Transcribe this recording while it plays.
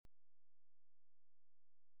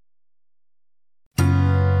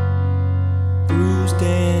bruised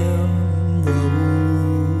and broken.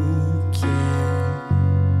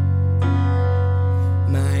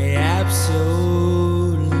 My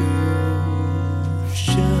absolution,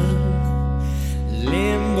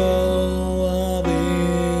 limbo of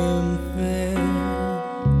infant,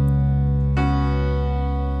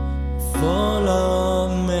 full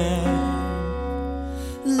of man,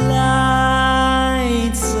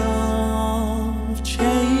 lights of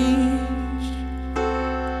change.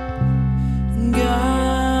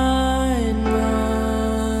 God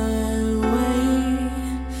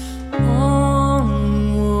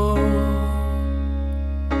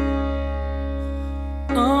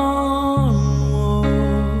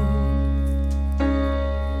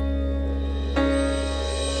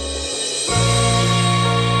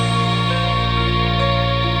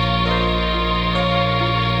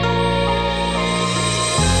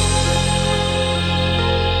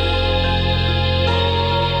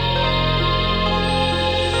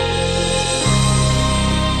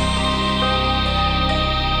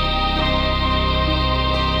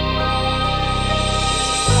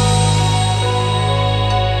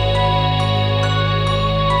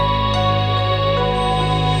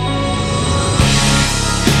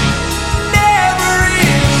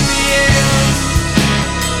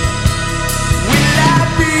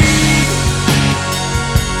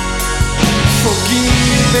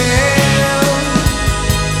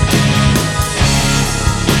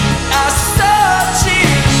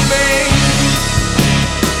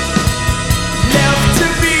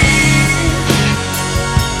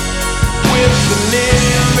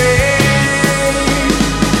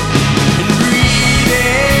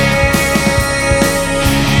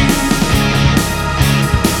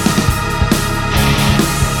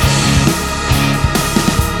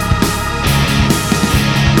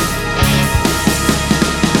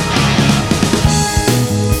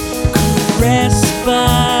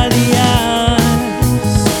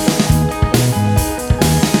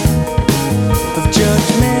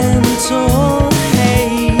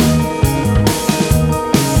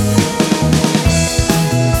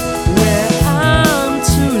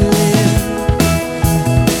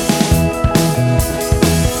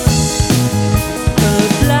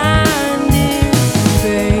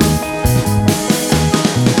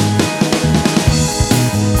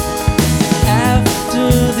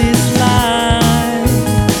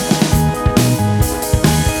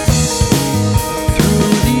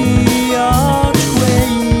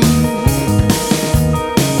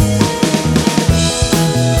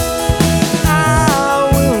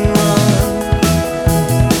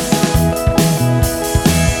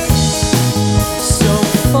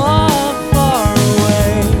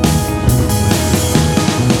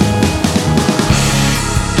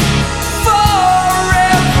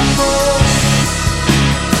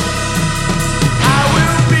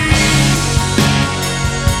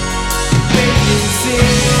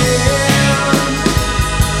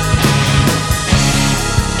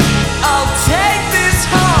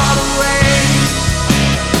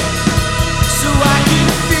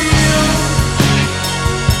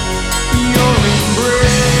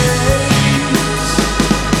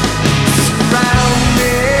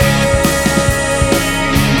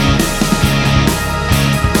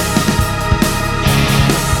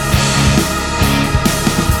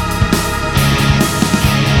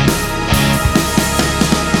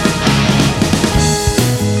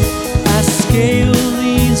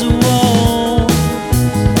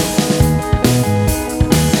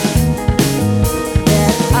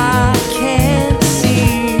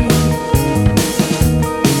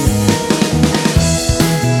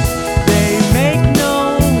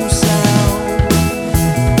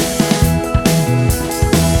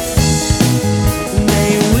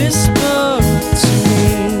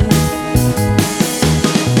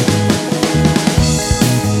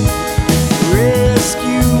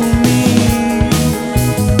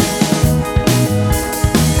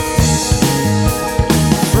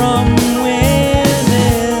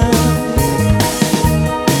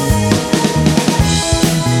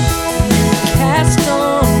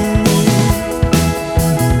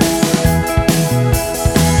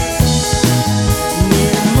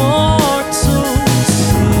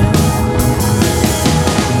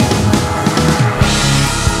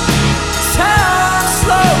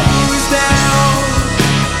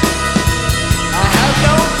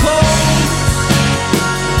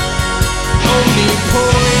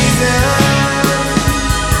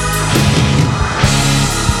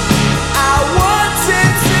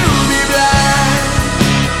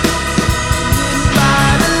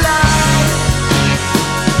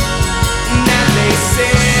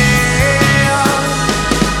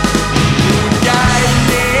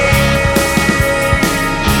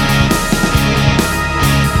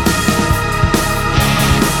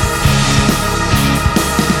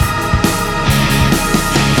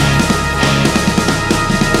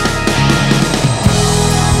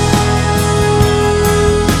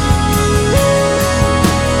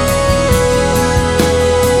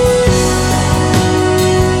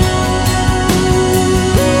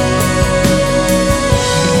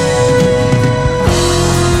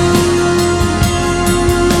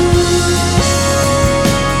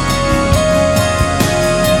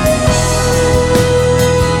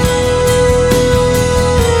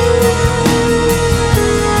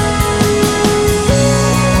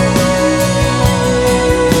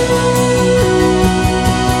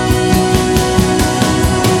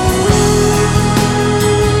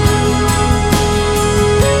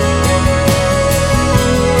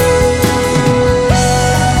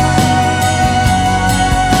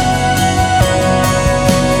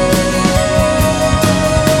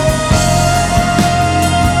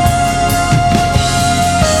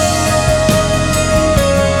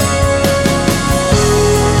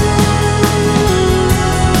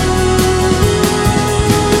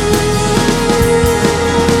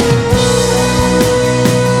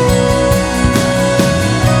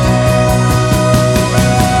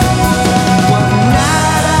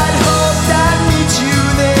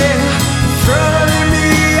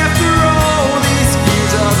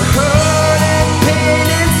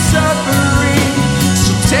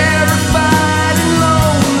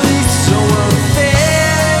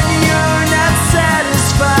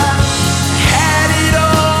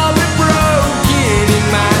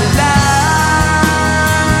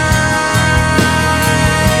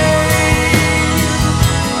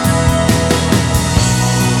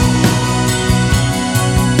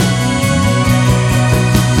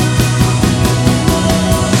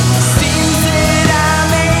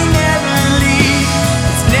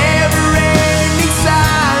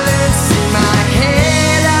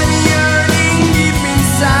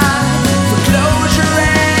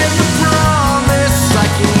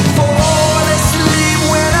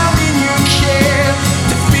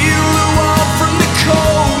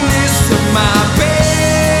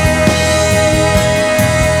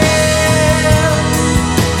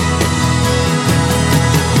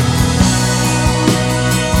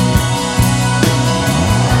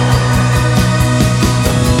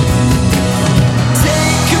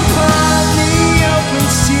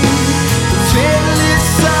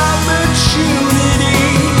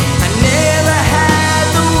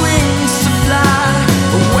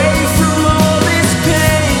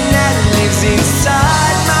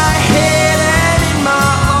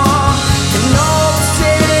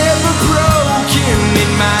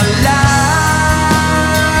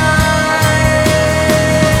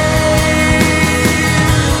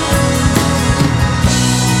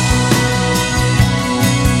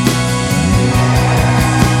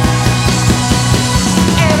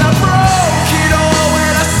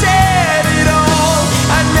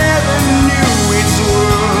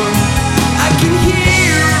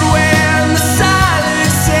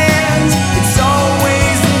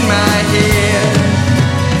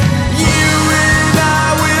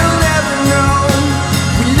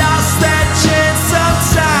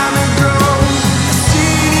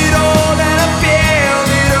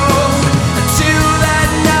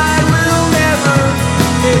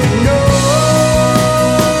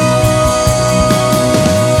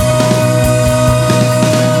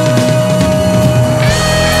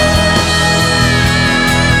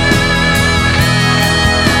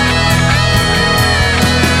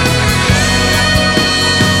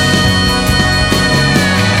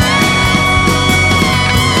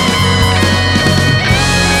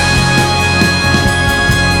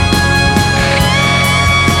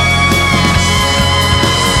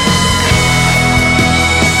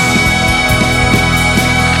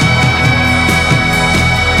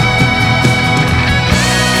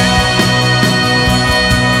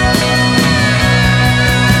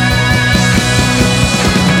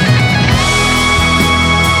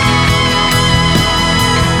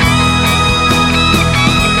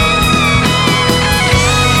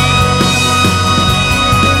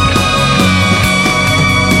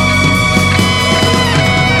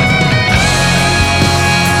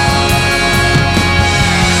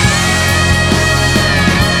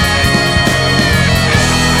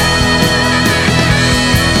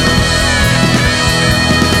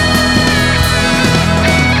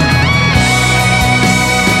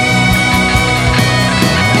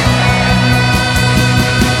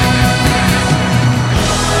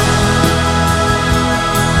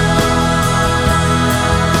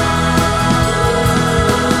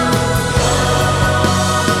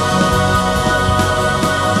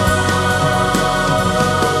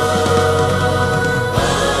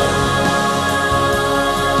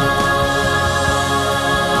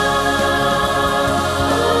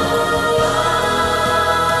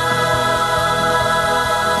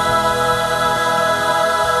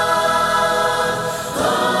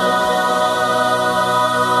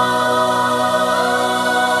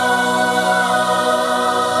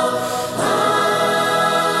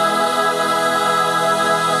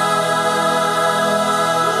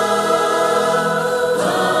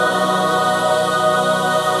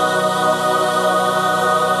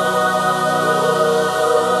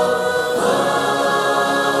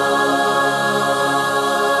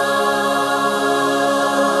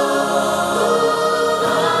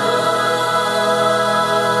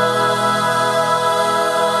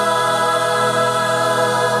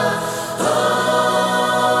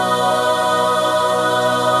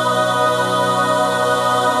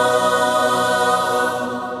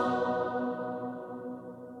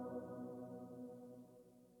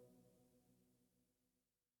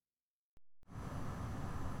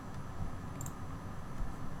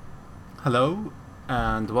Hello,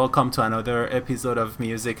 and welcome to another episode of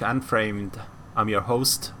Music Unframed. I'm your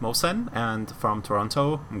host, Mohsen, and from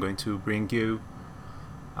Toronto, I'm going to bring you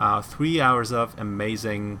 3 hours of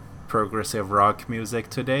amazing progressive rock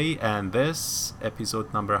music today, and this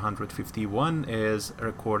episode number 151 is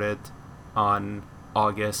recorded on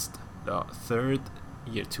August the 3rd,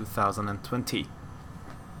 year 2020.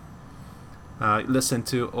 Listen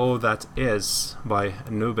to All That Is by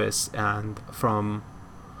Anubis, and from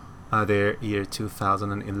their year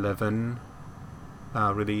 2011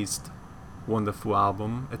 released wonderful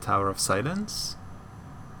album, A Tower of Silence.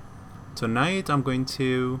 Tonight I'm going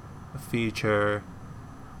to feature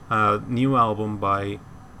a new album by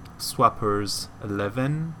Swappers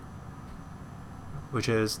 11, which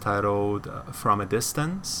is titled From a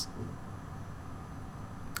Distance.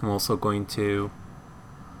 I'm also going to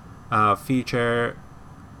feature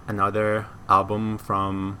another album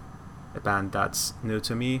from a band that's new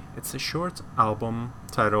to me. It's a short album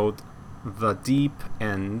titled The Deep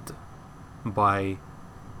End by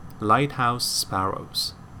Lighthouse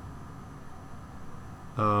Sparrows.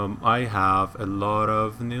 I have a lot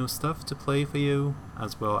of new stuff to play for you,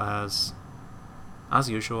 as well as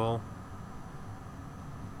usual,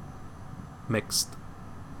 mixed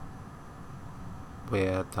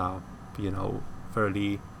with,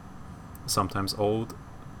 fairly sometimes old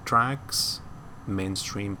tracks,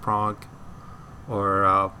 mainstream prog,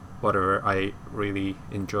 or whatever I really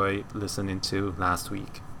enjoy listening to last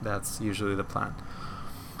week. That's usually the plan.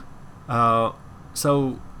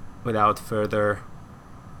 So without further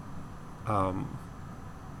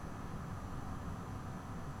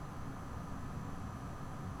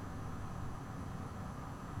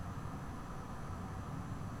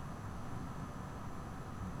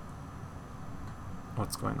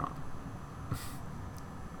what's going on?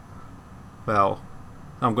 Well,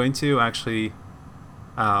 I'm going to actually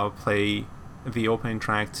play the opening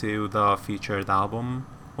track to the featured album,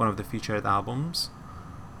 one of the featured albums,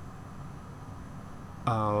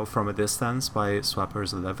 From a Distance by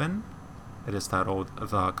Swappers 11. It is titled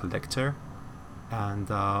The Collector, and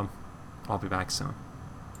I'll be back soon.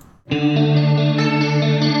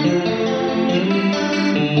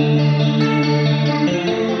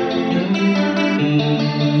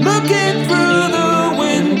 Looking through the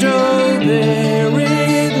window, there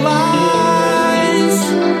it lies,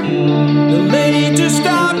 the latest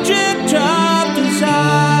object of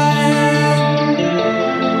desire.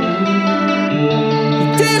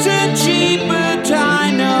 It isn't cheap, but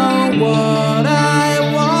I know what I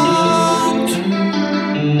want.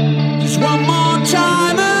 Just one more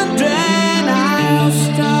time and then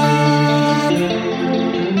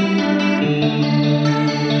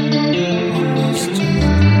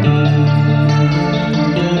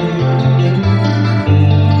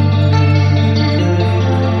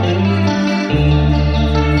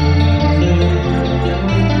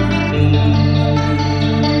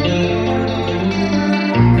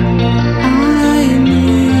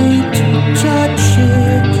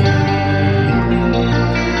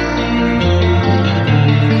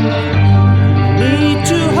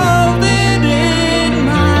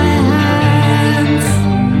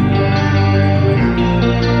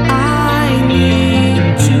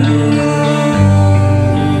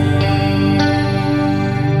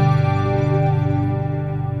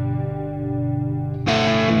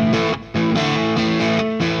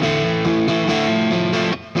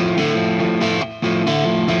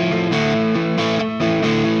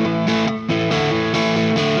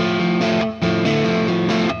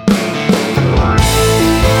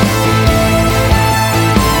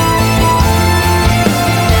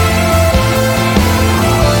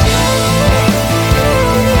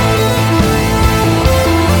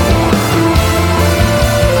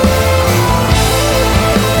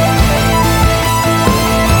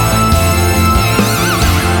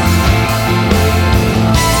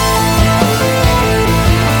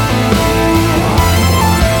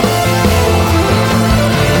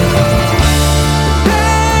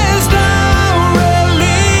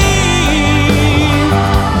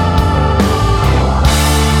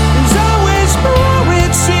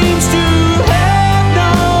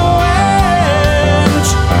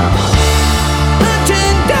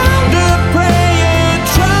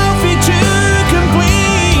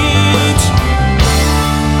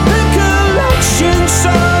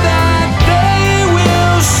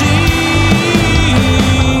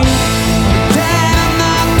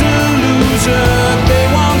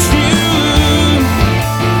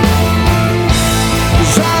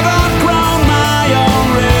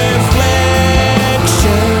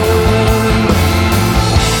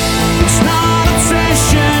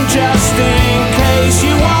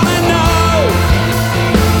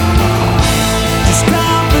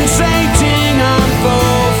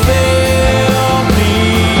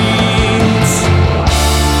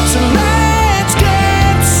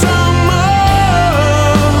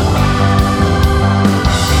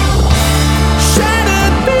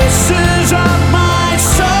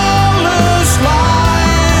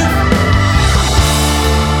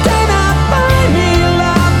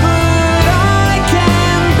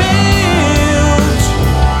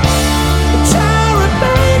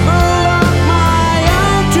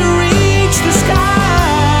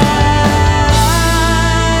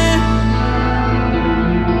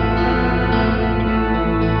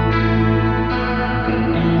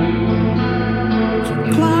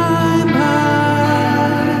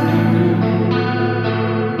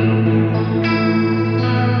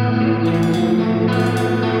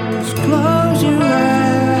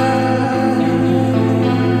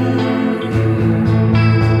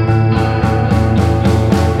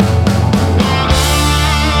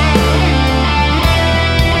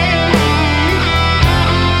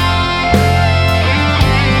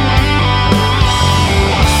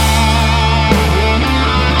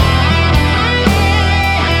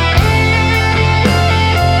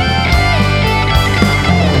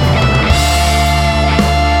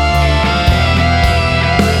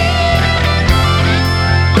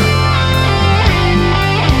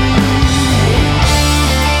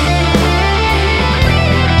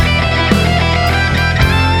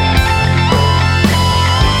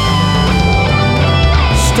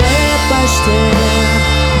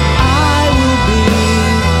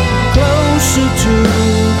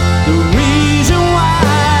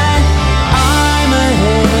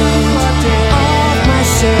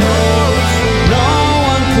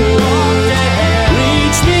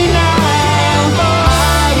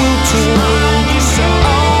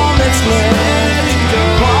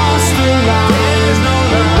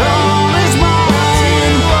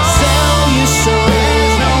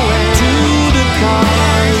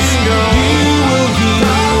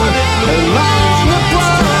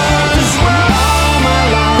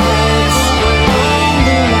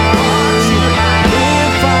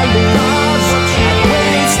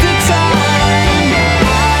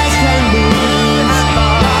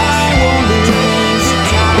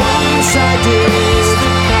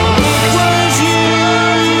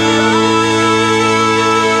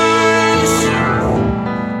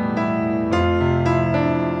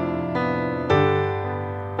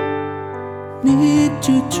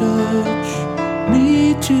touch,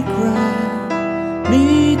 need to grab,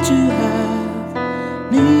 need to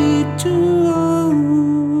have, need to own.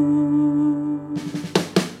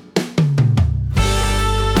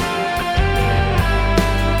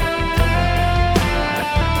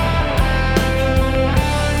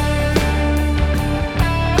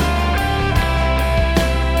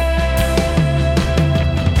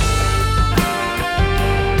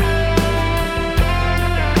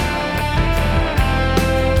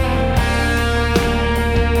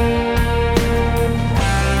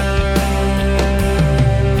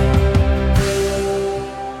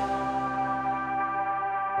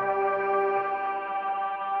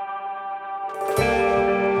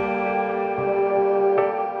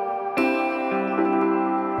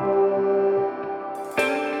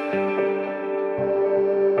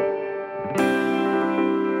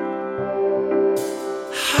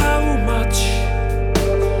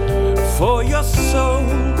 For your soul,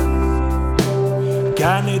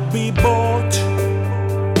 can it be bought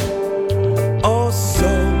or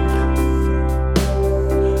sold?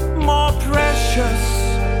 More precious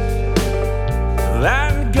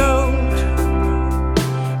than gold,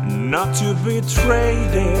 not to be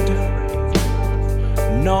traded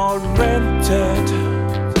nor rented.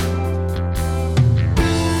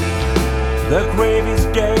 The grave is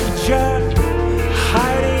danger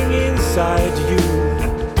hiding inside you.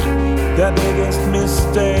 The biggest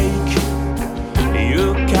mistake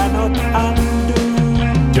you cannot undo.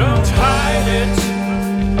 Don't hide it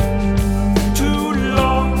too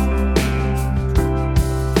long,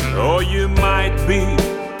 or you might be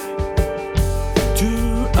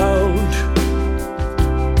too old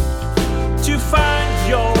to find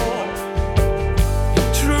your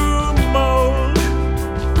true mold.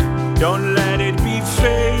 Don't let it be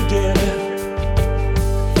faded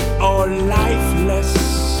or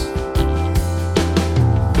lifeless.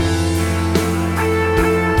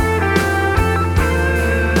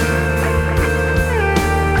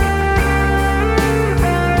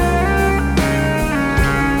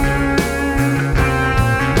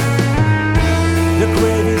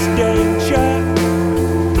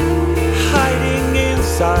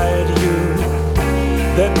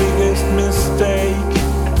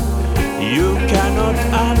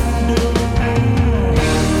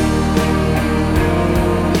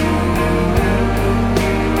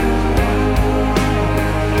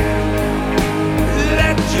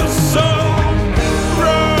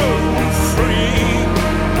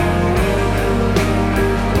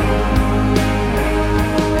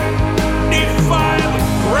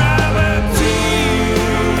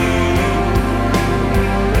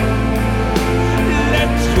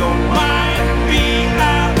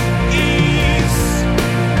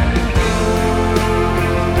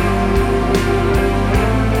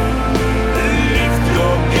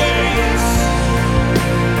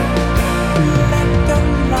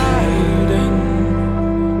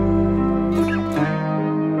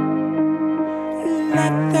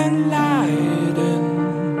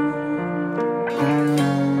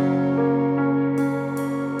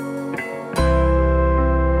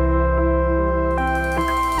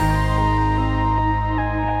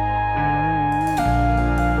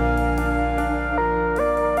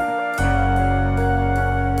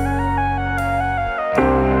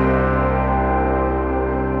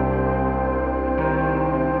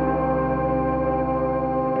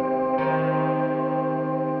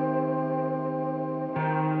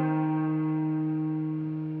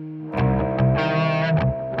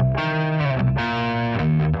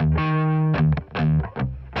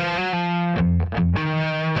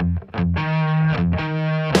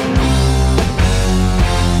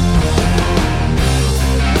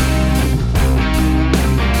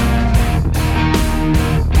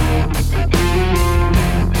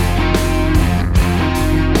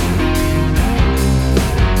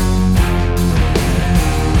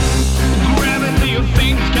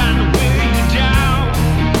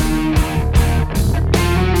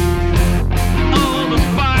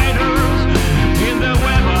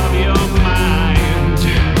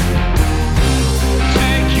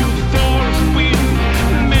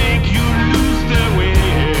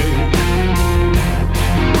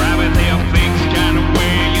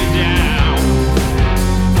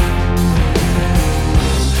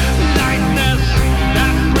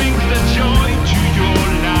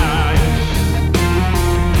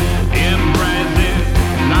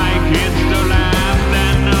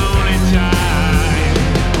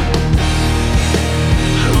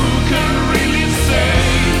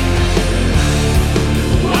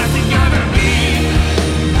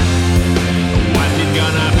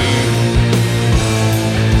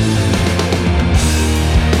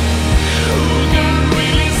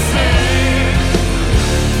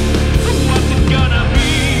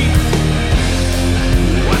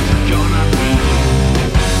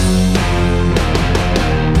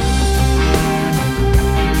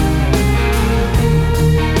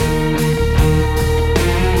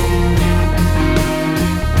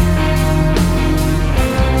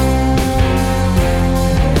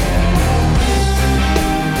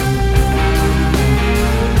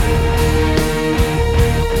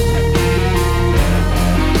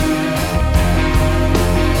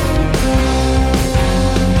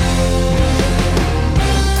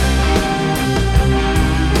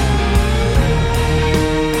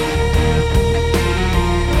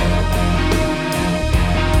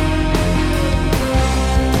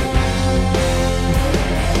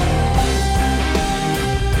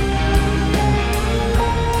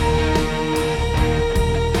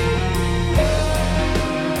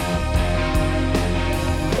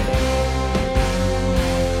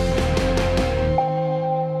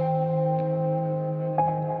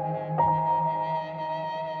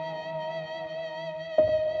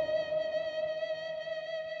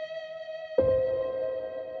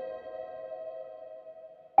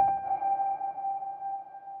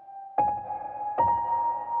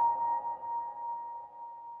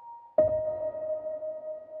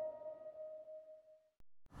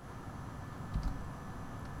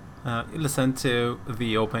 listen to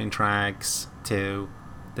the opening tracks to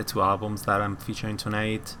the two albums that I'm featuring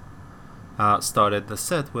tonight. Started the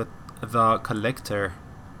set with The Collector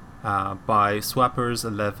by Swappers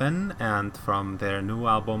 11, and from their new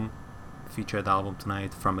album, featured album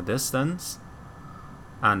tonight, From a Distance.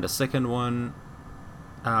 And the second one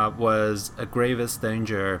was A Gravest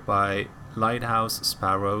Danger by Lighthouse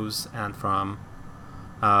Sparrows, and from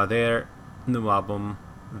their new album,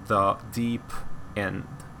 The Deep End.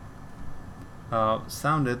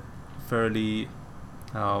 Sounded fairly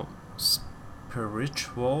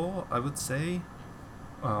spiritual, I would say,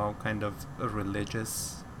 kind of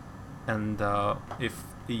religious. And if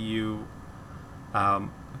you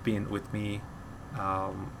been with me,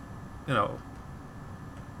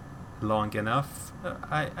 long enough,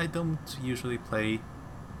 I don't usually play,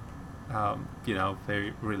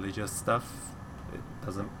 very religious stuff. It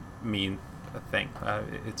doesn't mean a thing.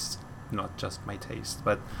 It's not just my taste,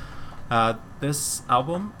 but this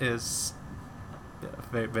album is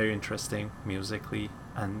very, very interesting musically,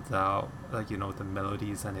 and the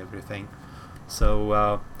melodies and everything.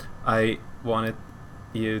 So I wanted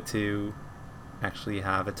you to actually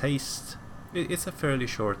have a taste. It's a fairly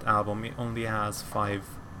short album. It only has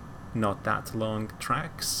 5 not that long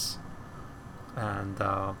tracks, and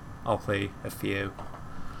I'll play a few.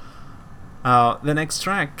 The next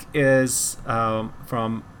track is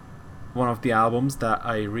from one of the albums that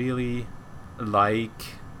I really like,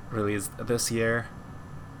 released this year.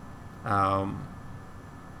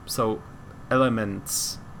 So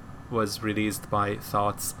Elements was released by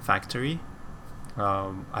Thoughts Factory.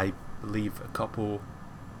 I believe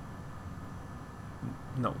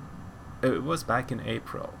it was back in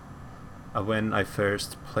April when I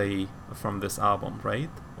first played from this album, right?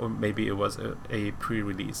 Or maybe it was a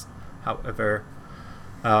pre-release. However,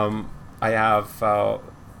 I have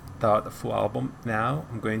the full album now.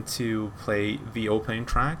 I'm going to play the opening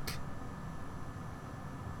track,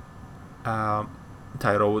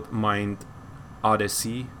 titled Mind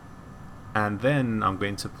Odyssey, and then I'm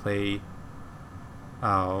going to play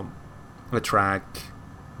a track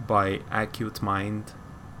by Acute Mind,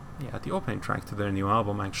 the opening track to their new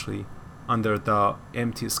album, actually, Under the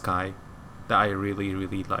Empty Sky, that I really,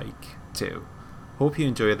 really like too. Hope you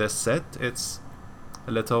enjoy this set. It's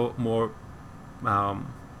a little more,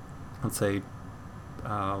 let's say,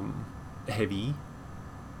 heavier.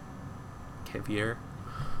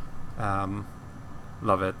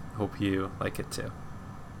 Love it. Hope you like it too.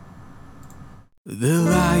 The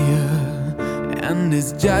liar and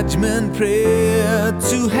his judgment prayer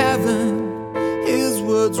to heaven, his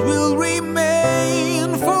words will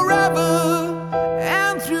remain forever,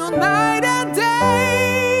 and through night and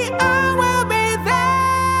day I will be there,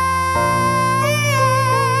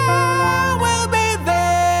 I will be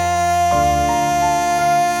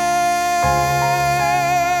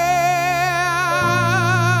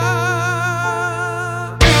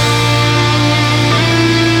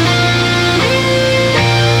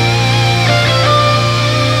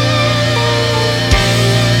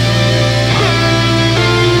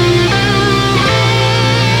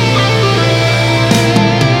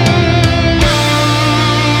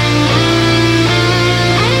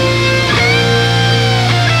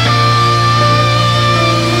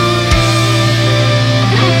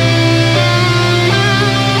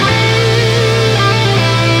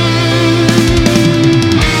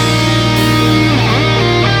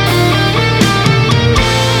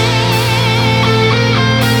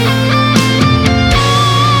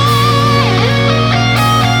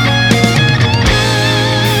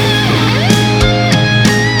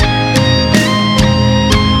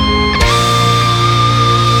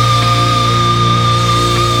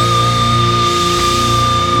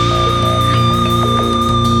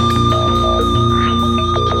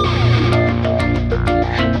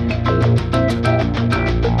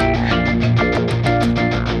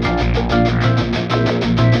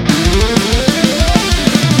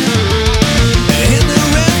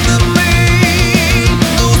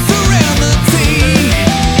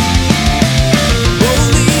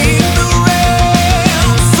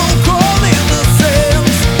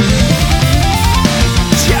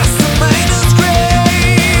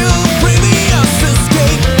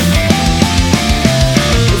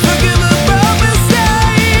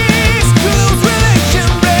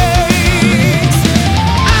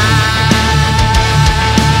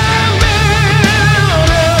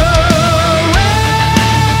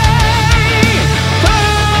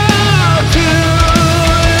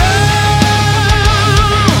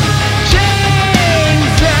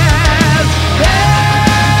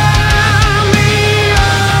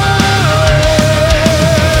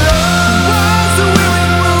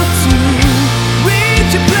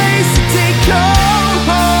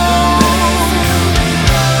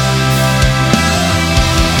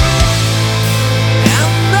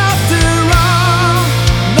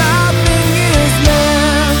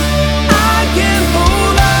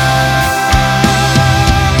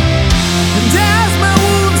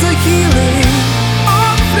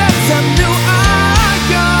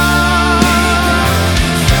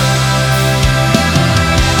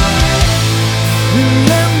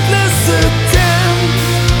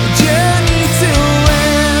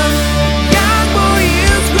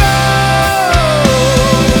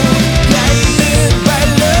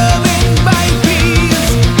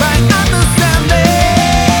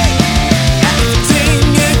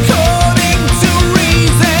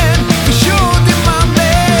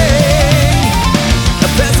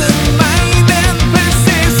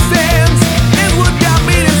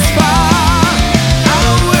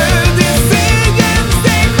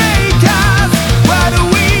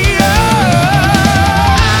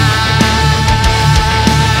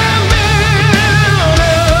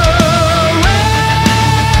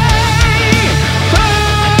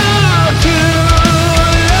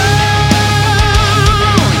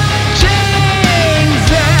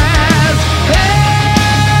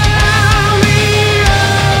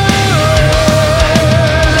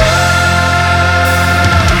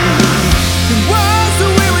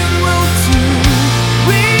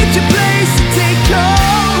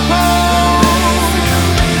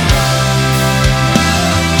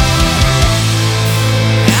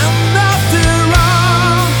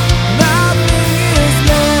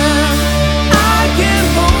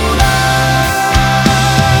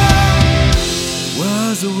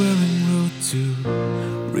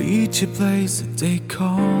reach a place that they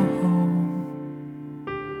call home.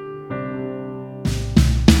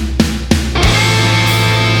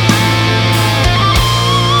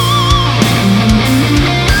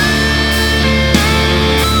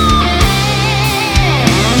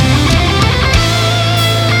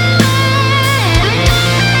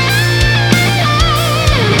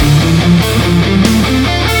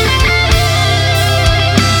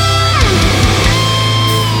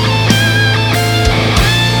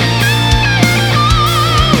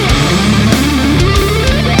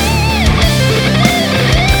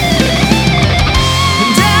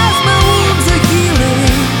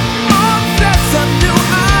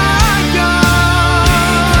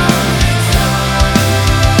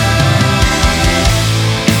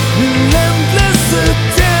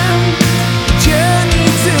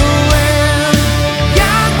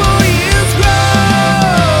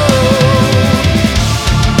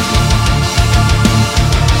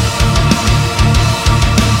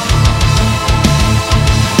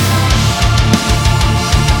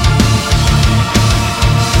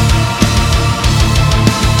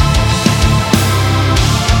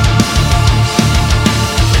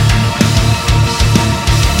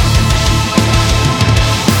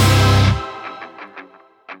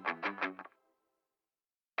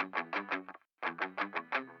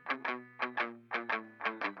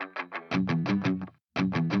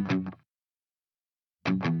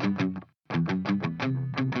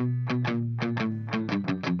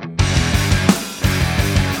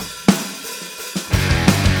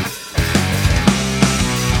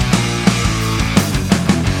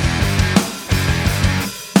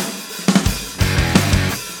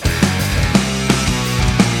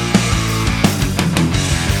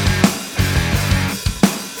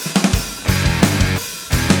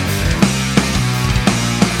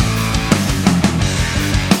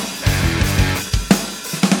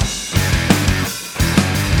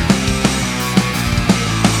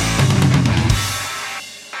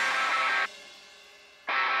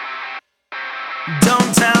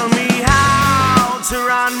 Don't tell me how to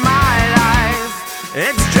run my life.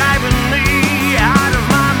 It's driving me out of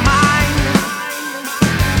my mind.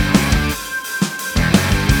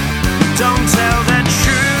 Don't tell the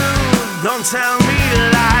truth, don't tell me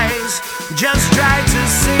lies. Just try to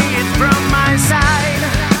see it from my side.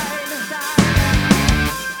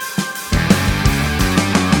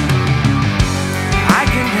 I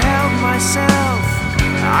can't help myself,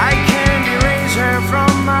 I can't erase her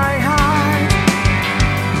from my heart.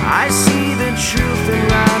 I see the truth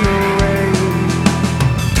and run away.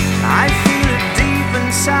 I feel it deep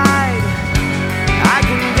inside, I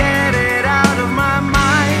can get it out of my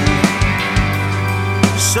mind.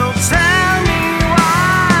 So tell me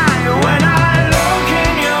why, when I look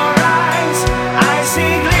in your eyes, I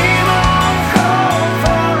see a gleam of hope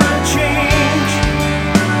for a change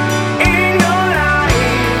in your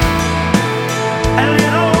life, a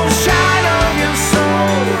little shine of your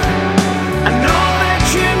soul. I know that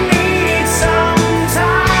you need some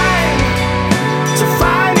time to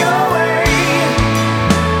find your way.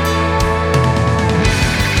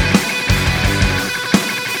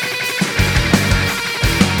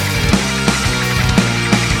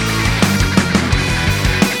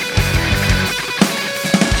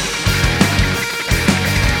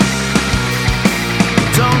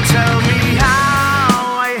 Don't tell me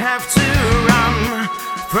how I have to run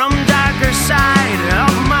from darker side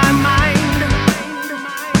of my mind.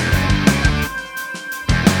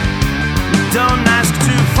 Don't ask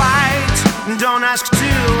to fight, don't ask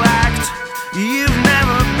to act. You've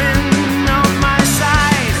never been on my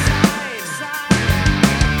side.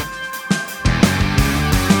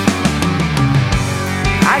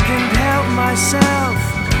 I can't help myself,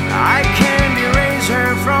 I can't erase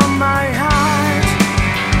her from my heart.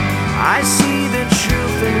 I see the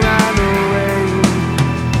truth and run away.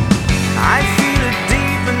 I feel it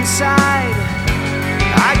deep inside,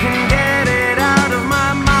 I can get it out of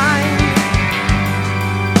my mind.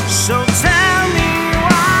 So tell me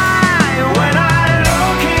why, when I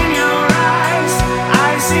look in your eyes,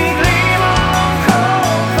 I see a gleam of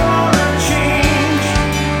hope for a change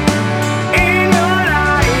in your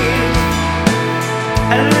life,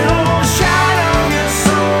 a little shadow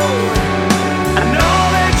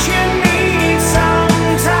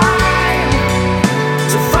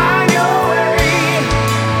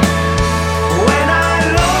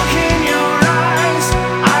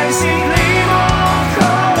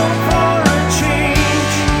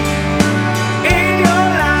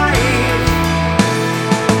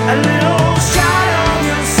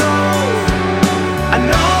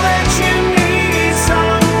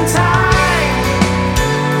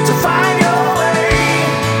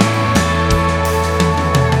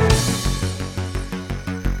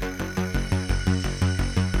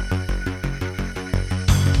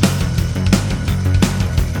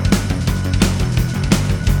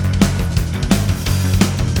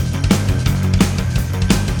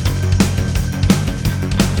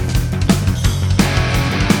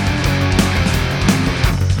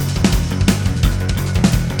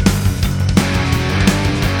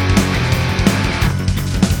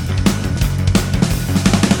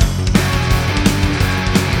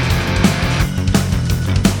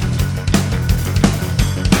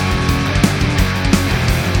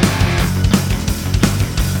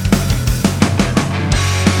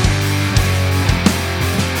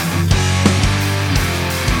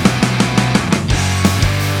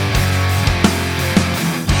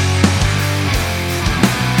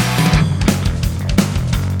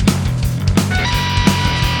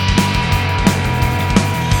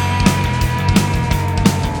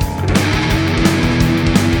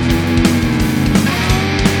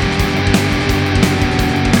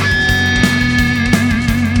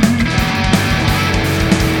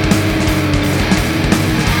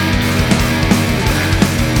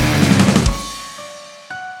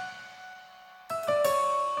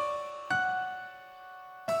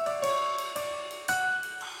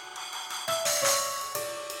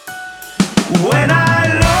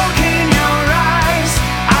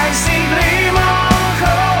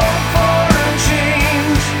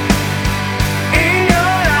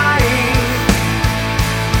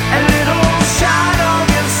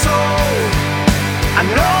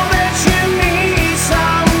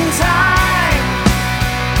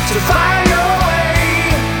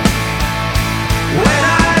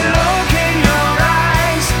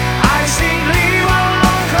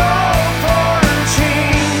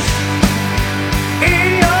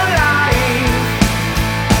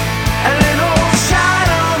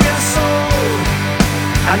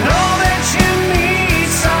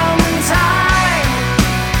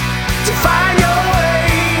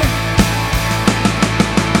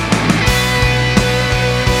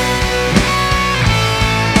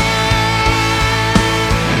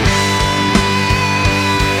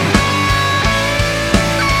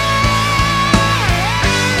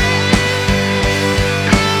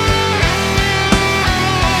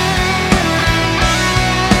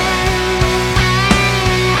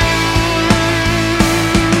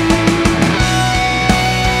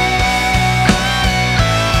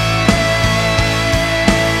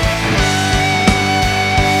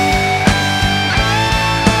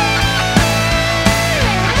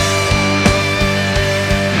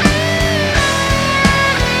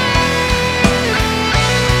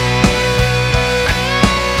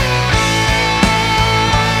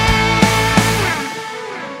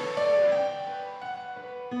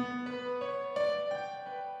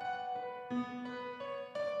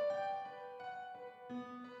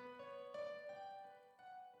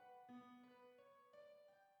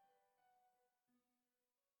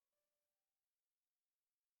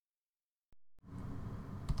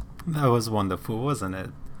That was wonderful, wasn't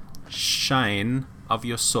it? Shine of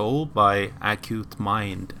Your Soul by Acute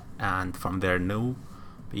Mind, and from their new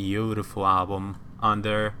beautiful album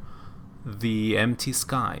Under the Empty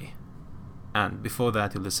Sky. And before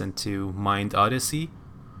that, you listened to Mind Odyssey,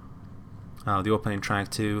 the opening track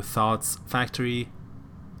to Thoughts Factory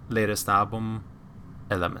latest album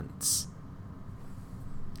Elements.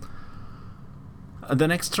 The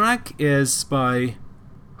next track is by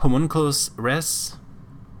Homunculus Res,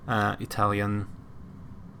 Italian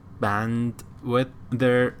band, with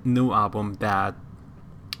their new album that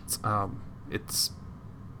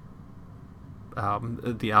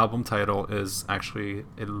the album title is actually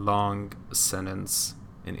a long sentence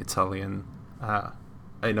in Italian.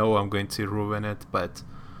 I know I'm going to ruin it, but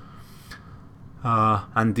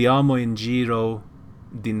andiamo in giro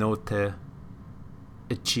di notte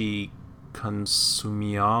e ci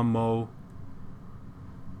consumiamo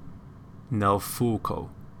nel fuoco.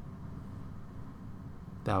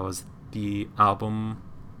 That was the album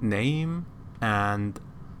name, and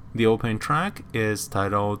the opening track is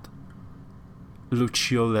titled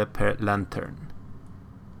Lucciole per Lantern.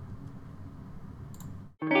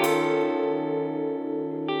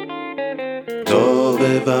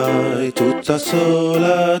 Dove vai tutta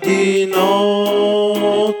sola di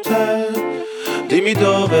notte? Dimmi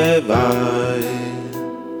dove vai?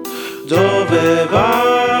 Dove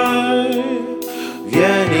vai?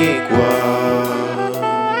 Vieni qua.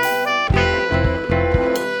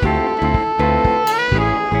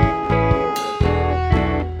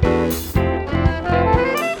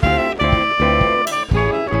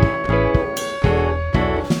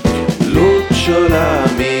 Lucciola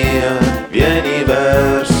mia, vieni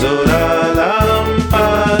verso la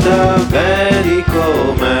lampada, vedi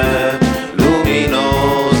com'è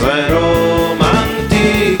luminosa e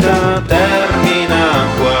romantica, termina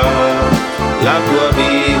qua la tua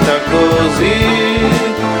vita così,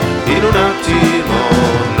 in un attimo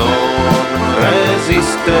non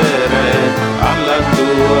resistere alla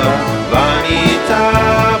tua vanità,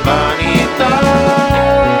 vanità.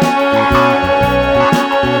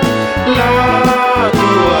 La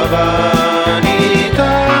tua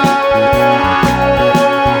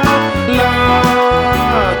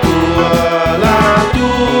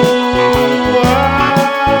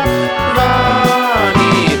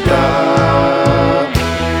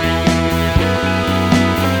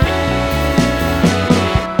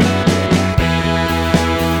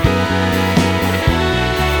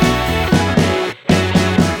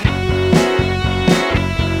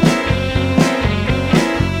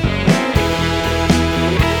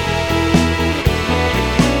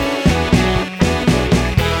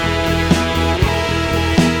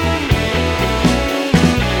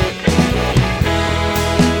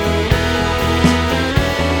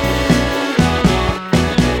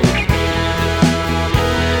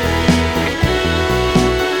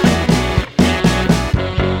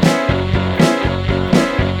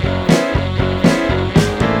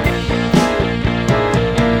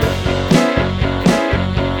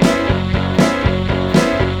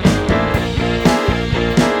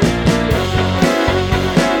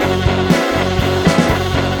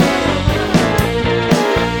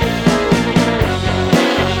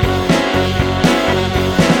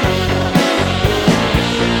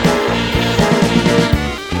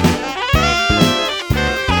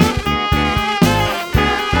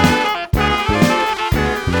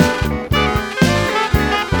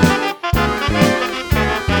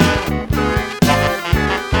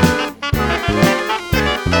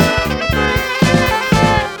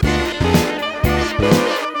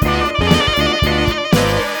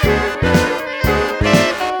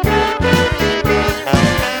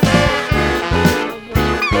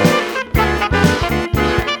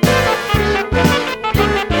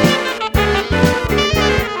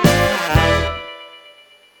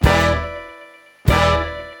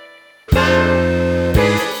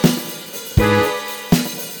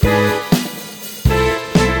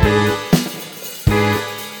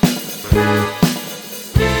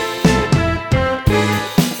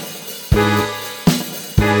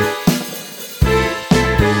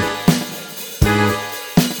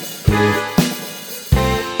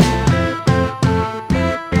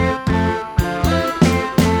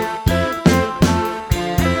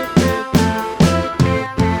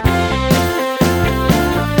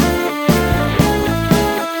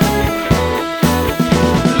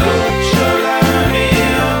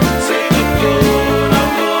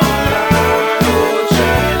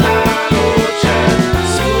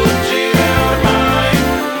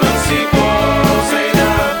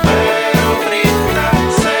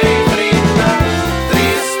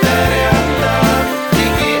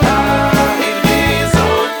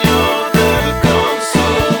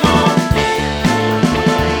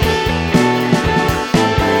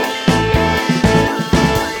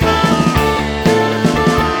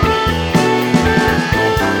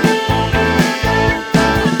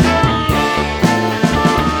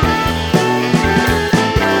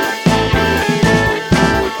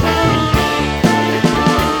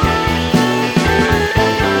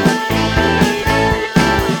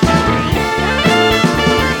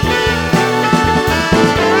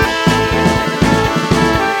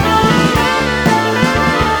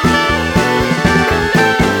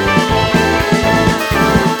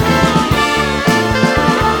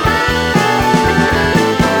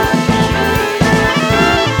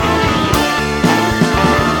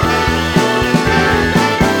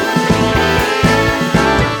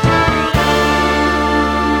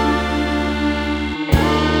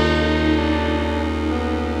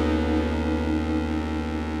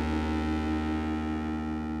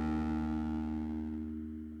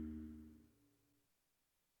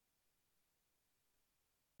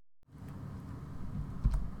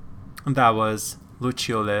That was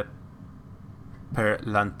Luciole per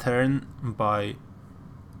Lanterne by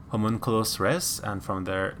Homunculus Res, and from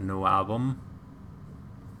their new album.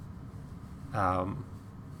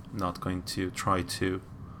 Not going to try to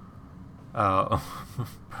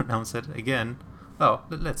pronounce it again. Oh,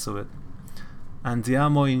 let's do it.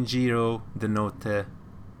 Andiamo in giro di notte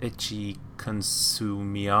e ci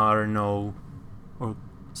consumiamo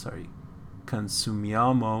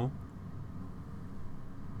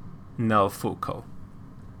nel fuoco.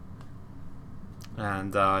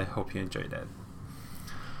 And I hope you enjoyed that.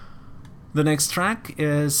 The next track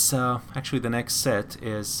is actually the next set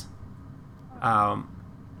is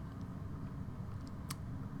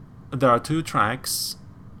there are two tracks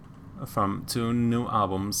from two new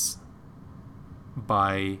albums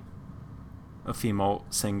by female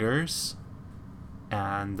singers,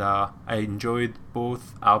 and I enjoyed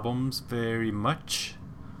both albums very much,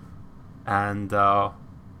 and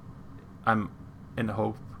I'm in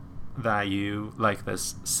hope that you like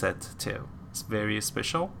this set too. It's very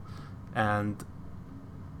special and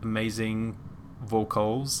amazing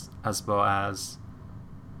vocals as well as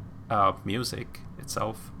music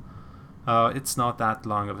itself. It's not that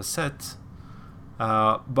long of a set.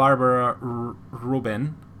 Barbara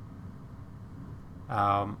Rubin,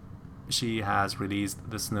 she has released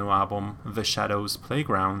this new album, The Shadows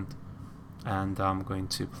Playground, and I'm going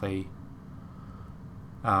to play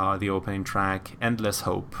the opening track, Endless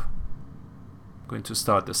Hope. I'm going to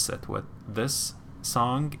start the set with this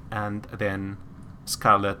song and then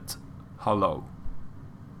Scarlet Hollow,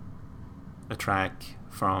 a track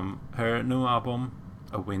from her new album,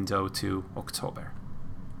 A Window to October.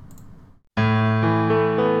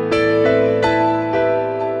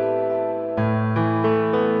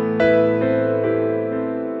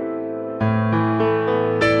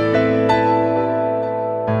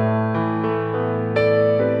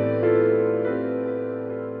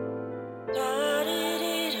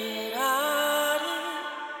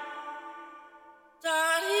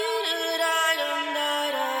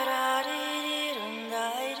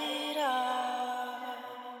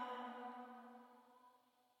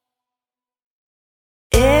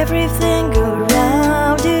 Everything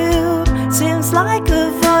around you seems like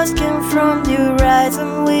a voice came from the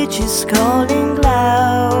horizon, which is calling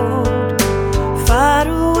loud, far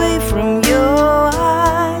away from your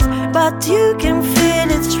eyes, but you can feel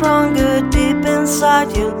it stronger deep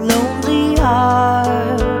inside your lonely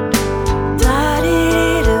heart.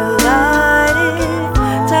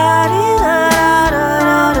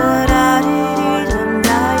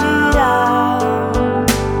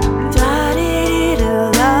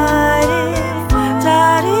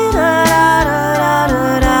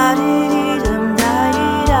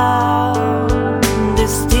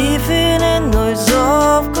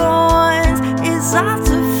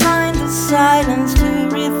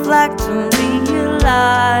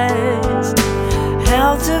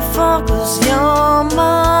 To focus your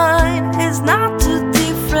mind is not too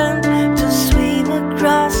different to swim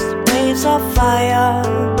across waves of fire.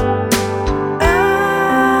 Are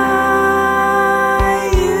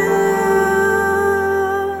you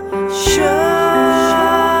sure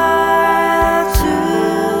to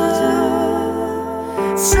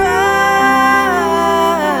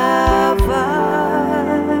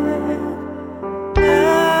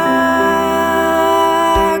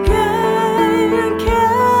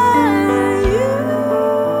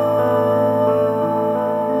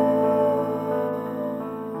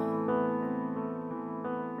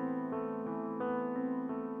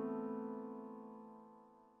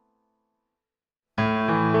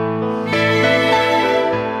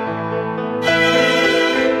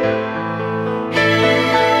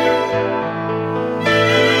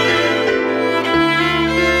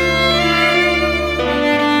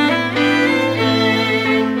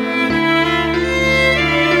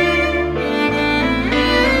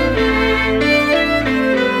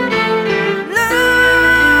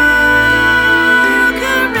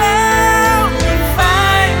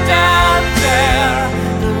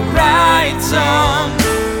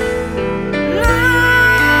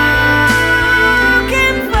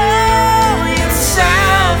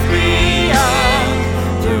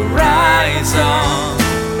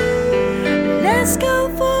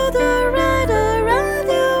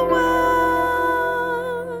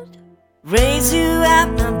raise you up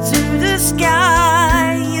to the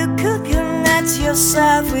sky. You could connect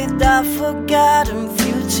yourself with the forgotten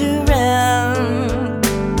future realm.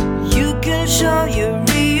 You can show your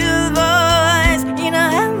real voice in a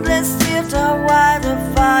endless theater while the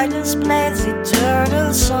violence plays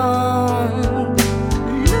eternal song.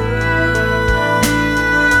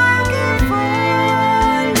 Looking for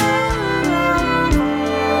love.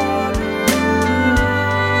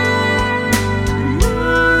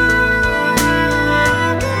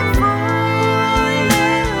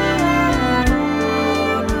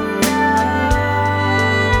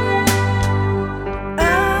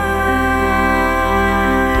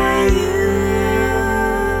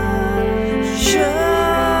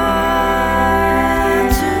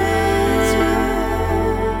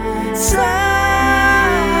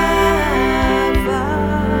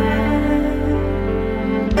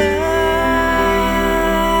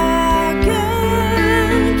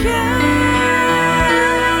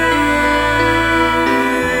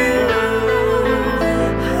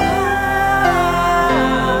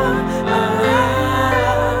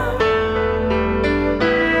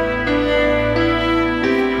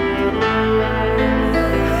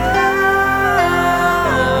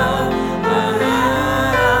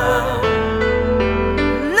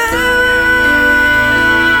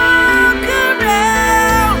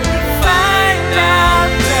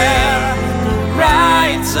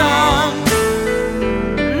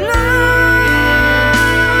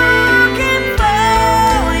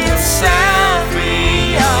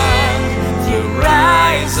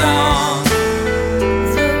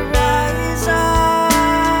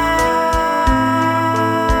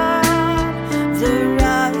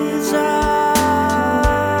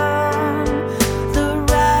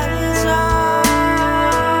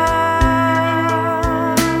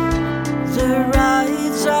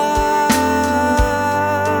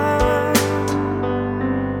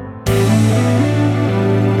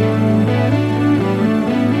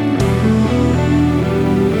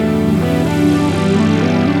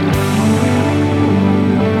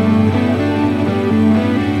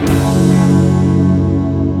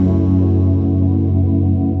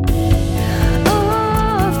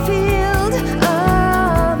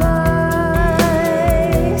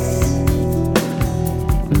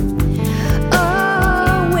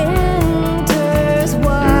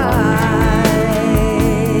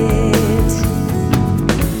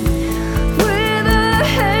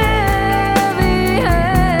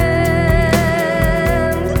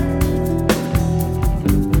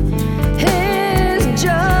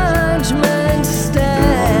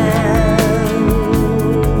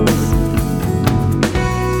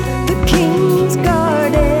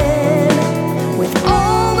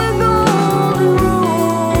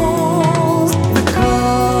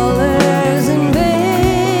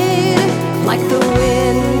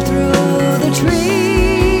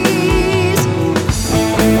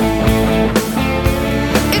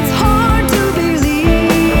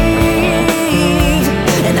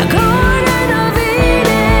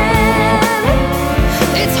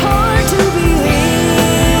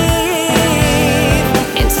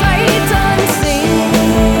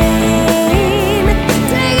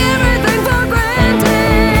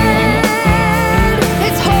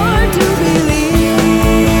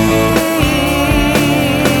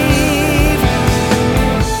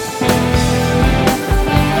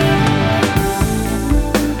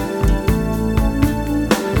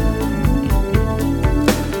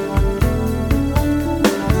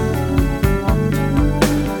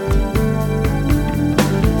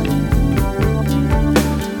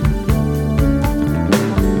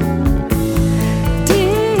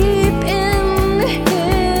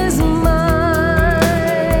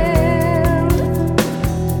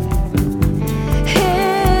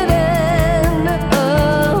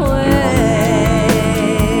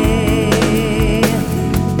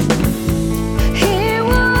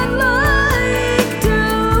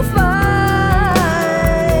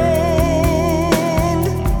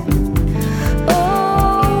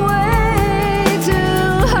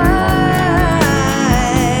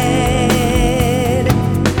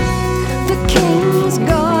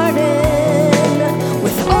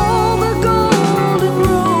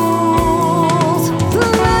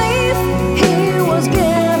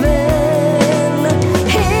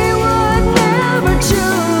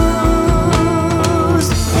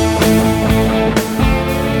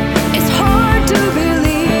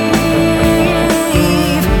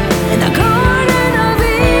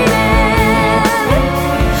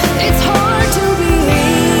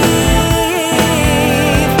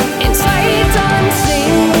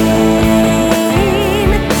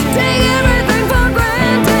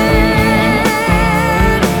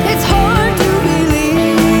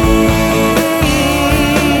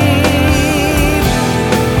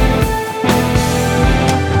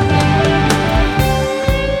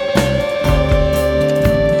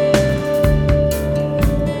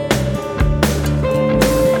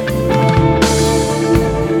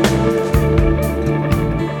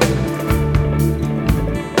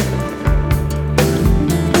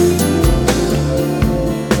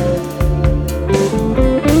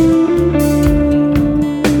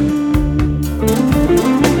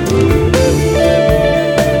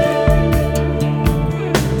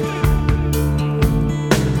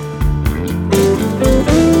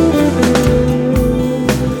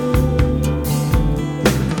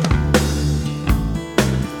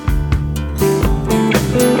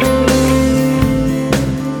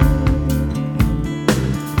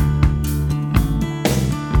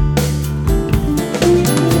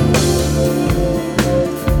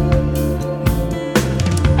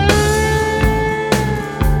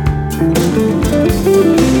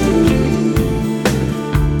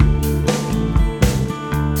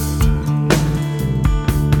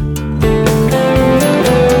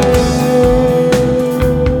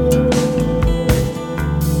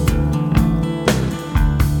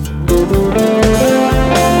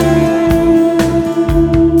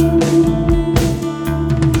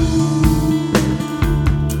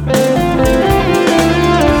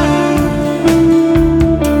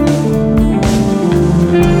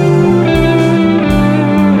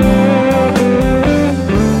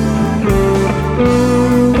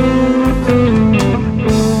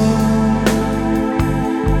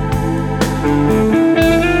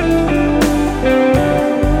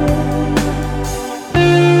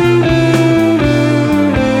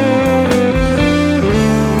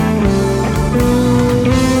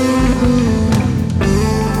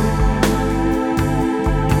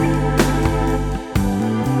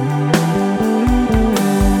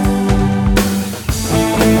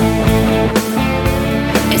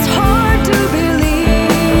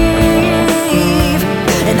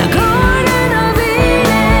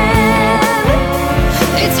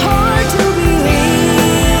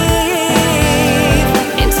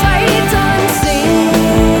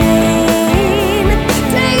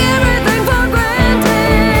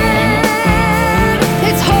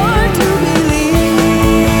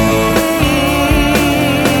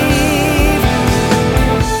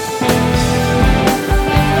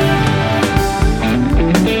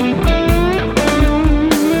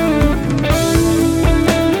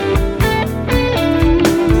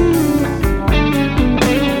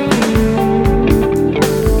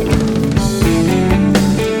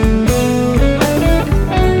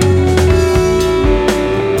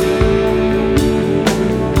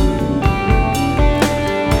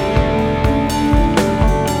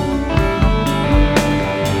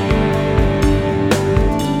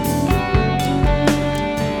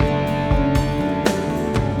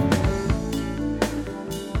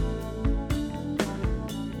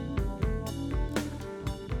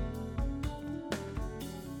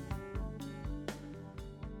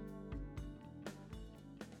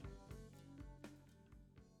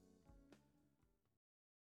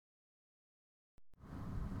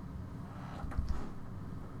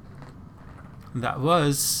 That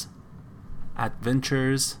was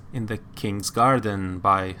Adventures in the King's Garden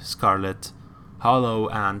by Scarlett Hollow,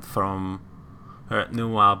 and from her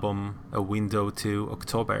new album A Window to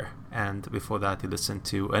October. And before that you listened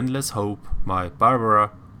to Endless Hope by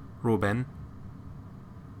Barbara Rubin,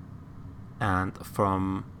 and it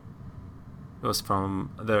was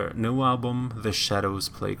from their new album The Shadows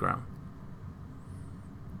Playground.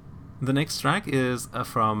 The next track is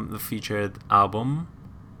from the featured album.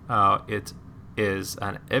 It is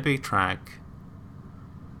an epic track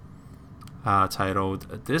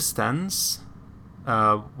titled Distance.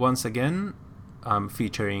 Once again, I'm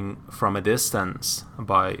featuring From a Distance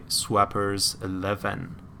by Swappers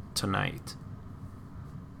 11 tonight,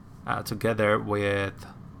 together with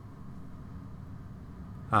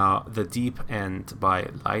The Deep End by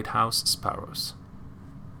Lighthouse Sparrows.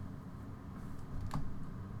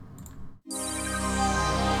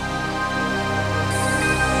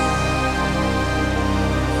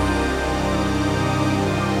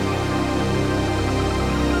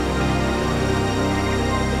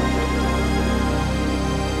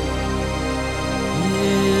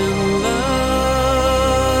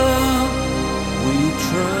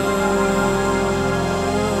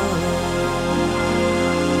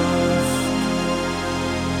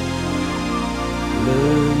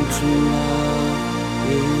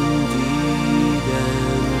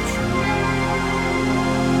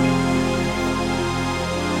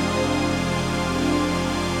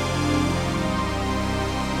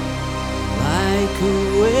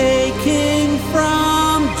 Waking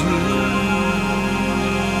from deep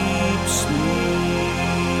sleep,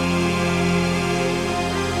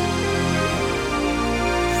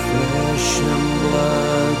 flesh and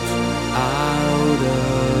blood out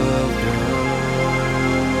of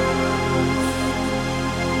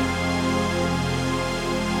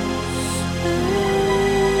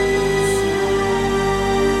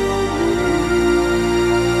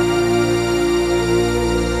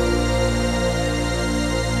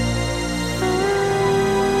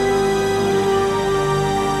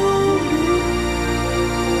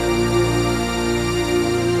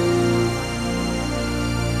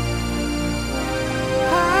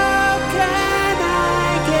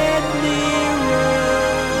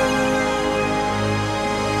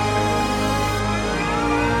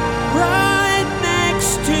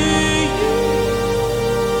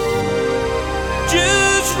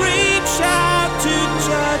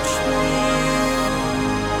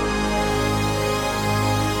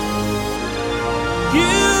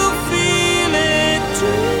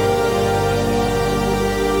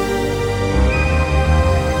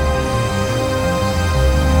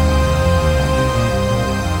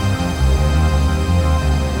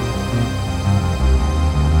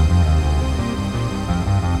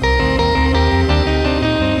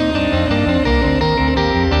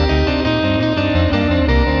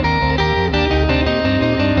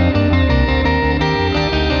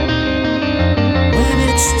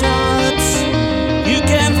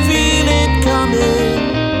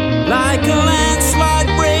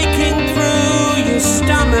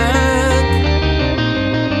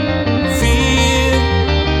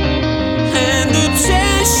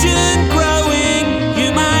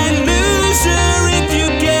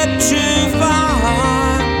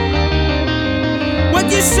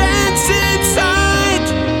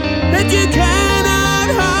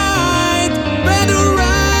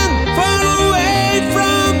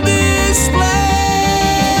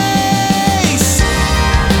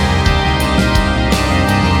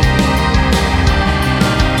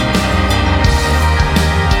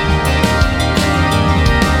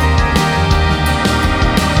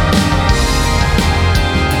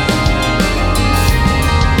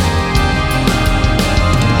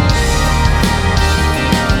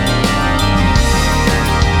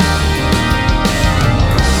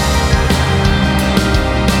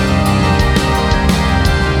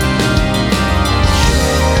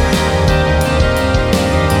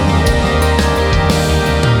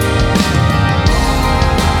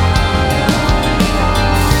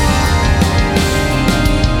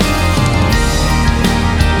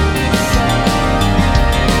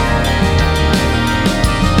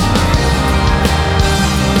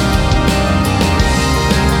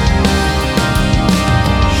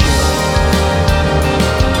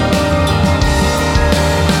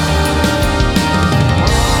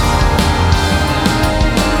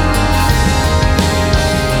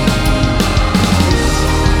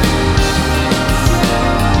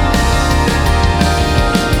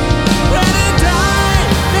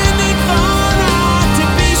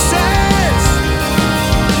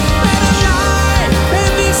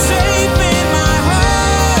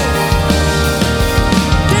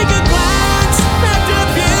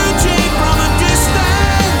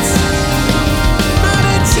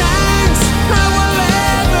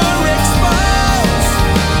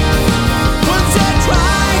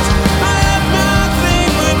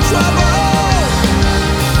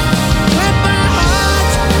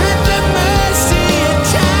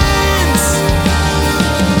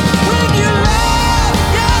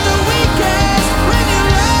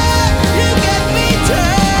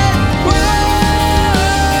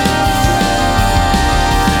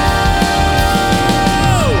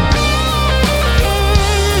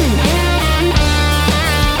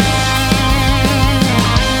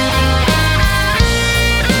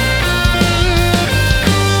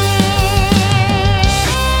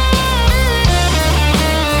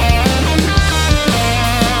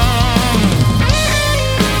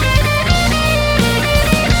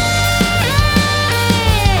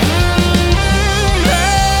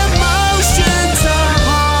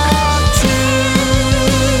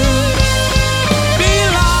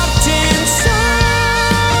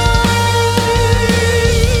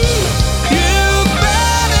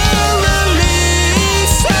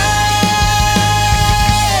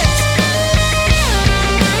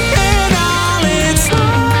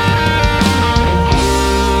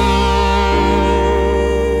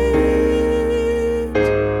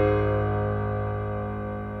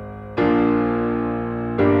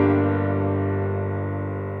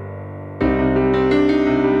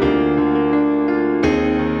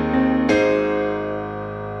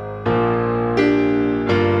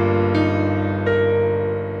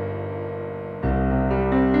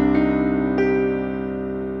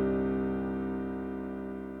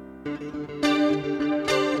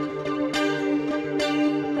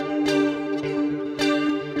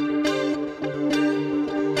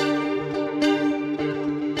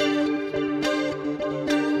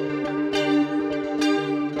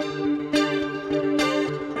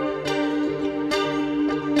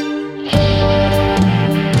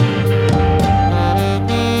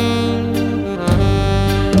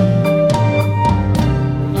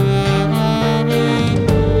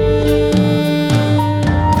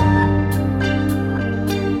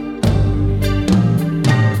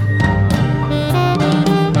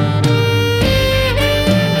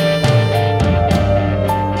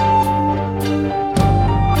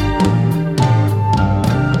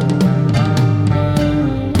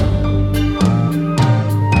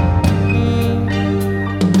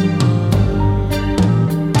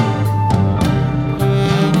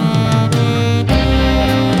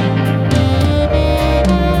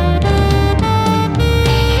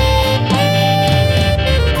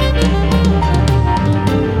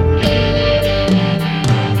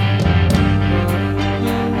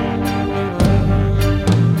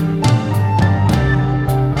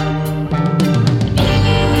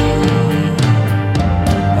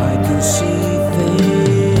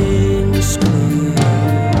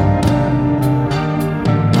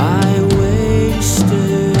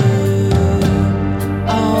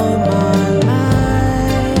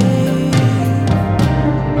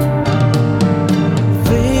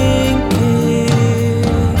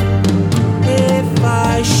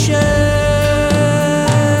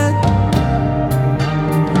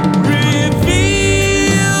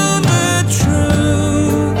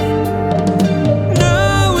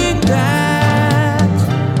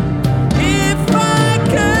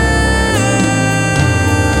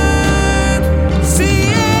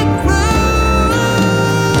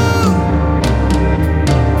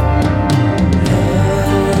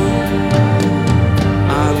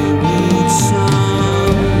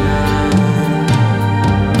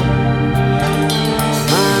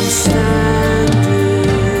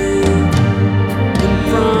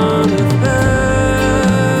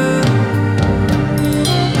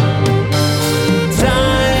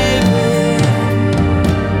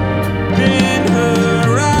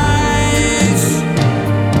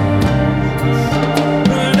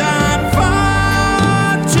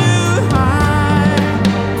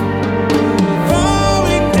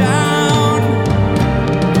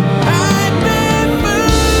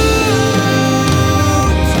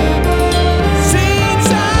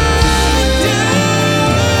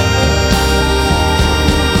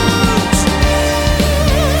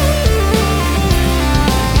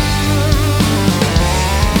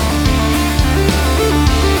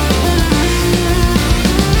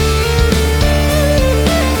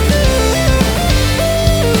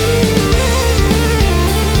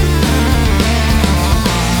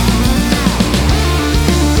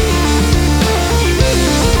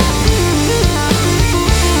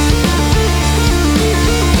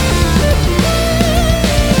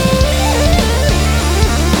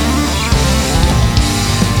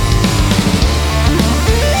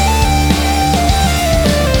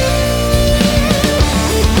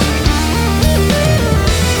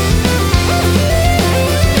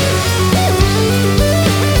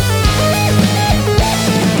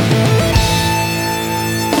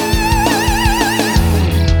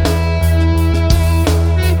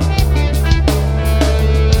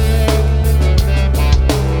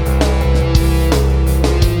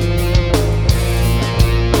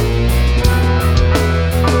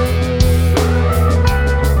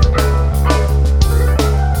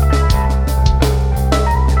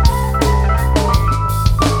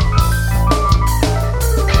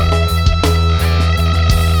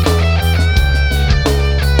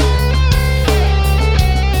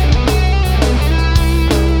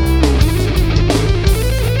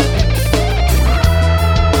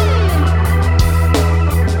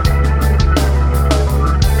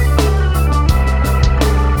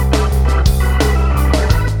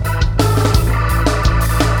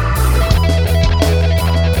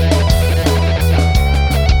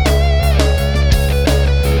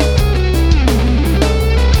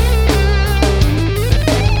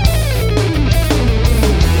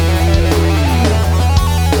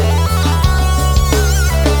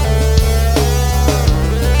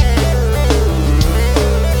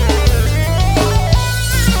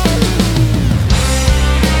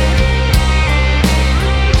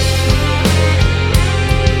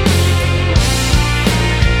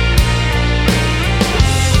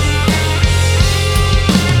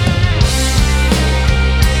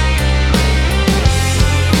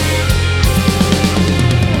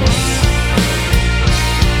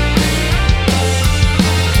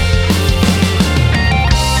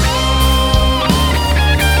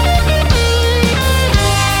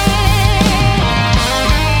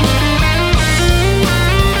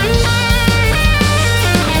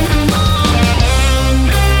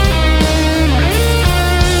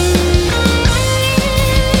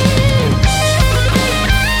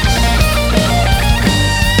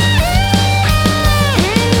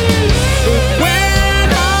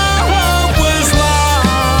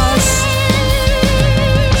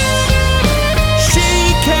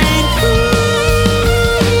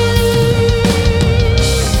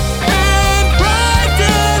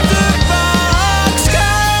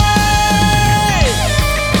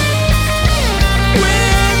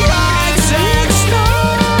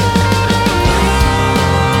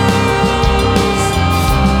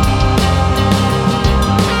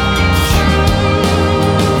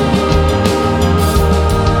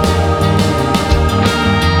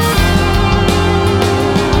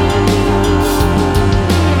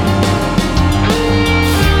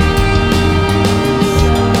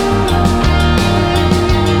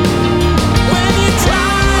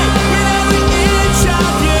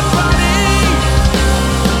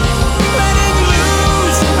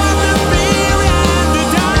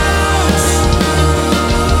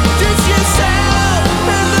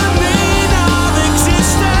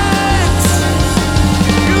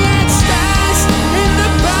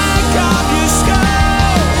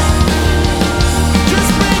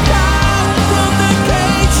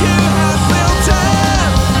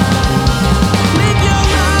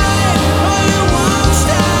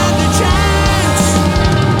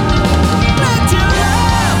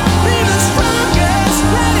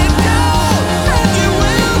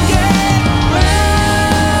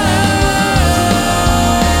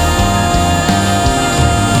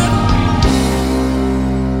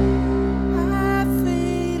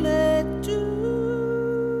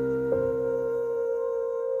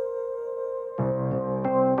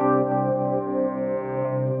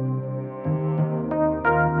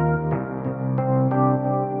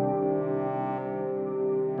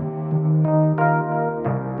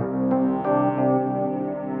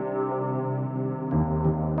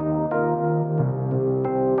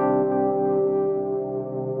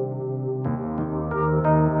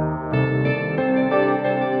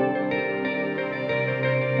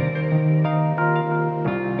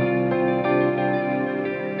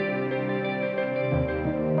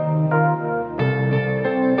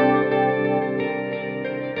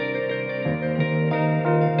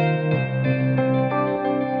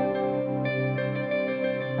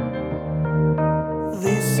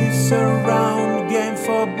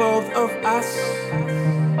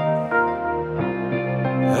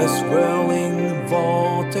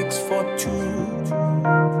vortex for two.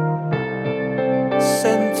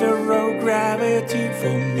 Center of gravity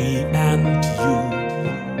for me and you.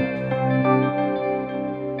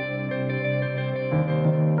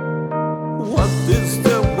 What is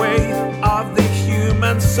the weight of the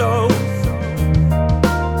human soul?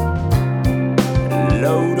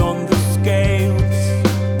 Load on the scales,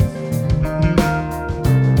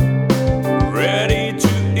 ready to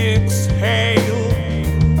exhale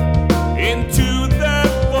into the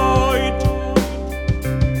void.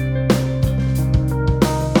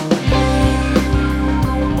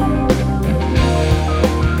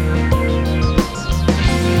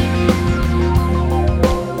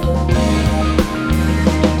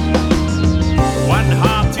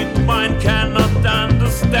 One-hearted mind cannot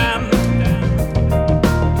understand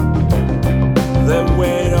the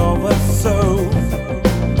weight of a soul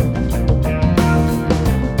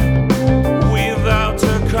without a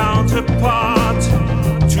counterpart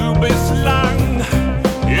to be slung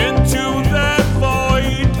into the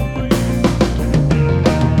void.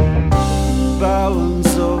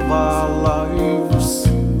 Balance of our lives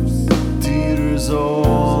teeters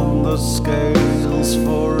on the scales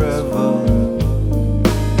forever.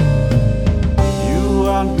 You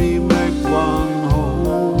and me make one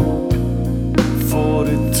whole,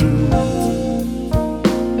 42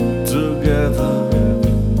 together.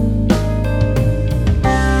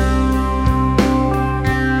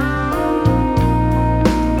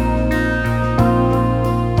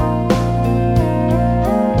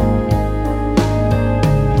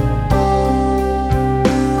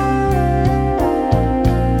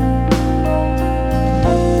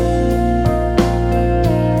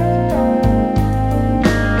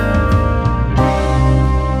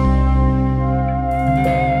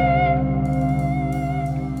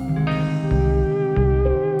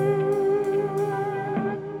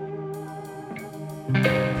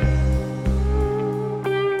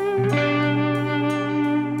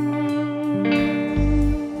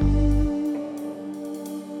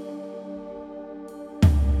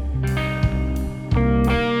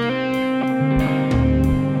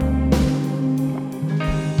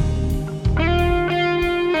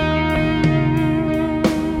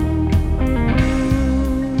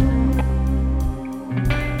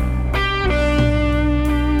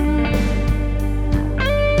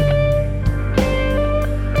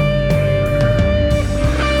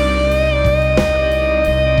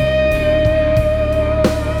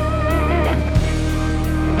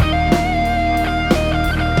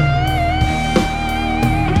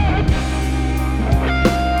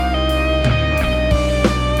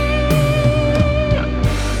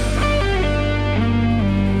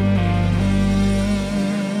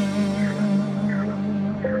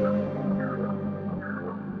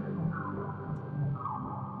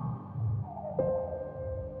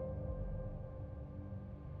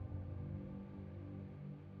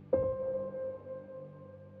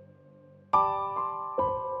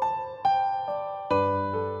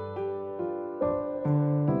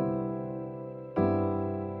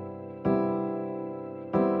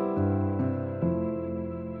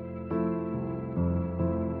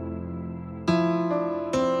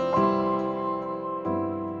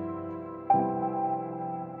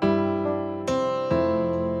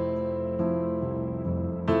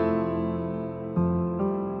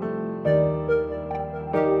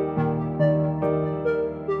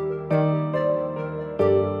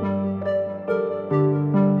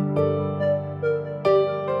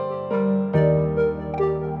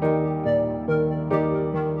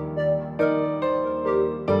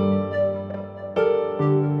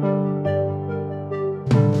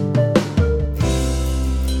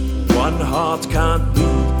 One heart can't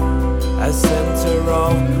be a center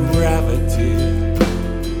of gravity.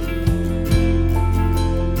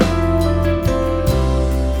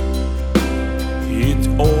 It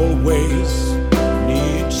always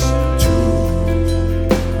needs two.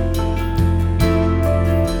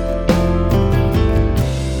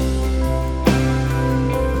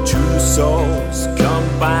 Two souls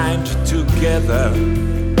combined together.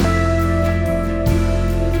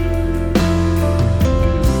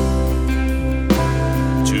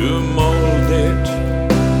 To molded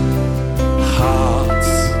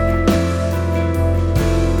hearts.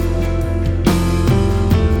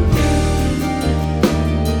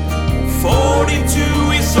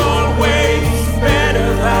 Is always better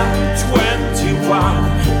than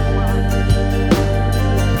 21.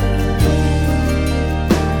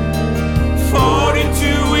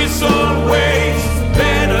 Is always better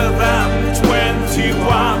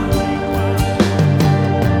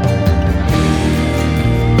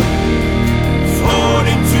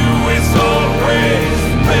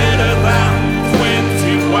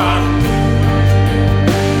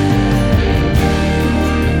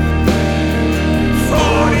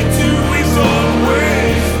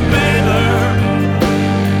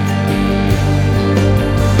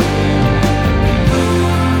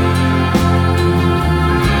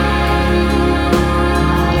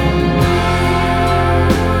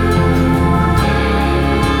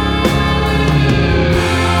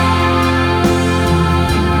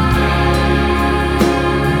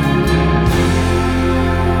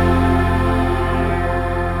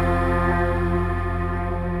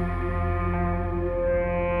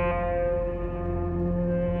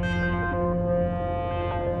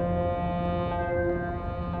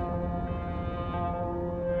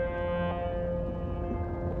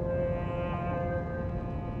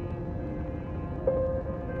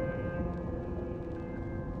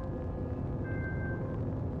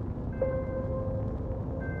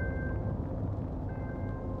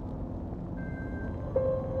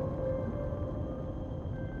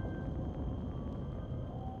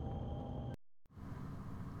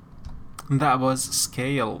That was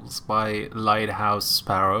Scales by Lighthouse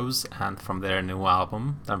Sparrows, and from their new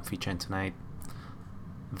album that I'm featuring tonight,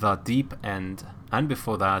 The Deep End. And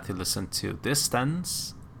before that, you listened to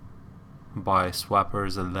Distance by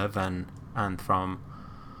Swappers 11, and from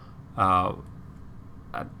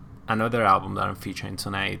another album that I'm featuring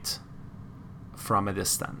tonight, From a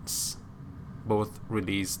Distance, both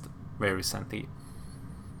released very recently.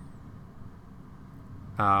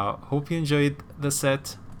 Hope you enjoyed the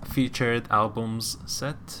set, featured albums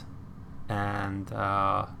set, and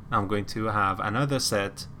I'm going to have another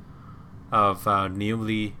set of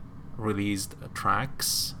newly released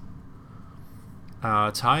tracks.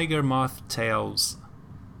 Tiger Moth Tales,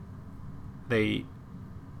 they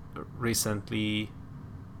recently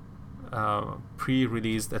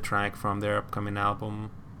pre-released a track from their upcoming album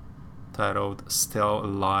titled Still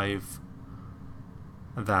Alive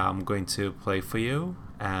that I'm going to play for you,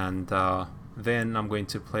 and then I'm going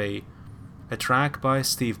to play a track by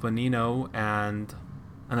Steve Bonino and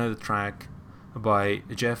another track by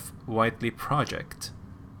Jeff Whiteley Project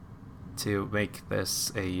to make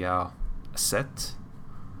this a set.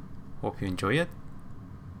 Hope you enjoy it,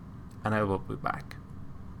 and I will be back.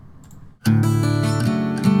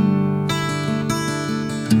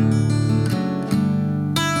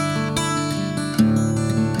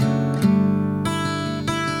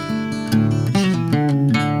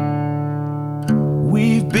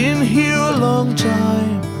 We've been here a long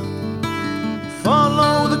time.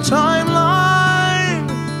 Follow the timeline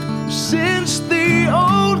since the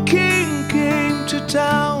old king came to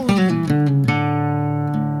town.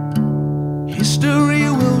 History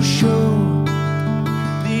will show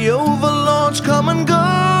the overlords come and go,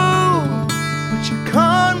 but you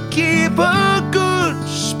can't keep a good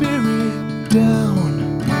spirit down.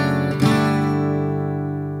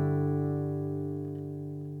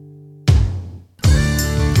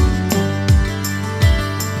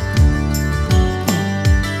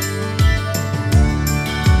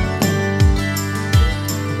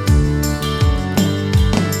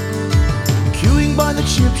 By the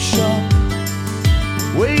chip shop,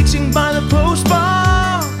 waiting by the post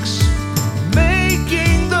box,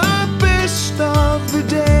 making the best of the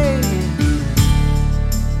day.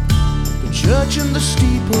 The church and the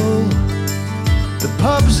steeple, the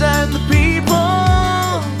pubs and the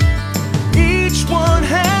people, each one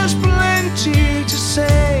has plenty to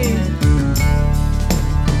say.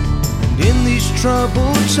 And in these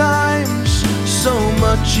troubled times, so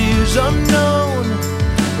much is unknown,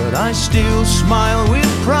 but I still smile with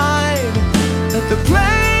pride at the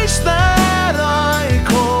place that I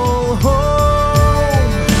call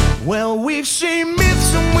home. Well, we've seen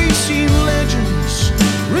myths and we've seen legends,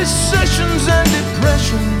 recessions and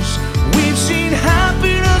depressions. We've seen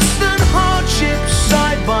happiness and hardship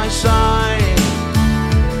side by side.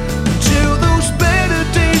 Till those better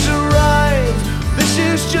days arrive, this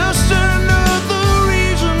is just another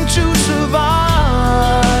reason to survive.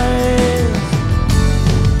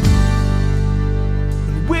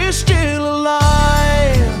 We're still alive.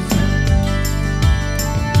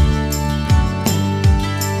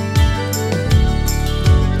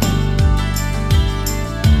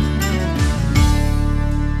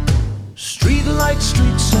 Street lights,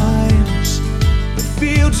 street signs, the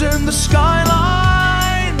fields and the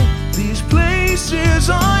skyline, these places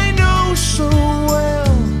I know so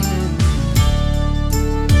well.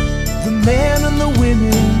 The men and the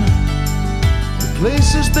women, the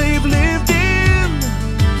places they've lived in,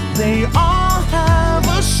 they all have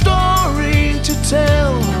a story to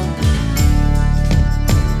tell.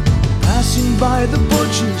 Passing by the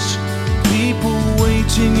butchers, people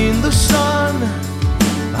waiting in the sun,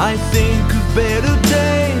 I think of better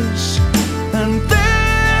days, and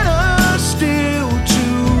better still to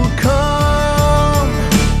come.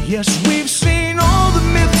 Yes, we've seen all the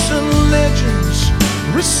myths and legends,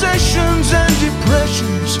 recessions and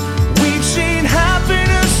depressions. We've seen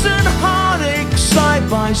happiness and heartache side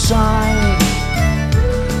by side.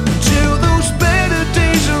 Till those better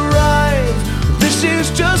days arrive, this is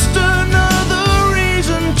just another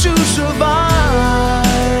reason to survive.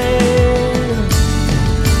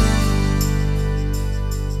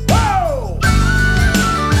 Whoa!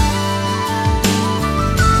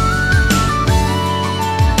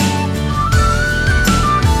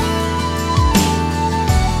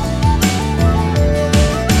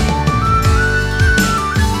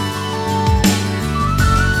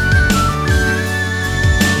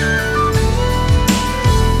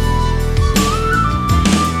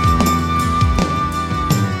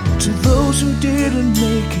 Who didn't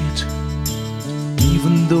make it,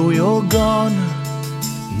 even though you're gone,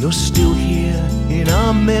 you're still here in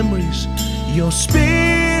our memories. Your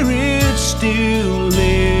spirit it still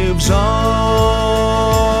lives on.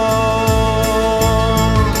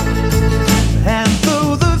 And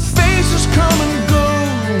though the faces come and go,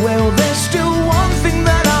 well, there's still one thing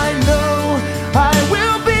that I know: I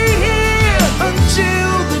will be here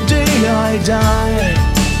until the day I die,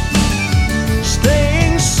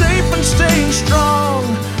 staying safe and staying strong,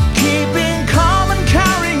 keeping calm and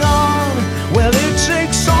carrying on. Well, it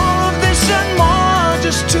takes all of this and more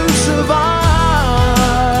just to survive.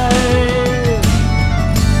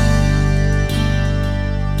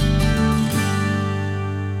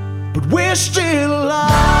 But we're still alive.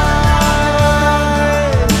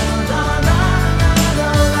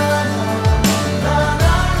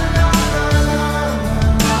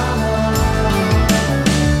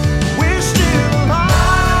 We're still alive.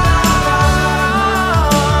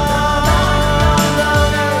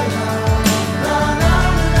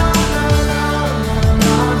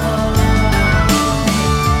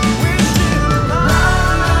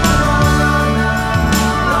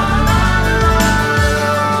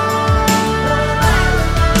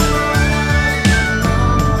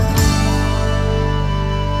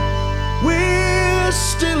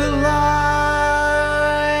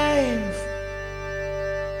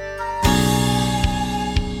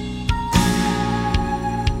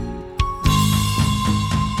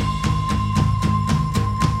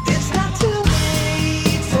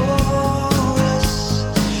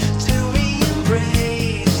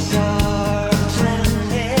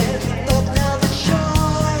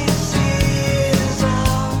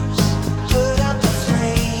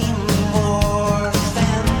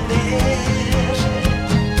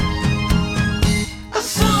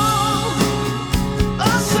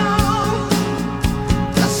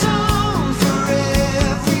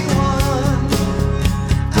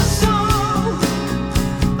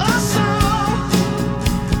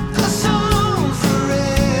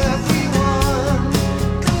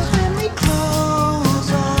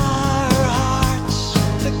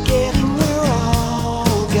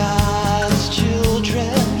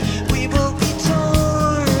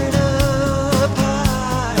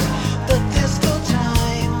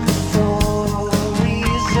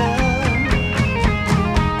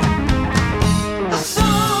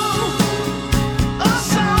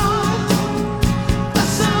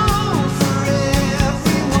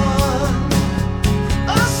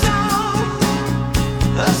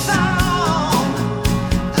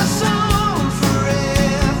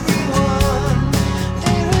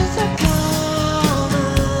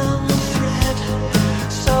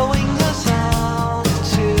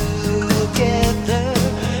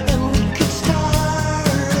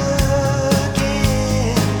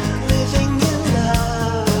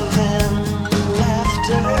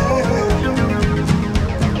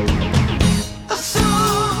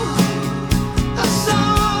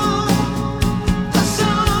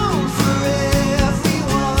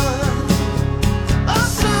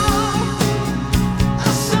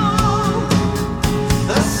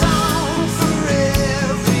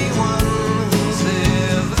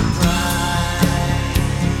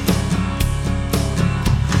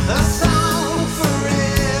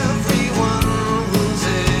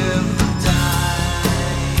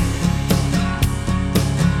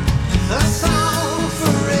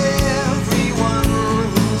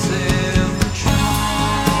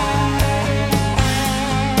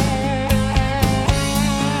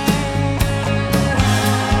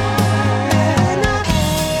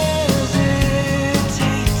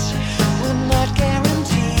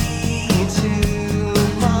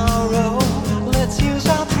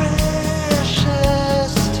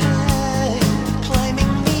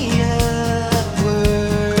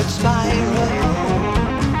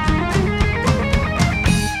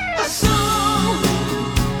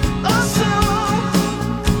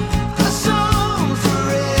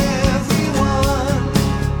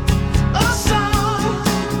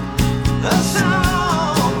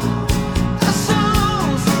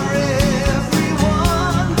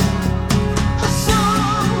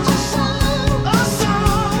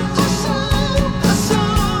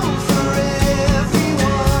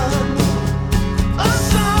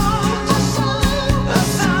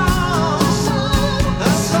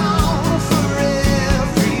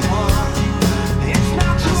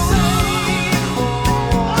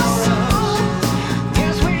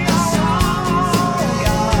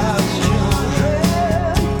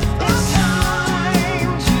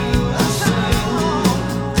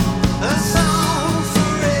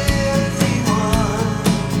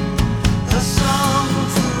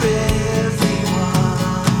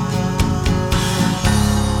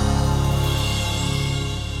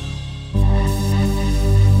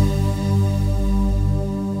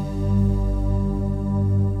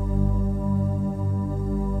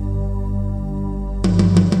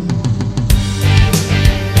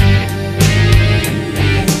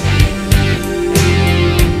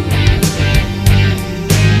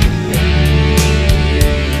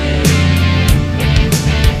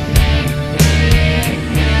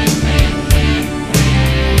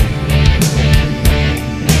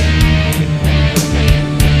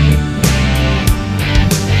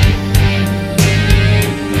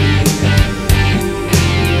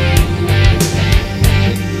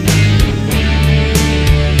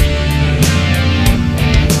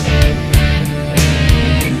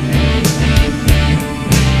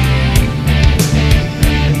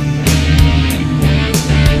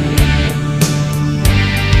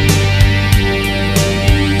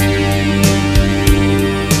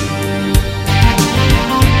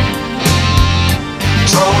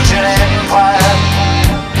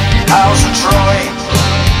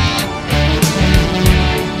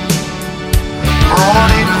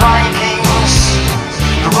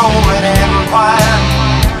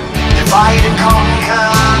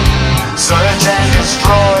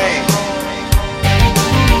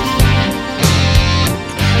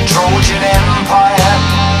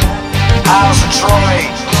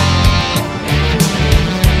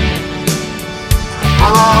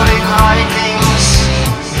 bloody Vikings,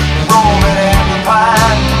 Roman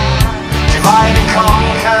Empire, divide and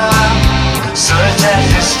conquer, search and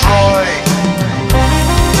destroy.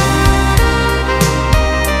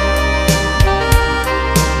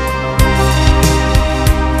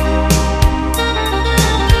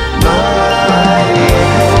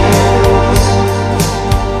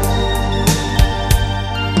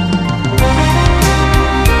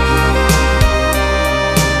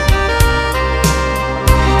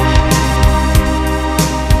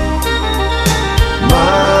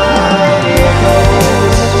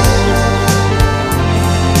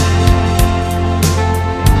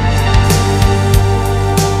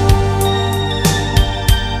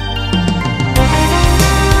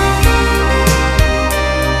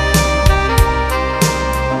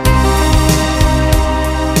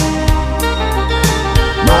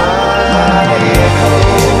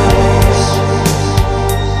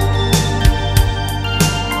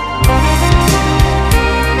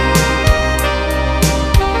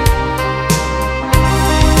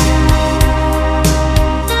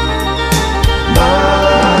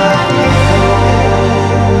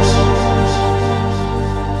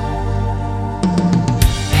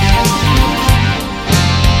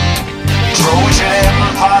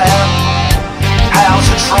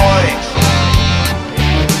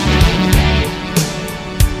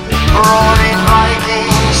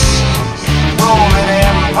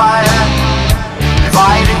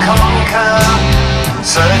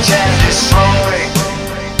 Search and destroy.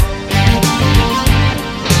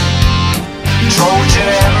 Trojan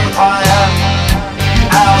Empire,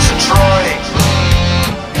 House of Troy.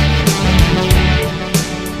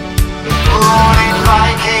 Roaring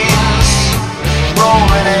Vikings,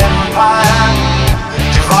 Roman Empire,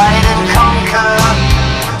 divide and conquer,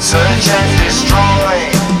 search and destroy.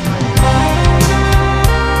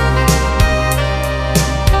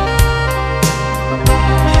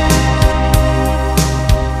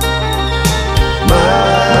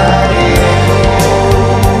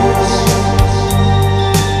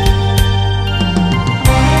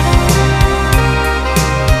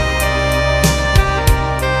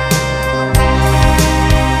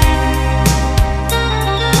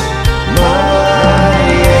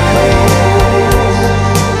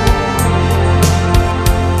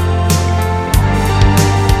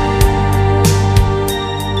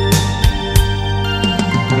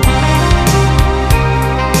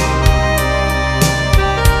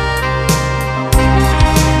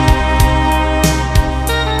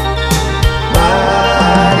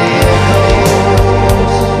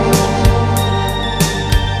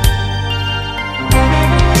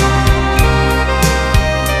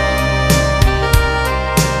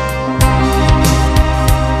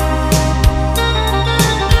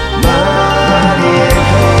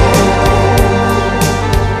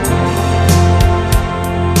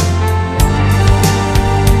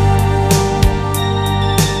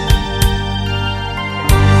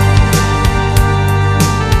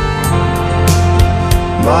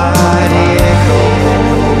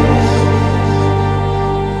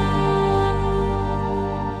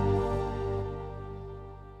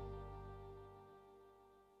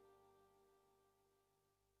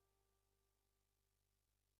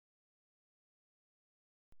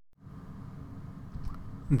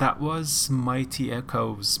 That was Mighty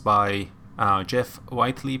Echoes by Jeff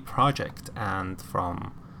Whiteley Project, and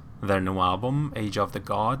from their new album Age of the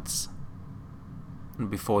Gods. And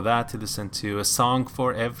before that, you listened to A Song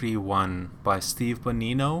for Everyone by Steve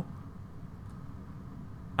Bonino,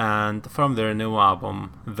 and from their new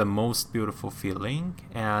album The Most Beautiful Feeling,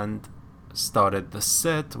 and started the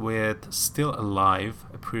set with Still Alive,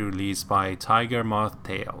 a pre-release by Tiger Moth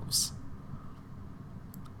Tales.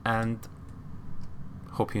 And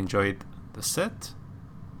hope you enjoyed the set.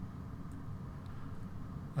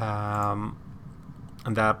 And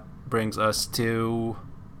that brings us to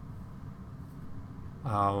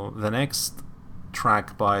the next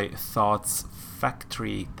track by Thoughts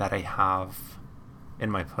Factory that I have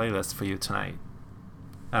in my playlist for you tonight.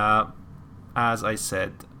 As I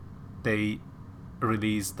said, they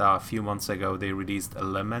released a few months ago, they released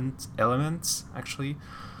Elements actually,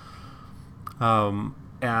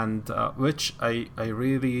 and which I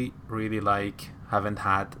really like. Haven't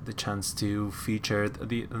had the chance to feature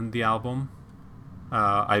the album.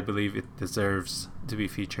 I believe it deserves to be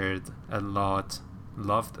featured a lot.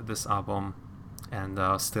 Loved this album, and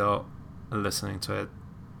still listening to it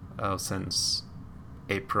since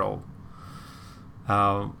April.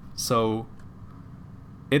 So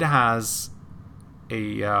it has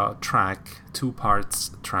a track, 2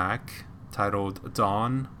 parts track titled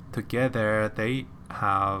Dawn. Together they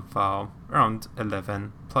have around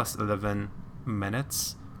 11 plus 11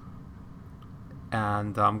 minutes,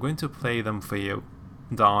 and I'm going to play them for you,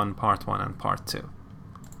 Dawn Part 1 and Part 2.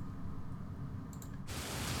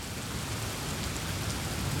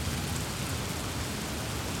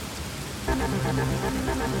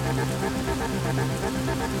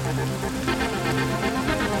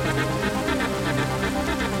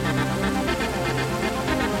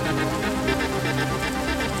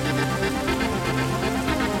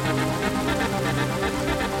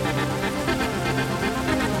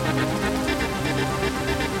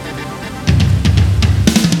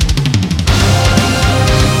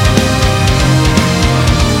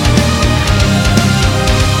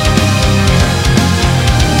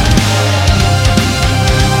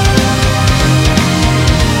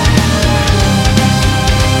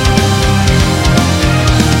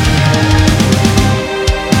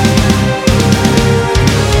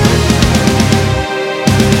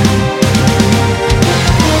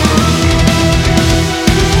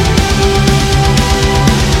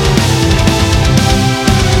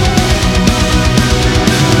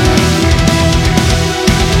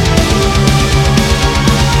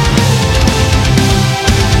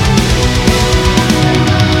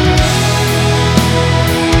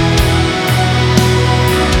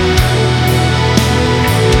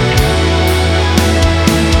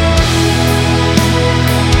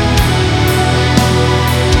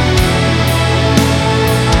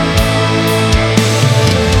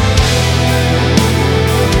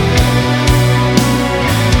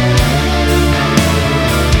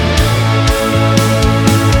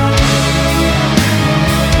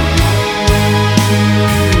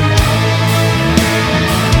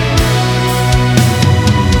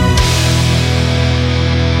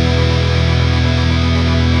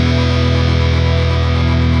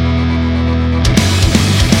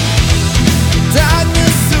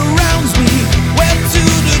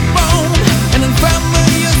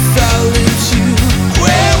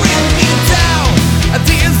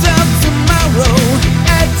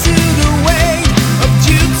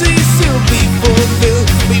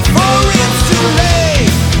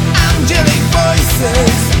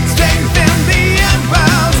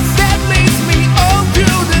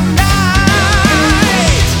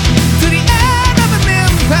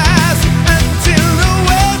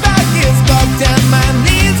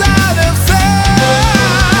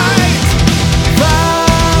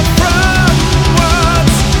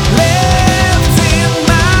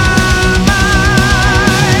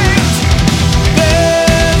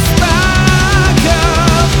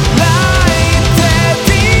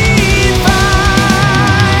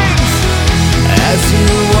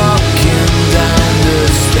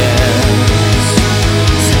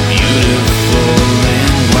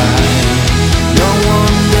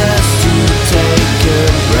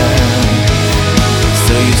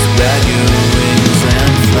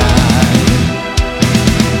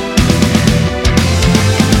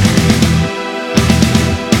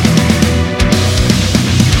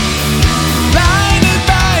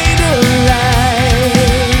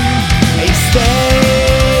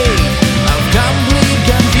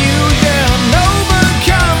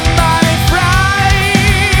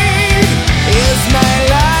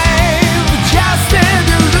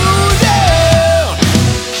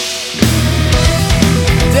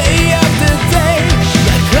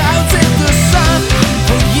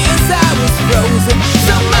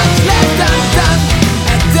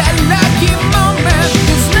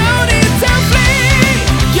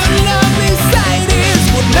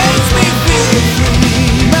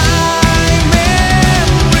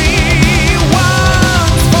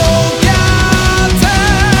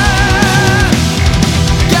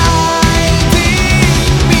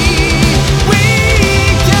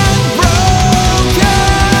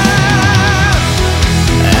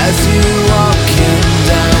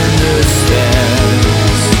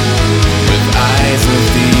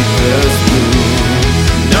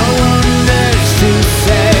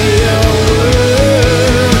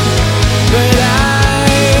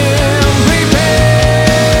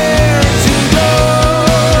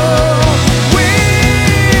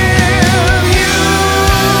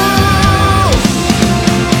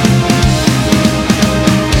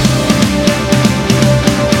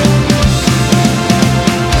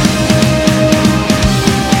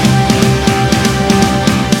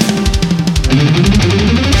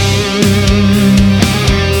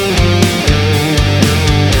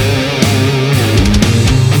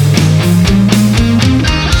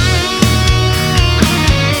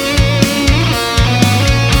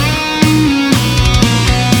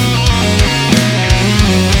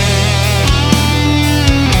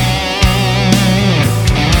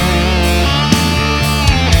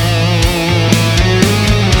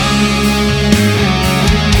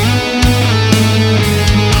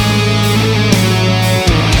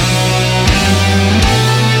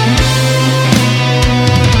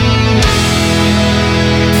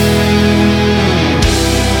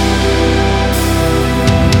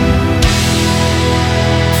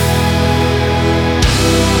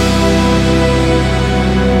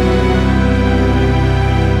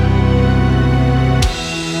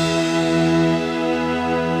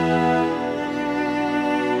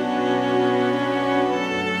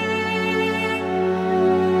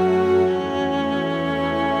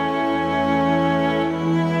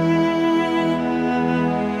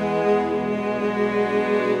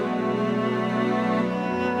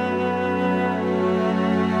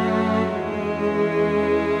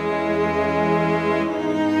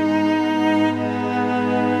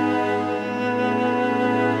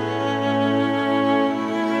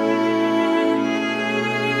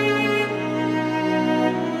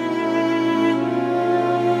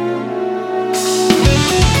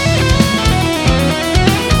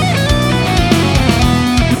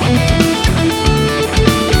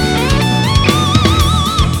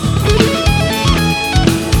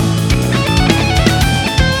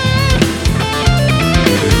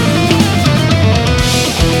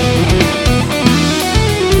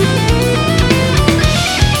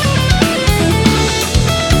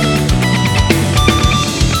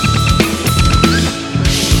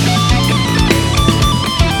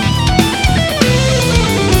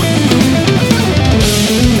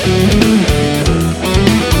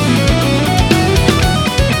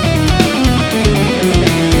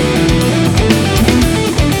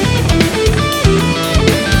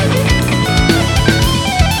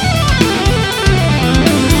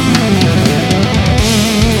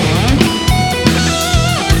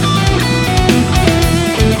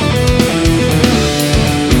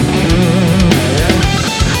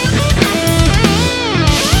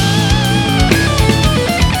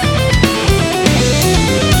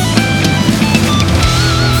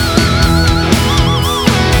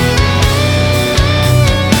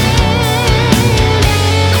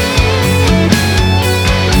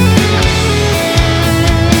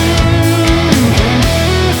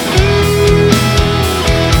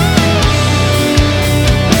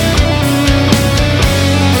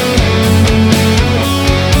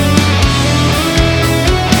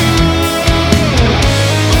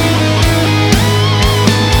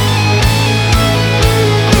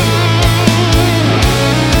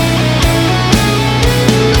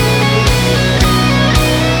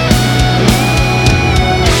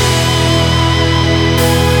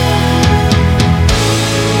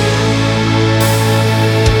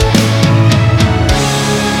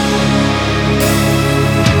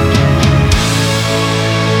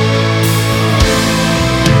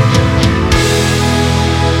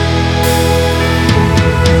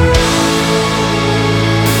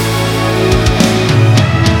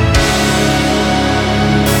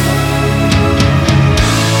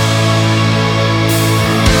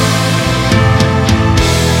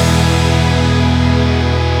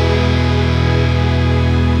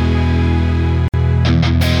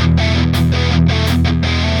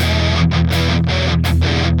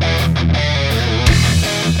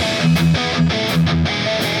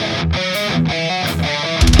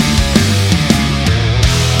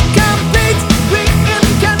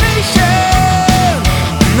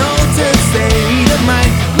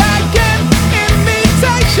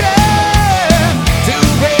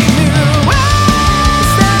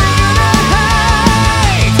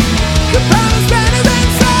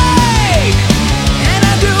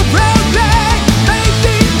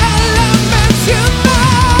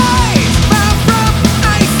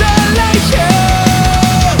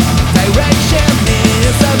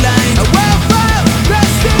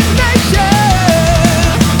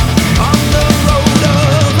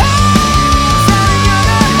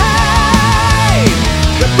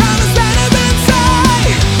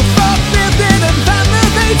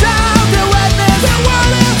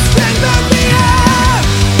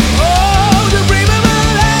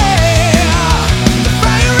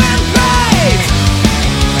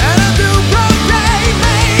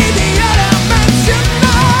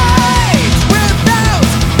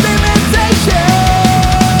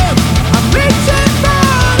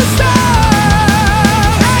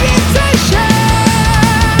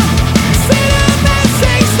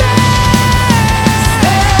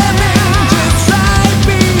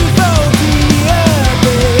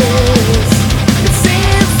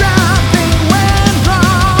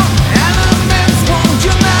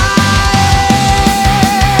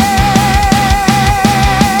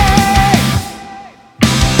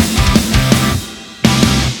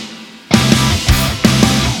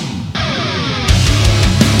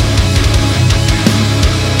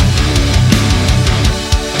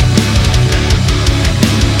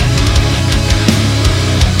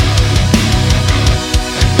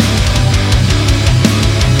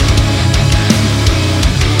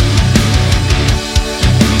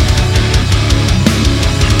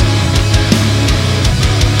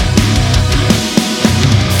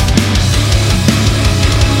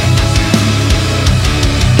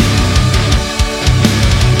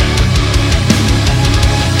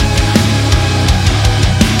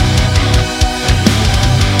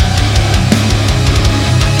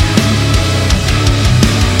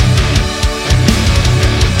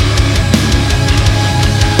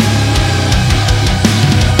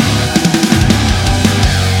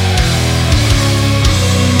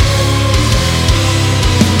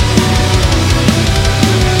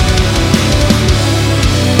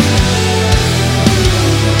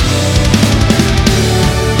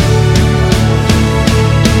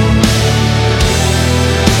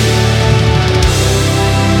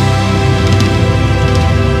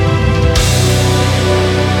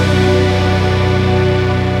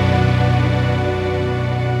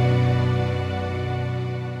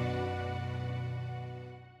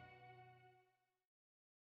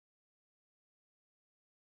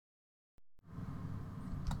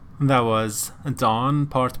 That was Dawn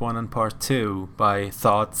Part 1 and Part 2 by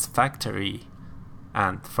Thoughts Factory,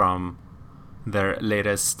 and from their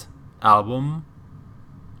latest album,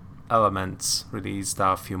 Elements, released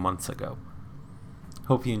a few months ago.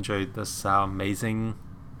 Hope you enjoyed this amazing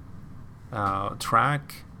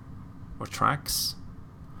track or tracks.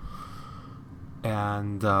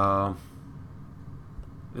 And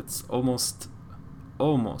it's almost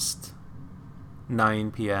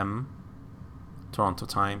 9 p.m. Toronto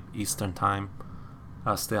time, Eastern time.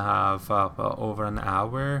 I still have over an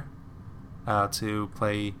hour to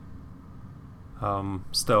play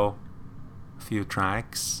still a few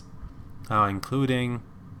tracks, including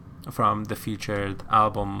from the featured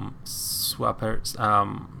album Swappers,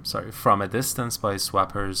 From a Distance by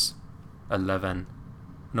Swappers 11,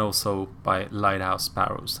 and also by Lighthouse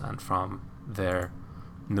Sparrows, and from their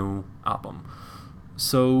new album.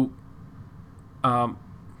 So I'll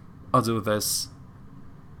do this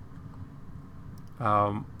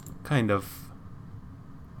kind of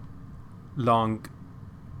long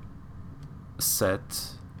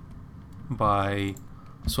set by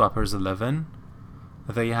Swappers 11.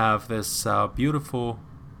 They have this beautiful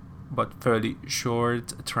but fairly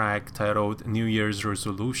short track titled New Year's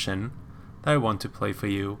Resolution that I want to play for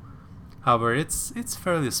you. However, it's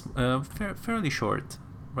fairly short,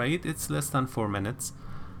 right? It's less than 4 minutes,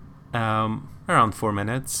 around 4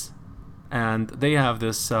 minutes, and they have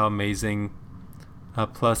this amazing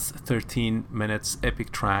plus 13 minutes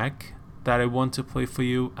epic track that I want to play for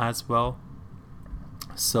you as well.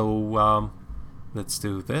 So let's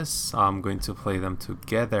do this. I'm going to play them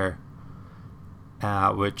together,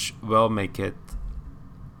 which will make it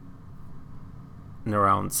an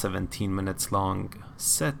around 17 minutes long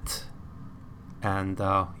set, and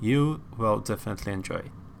you will definitely enjoy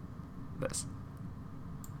this.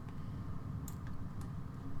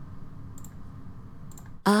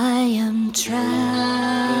 I am trapped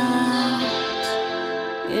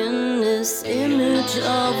in this image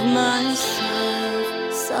of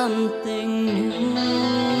myself, something new.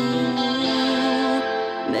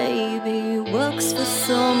 Maybe works for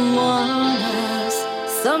someone else.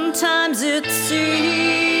 Sometimes it seems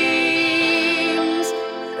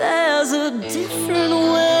there's a different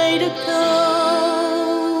way to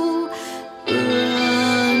go, running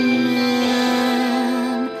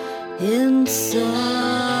in circles.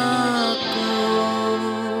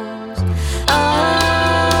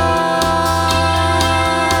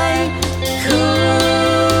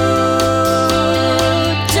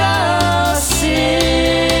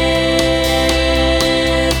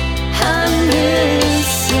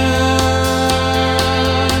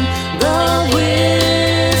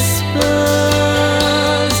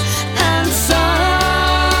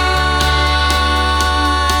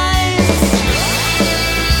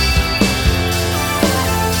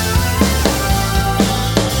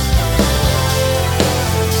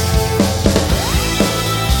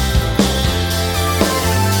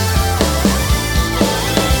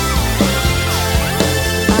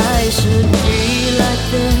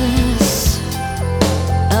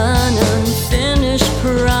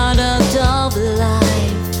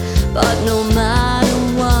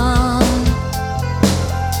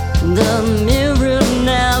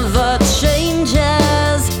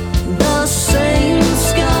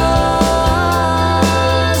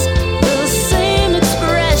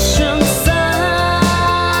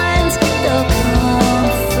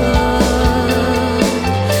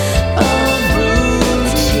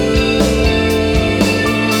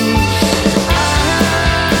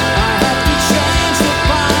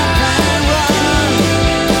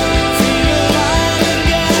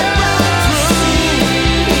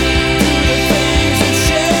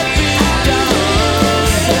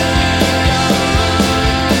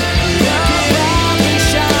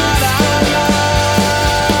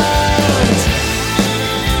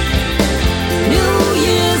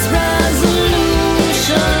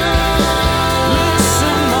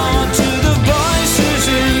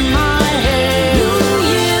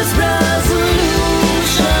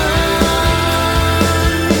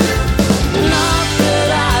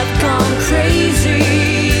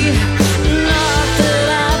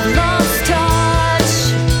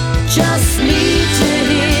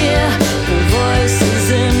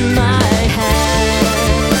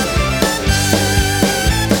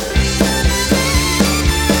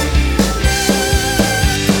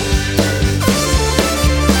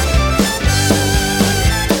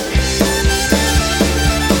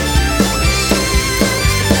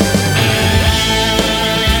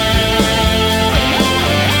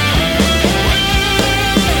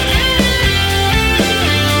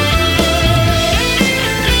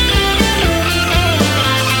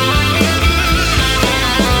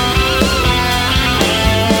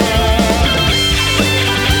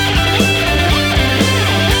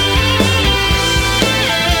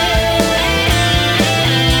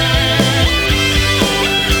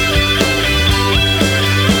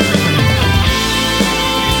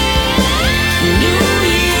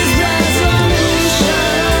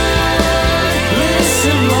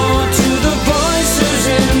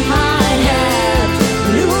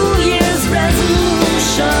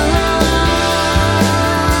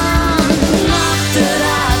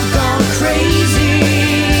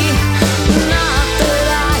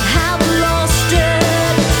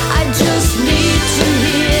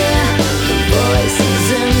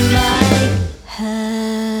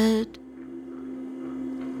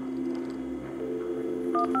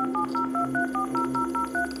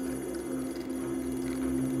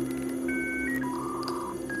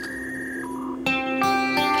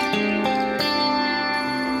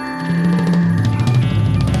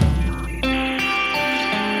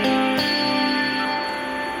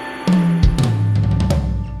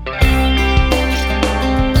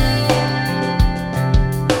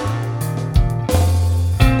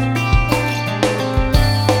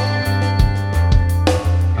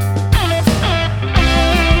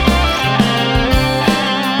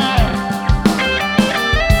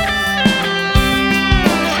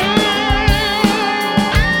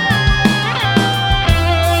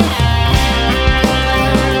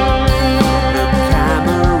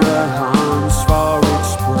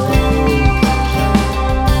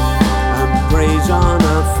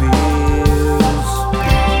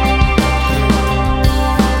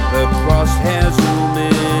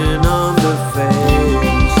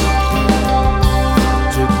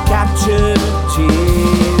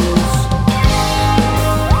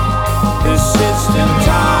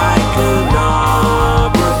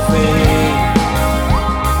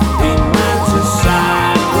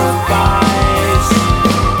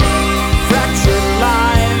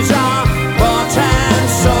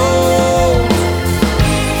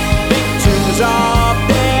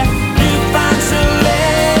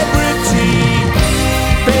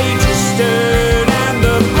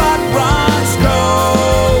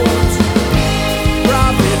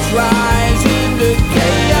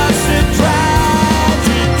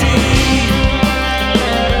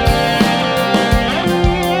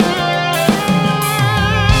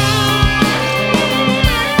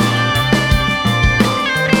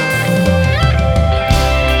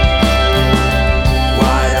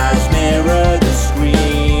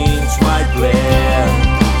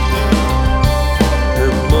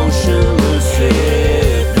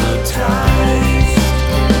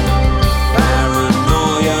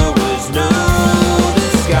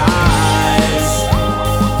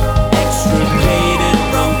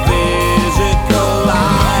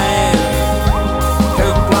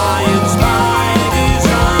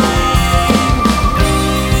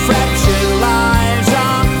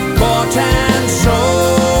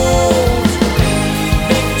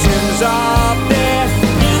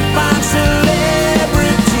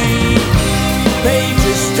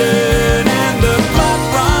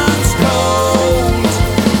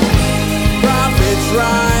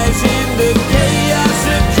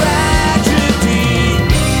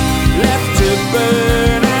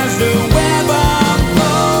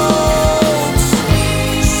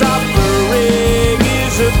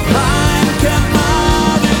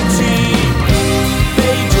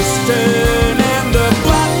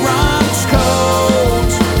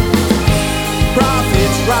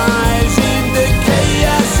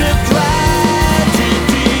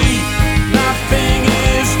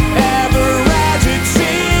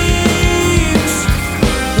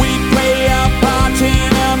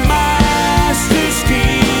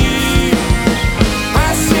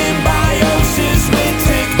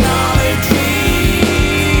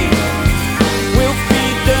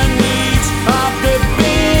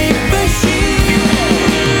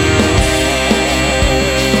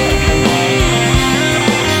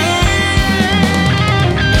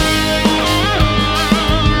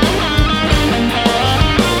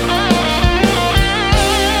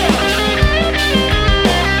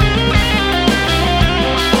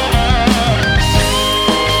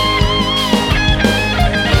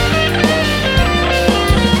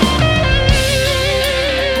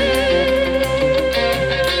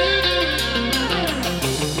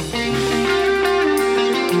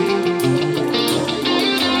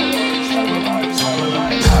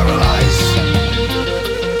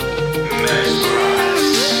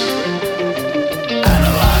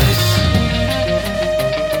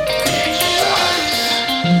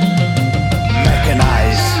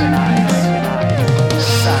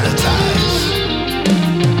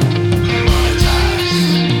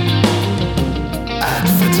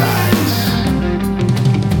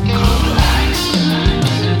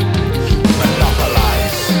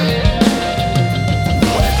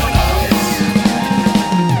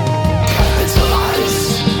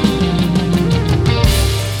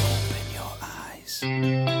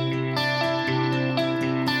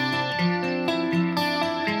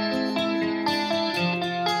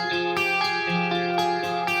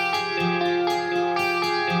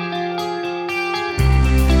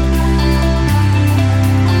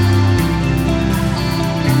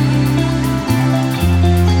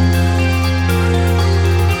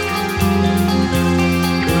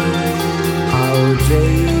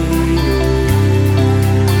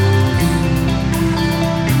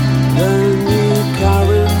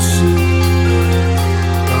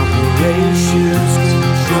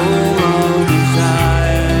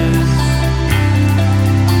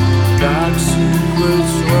 Dark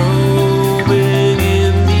secrets roaming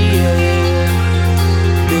in the air,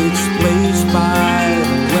 displaced by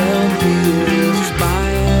the wealthiest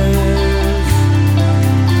buyers.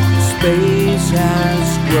 Space has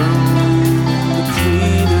grown the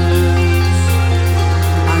cleaners,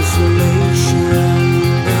 isolation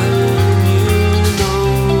the new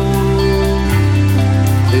norm,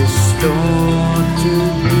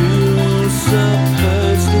 distorted news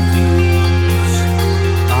subversive views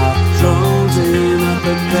are drones in a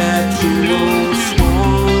perpetual swarm.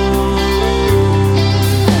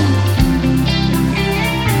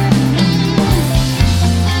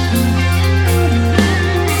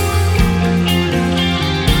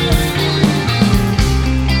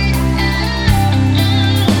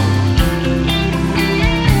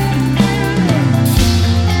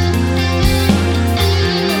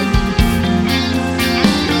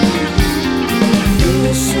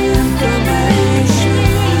 Misinformation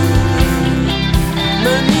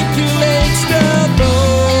manipulates the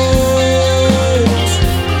vote.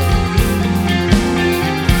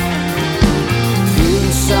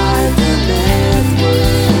 Inside the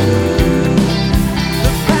network,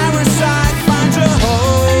 the parasite finds a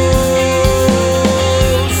host.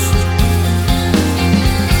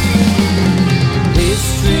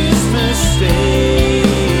 History's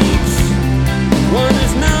mistakes, one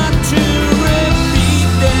is not to repeat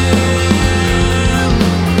them.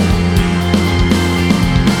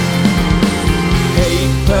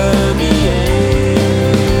 Hate permeates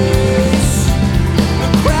the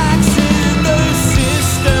cracks in the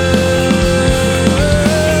system.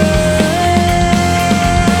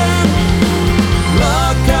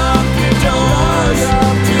 Lock up your doors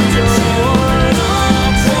to join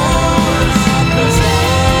up wars, 'cause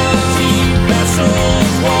empty vessels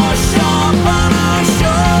wash up on our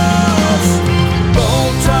shores.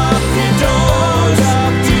 Bolt up your doors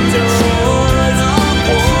to join up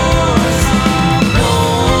wars. No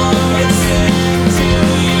one gets in till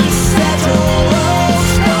you settle those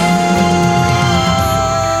scores.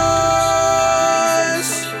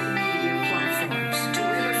 Platforms to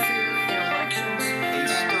interfere in elections. A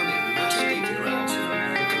stunning mass-staged route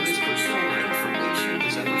because personal information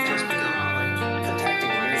is at the just knowledge.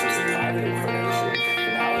 Contacting users of private information,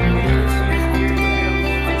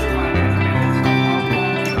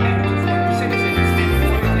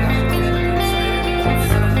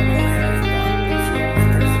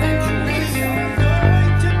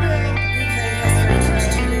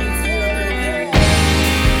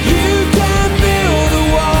 You can build a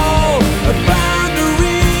wall, a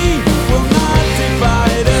boundary will not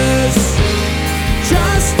divide us.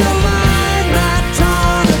 Just a line mapped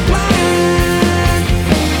on a plan.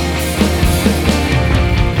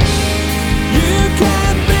 You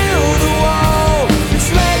can build a wall, its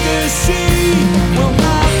legacy will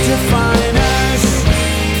not define us.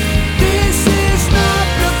 This is not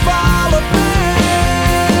the fall of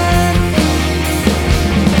man.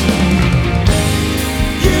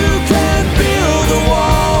 You can build a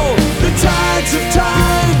wall, the tides of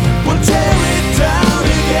time will tear it down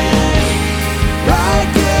again,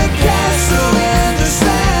 like a castle in the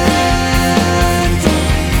sand.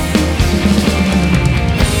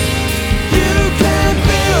 You can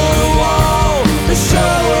build a wall, the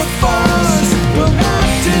show of force will not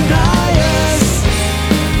deny us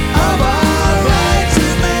of our right to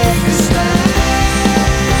make a stand.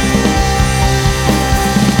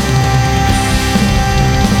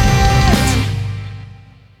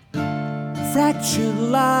 Fractured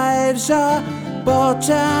lives are bought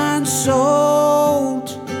and sold,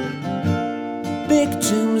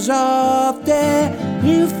 victims of their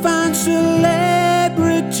newfound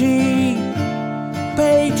celebrity.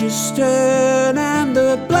 Pages turn and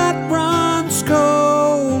the blood runs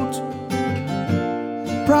cold.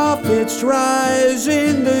 Prophets rise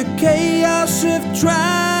in the chaos of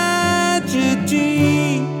tragedy.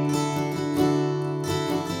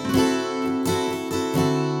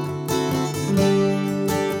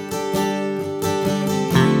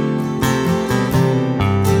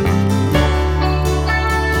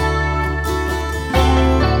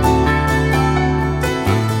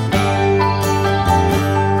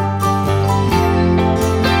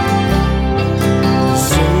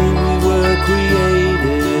 Say we were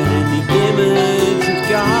created in the image of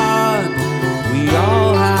God. We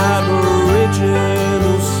all have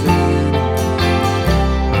original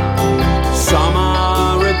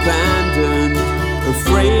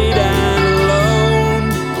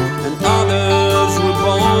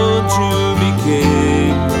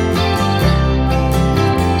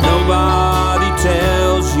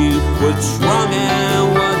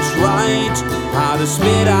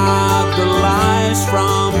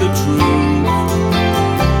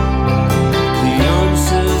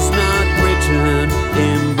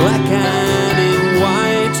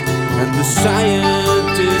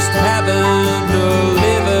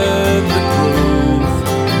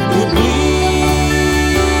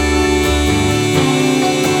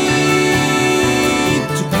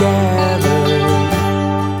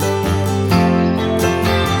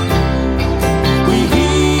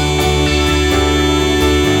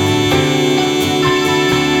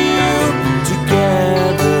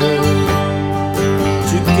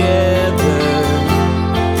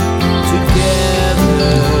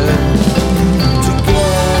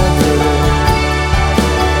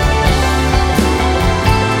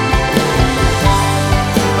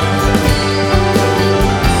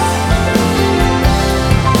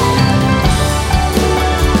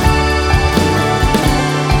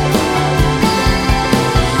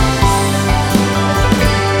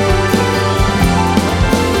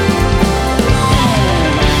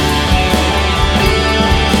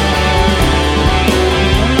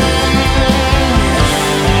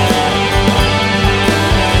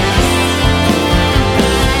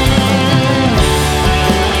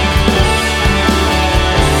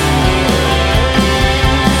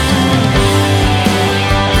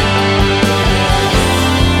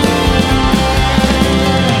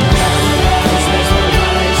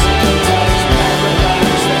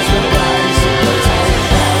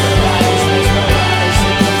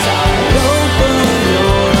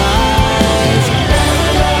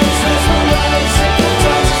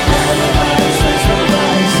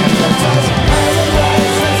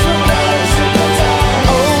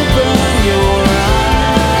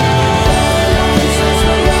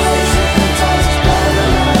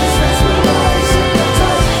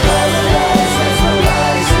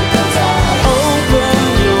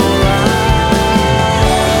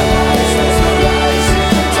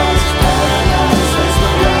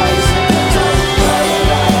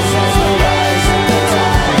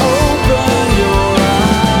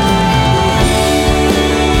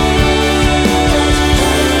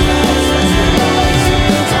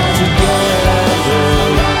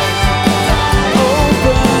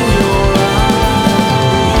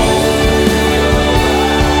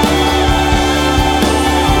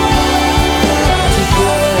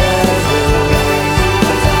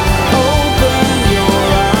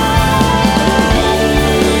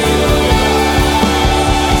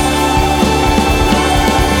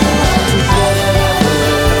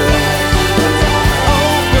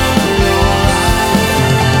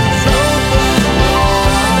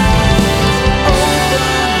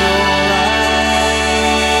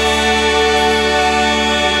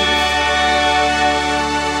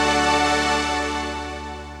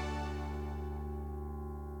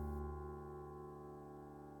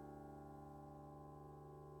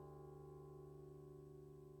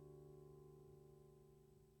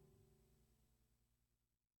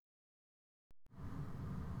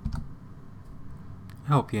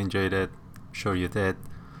I hope you enjoyed it. I'm sure you did.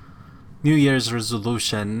 New Year's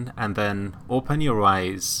resolution, and then Open Your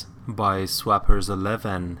Eyes by Swappers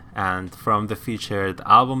 11, and from the featured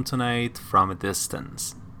album tonight, From a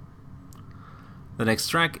Distance. The next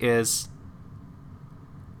track is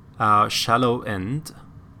Shallow End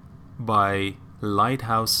by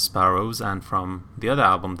Lighthouse Sparrows, and from the other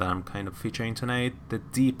album that I'm kind of featuring tonight, The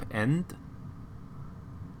Deep End.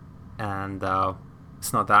 And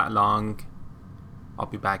it's not that long. I'll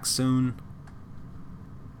be back soon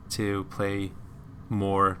to play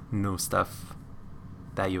more new stuff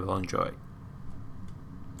that you will enjoy.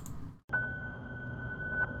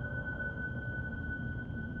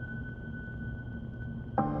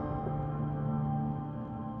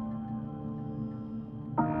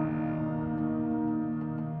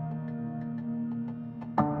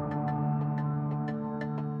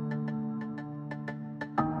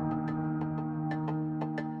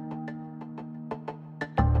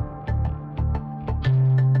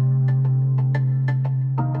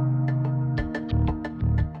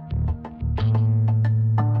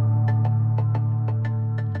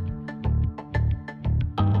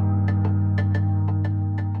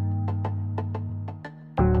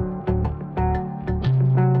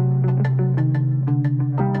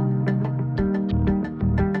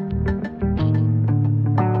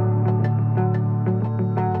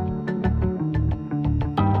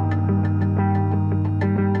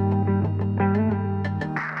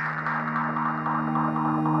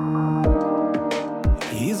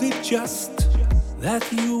 Just that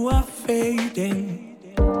you are fading,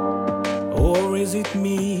 or is it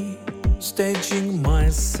me staging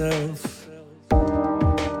myself?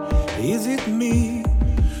 Is it me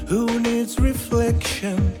who needs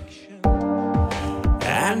reflection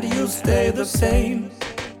and you stay the same?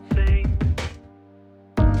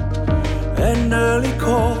 An early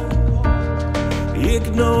call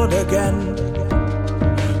ignored again,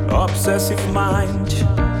 obsessive mind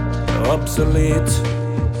obsolete.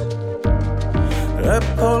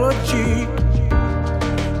 Apology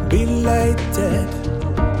belated,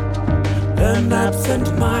 an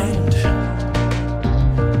absent mind,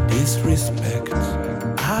 disrespect.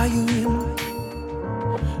 Are you in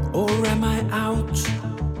or am I out?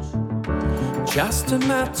 Just a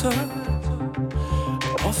matter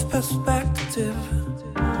of perspective.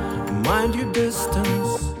 Mind your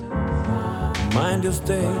distance, mind your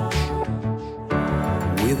stage,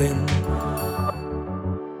 within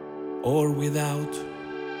or without.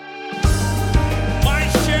 My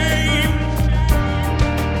shame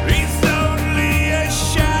is only a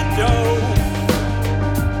shadow,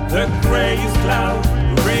 the greyest cloud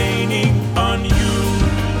raining on you.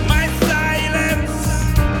 My silence,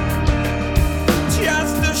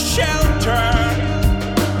 just a shelter,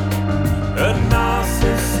 a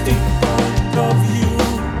narcissistic part of you.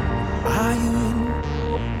 Are you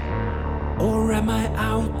in or am I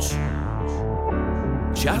out?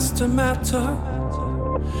 Just a matter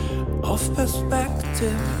of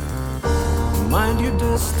perspective. Mind your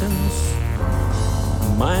distance,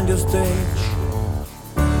 mind your stage,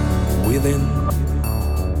 within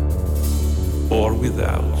or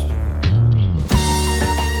without.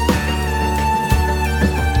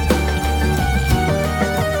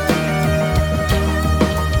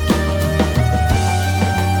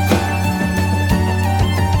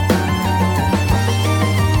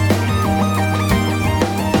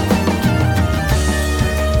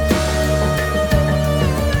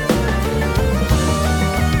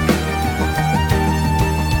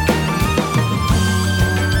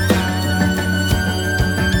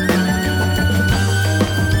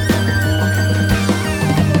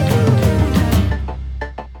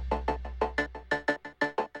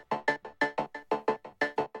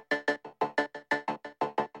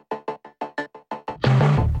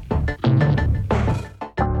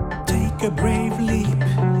 A brave leap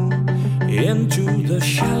into the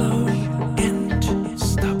shallow end.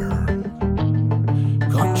 Stubborn,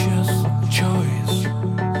 conscious choice,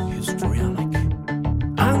 histrionic,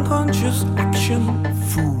 unconscious action.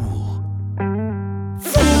 Fool,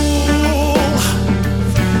 fool,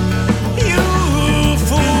 you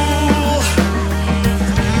fool,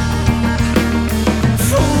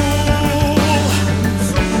 fool,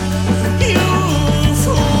 you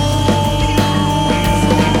fool.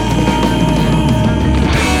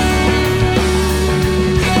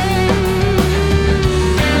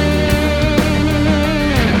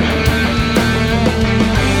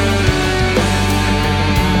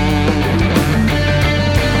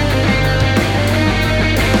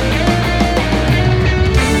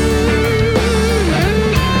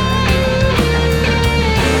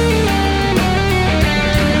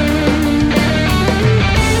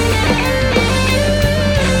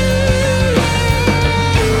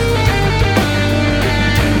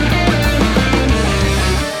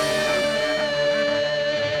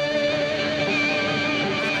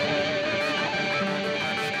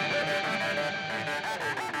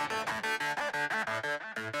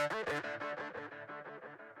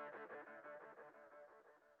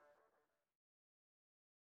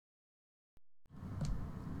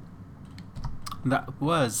 That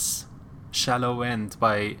was Shallow End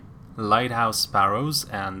by Lighthouse Sparrows,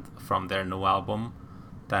 and from their new album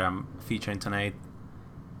that I'm featuring tonight,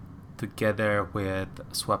 together with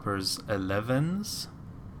Swappers 11s.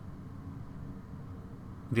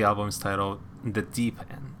 The album is titled The Deep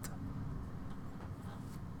End.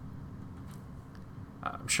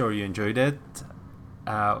 I'm sure you enjoyed it.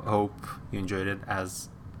 Hope you enjoyed it as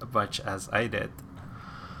much as I did.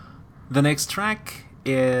 The next track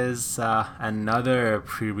is another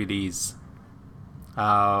pre-release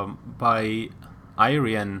by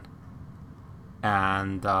Irian,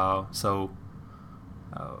 and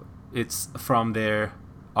it's from their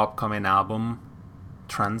upcoming album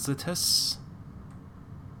Transitus.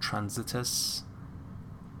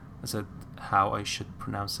 Is it how I should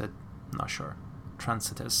pronounce it? Not sure.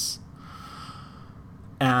 Transitus.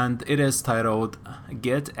 And it is titled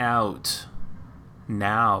Get Out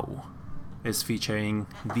Now. It's featuring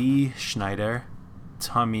Dee Schneider,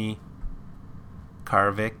 Tommy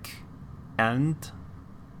Karvik, and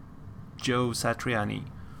Joe Satriani.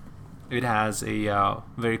 It has a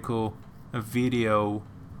very cool video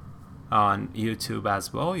on YouTube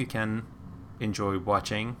as well. You can enjoy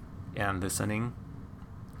watching and listening,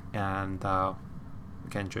 and you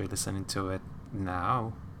can enjoy listening to it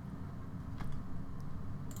now.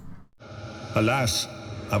 Alas,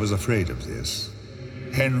 I was afraid of this.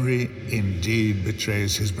 Henry indeed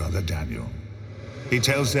betrays his brother Daniel. He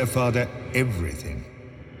tells their father everything.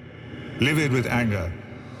 Livid with anger,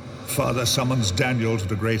 father summons Daniel to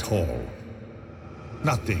the Great Hall.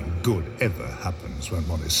 Nothing good ever happens when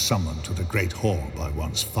one is summoned to the Great Hall by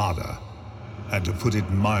one's father. And to put it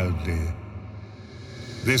mildly,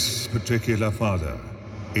 this particular father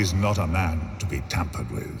is not a man to be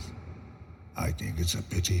tampered with. I think it's a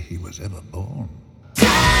pity he was ever born. Turn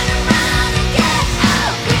around and get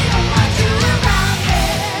out. We don't want you around here.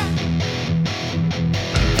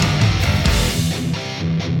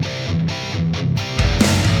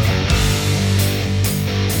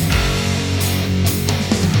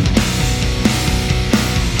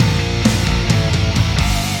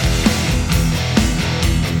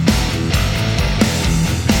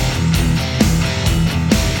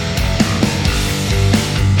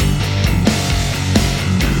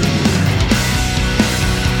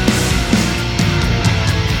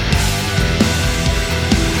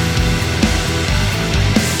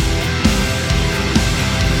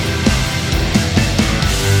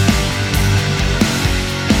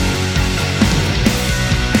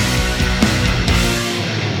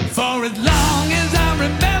 For as long as I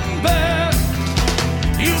remember,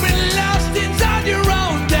 you've been lost inside your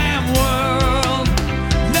own damn world.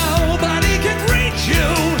 Nobody can reach you,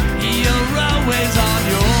 you're always on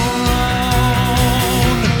your own.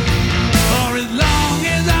 For as long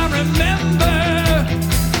as I remember,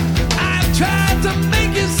 I've tried to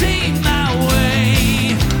make you see my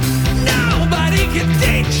way. Nobody can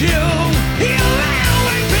teach you, you'll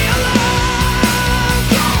always be alone.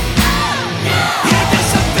 You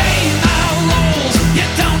disobey my rules, you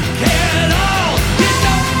don't care at all. You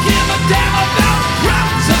don't give a damn about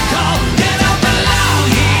protocol. You don't belong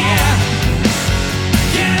here.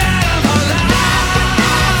 Get out of our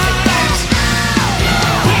lives.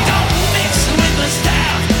 We don't mix with the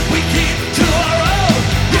staff, we keep to our own.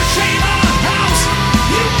 You shame our house,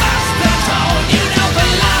 you must have told. You don't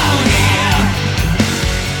belong here.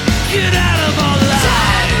 Get out of our lives.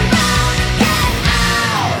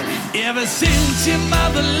 Ever since your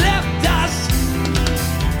mother left us,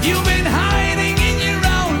 you've been hiding in your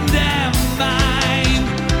own damn mind.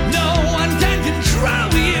 No one can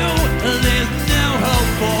control you, there's no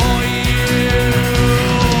hope for you.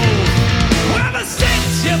 Ever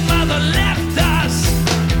since your mother left us,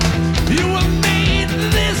 you have made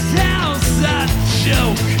this house a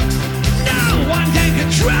joke. No one can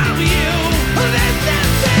control you, there's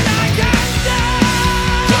nothing I can do.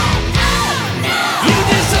 You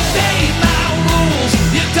disobey my rules,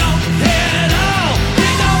 you don't care at all.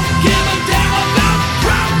 You don't give a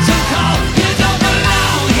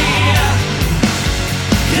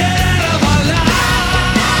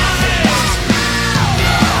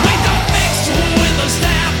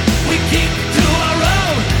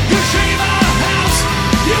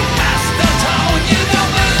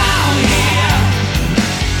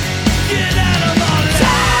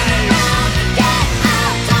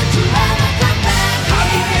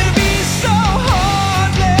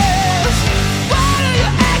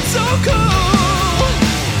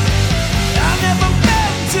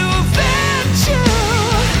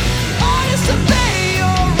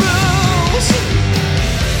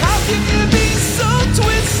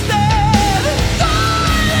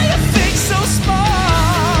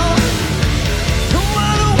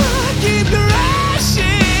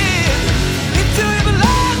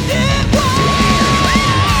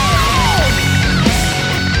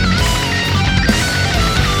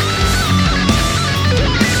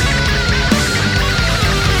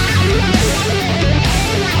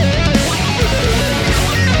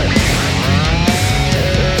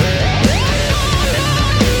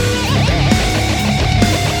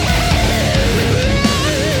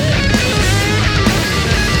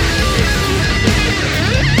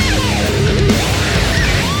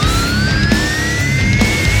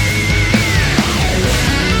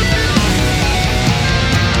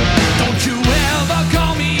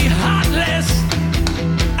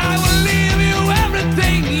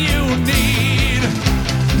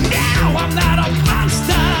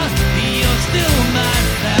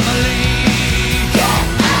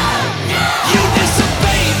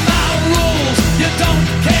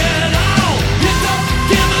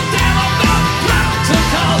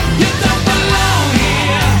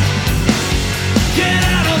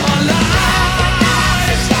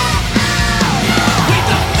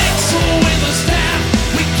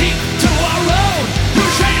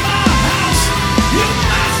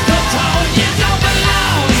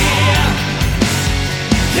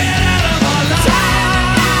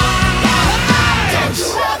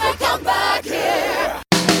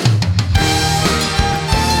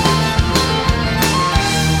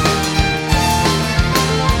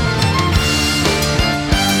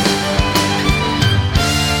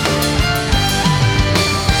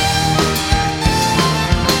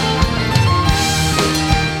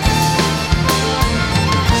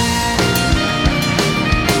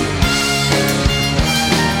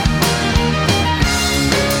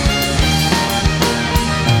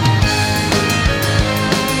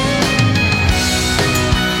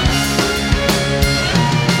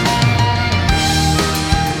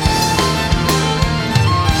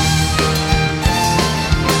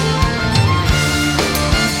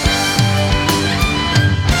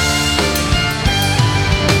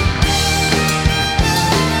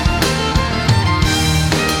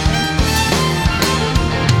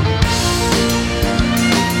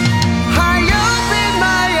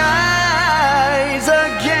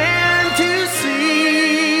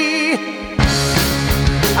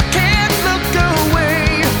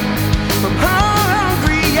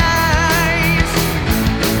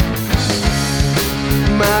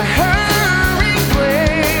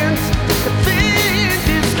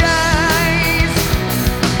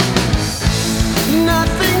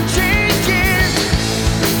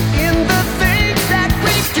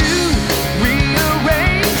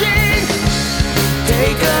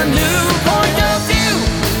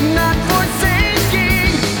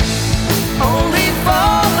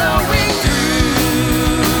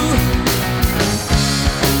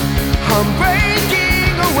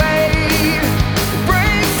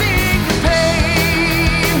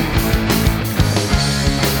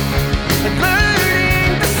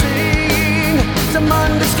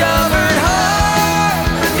discovered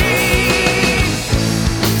harmony.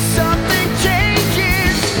 Something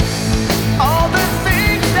changes, all the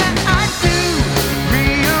things that I do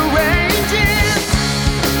rearranges.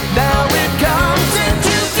 Now it comes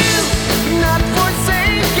into view, not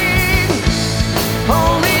forsaking,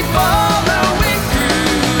 only following through.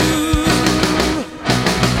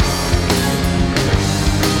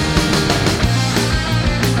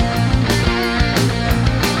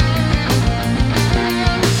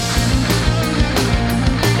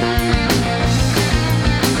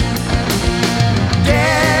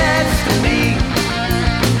 Destiny,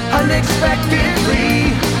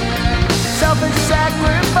 unexpectedly, selfish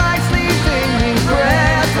sacrifice leaving me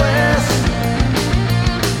breathless.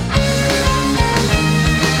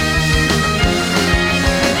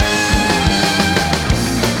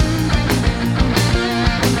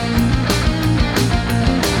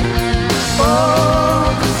 Oh,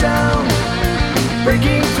 the sound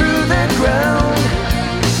breaking through the ground,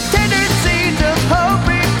 tender seeds of hope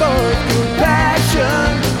reborn through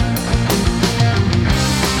passion.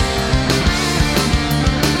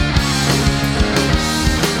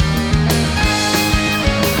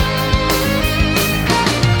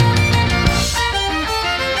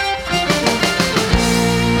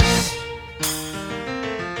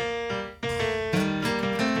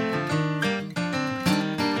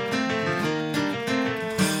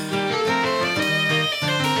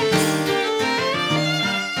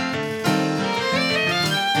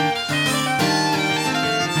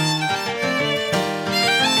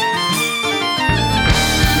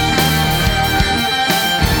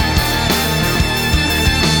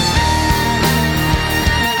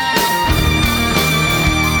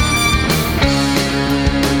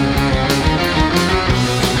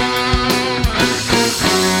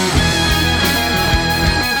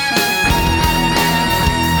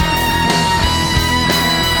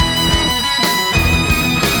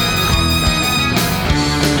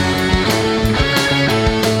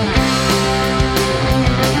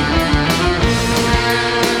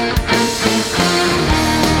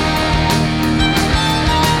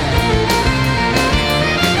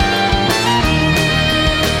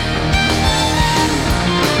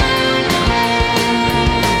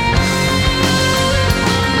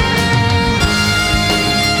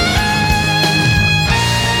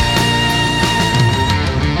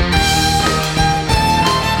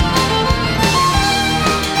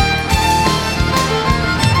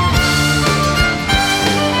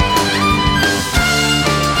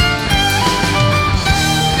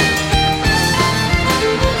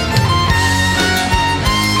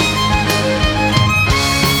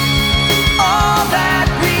 All that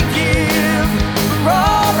we give, for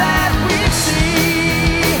all that we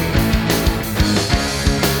see,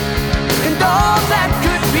 and all that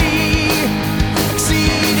could be,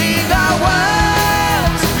 exceeding our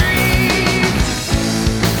wildest dreams.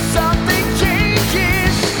 Something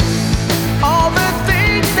changes, all the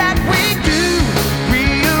things that we do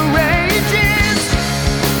rearranges.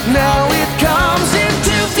 Now it comes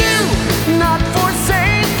into view, not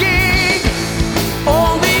forsaking,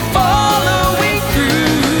 only following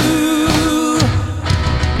through.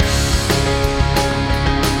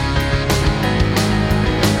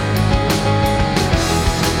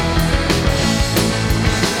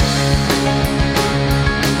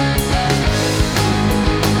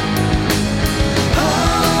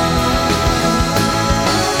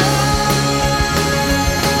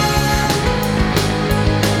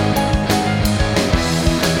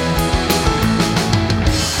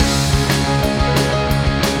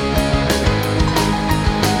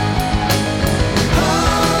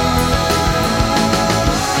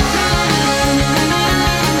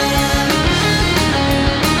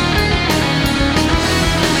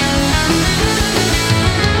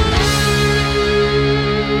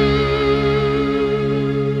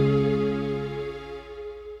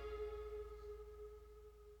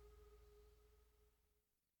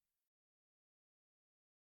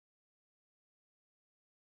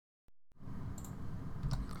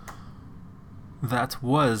 That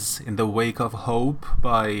was In the Wake of Hope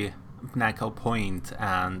by Knuckle Point,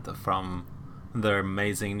 and from their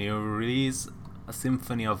amazing new release, A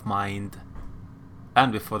Symphony of Mind.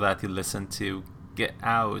 And before that, you listened to Get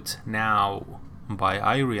Out Now by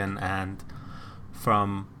Irian, and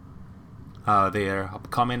from their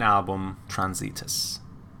upcoming album Transitus,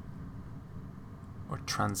 or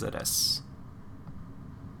Transitus.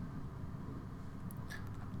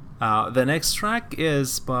 The next track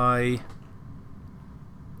is by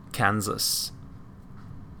Kansas.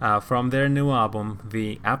 From their new album,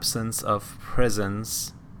 The Absence of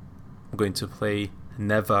Presence, I'm going to play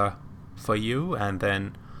Never for You, and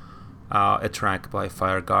then a track by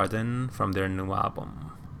Fire Garden from their new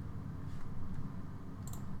album.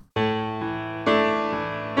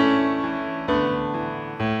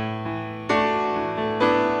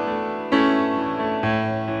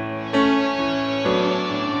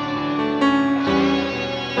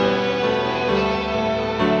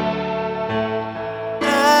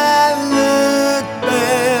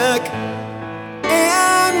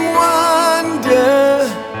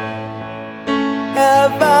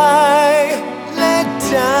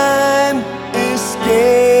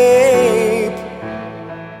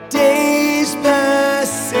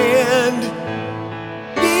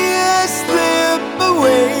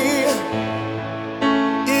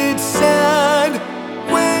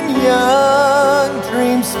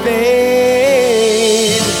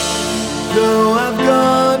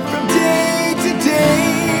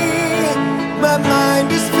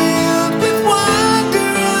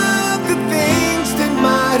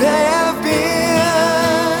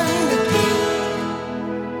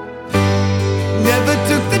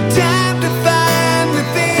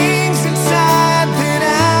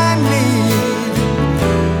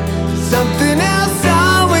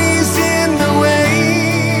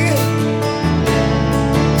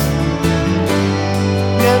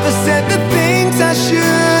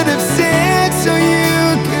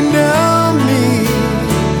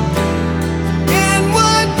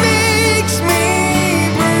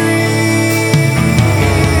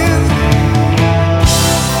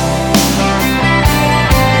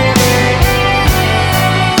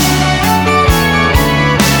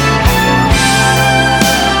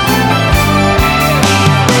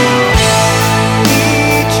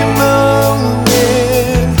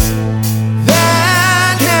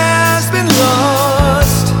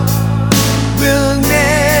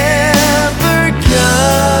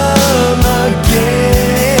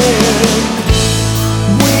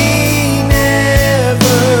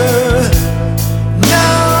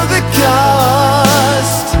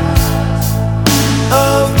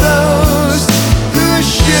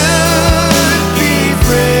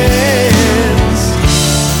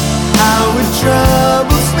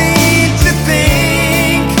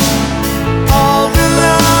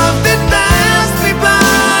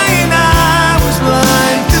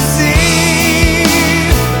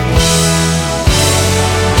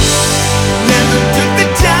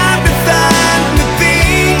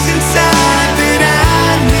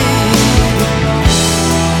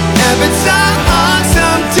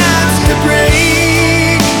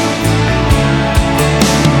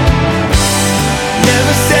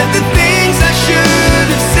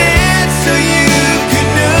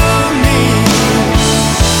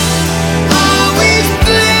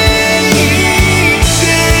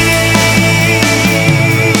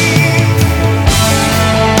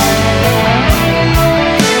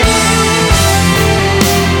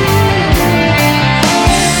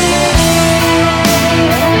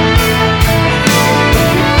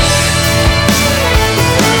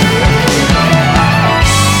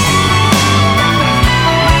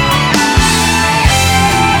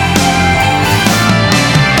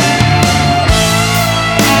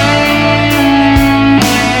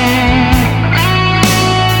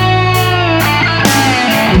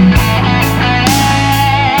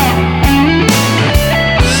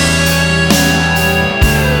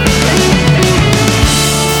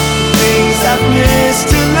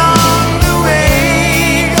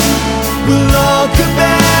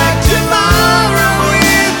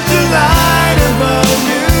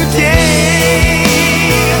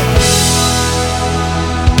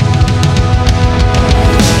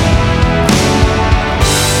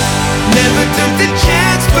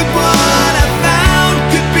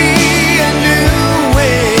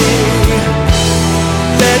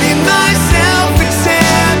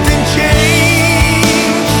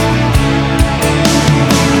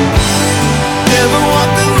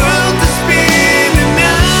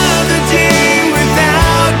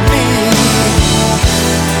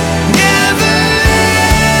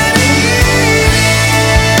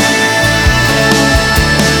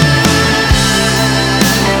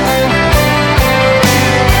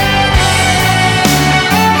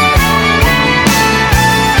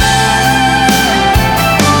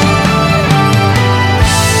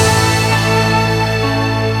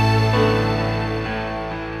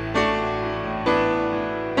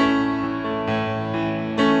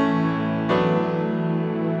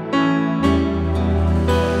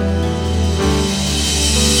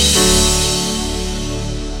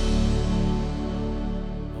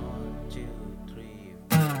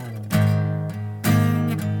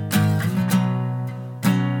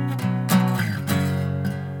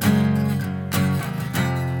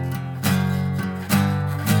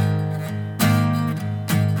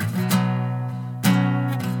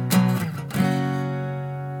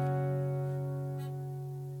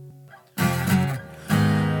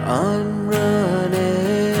 I'm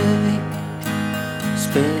running,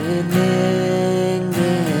 spinning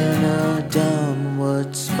in a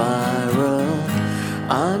downward spiral.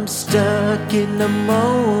 I'm stuck in a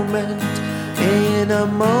moment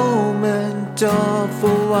of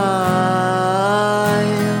a wild.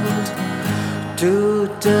 To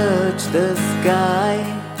touch the sky,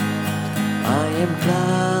 I am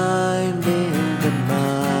climbing the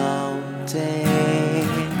mountain,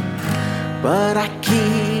 but I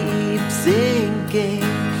keep sinking,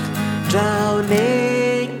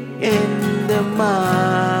 drowning in the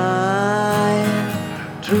mire.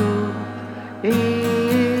 Truth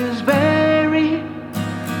is buried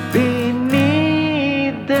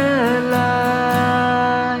beneath the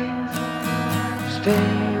lies,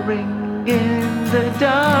 staring in the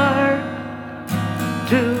dark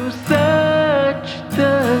to search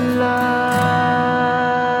the light.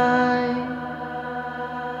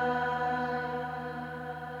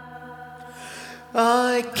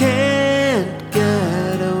 I can't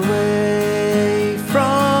get away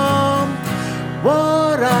from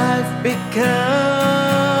what I've become.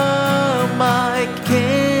 I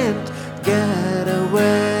can't get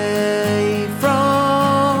away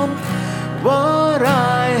from what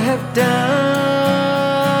I have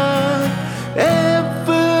done.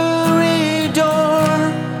 Every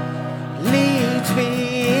door leads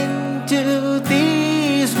me into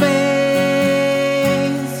these mazes.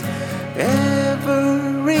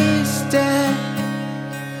 Every step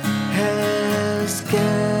has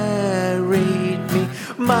carried me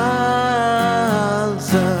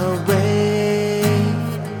miles away.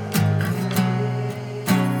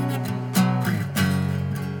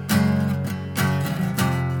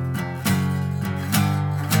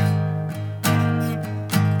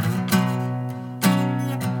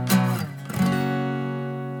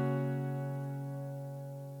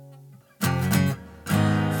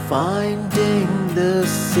 Finding the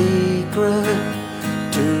secret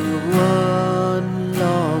to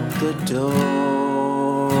unlock the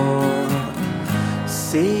door,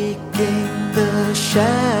 seeking the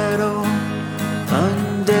shadow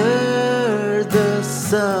under the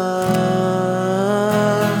sun.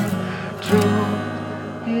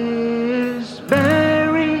 Truth is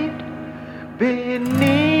buried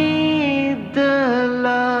beneath the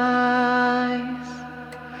lies,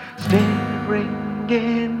 staring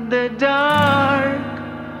in the dark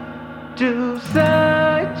to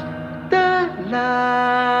search the light.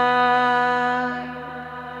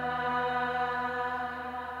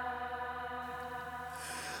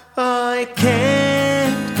 I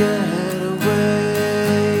can't get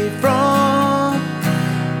away from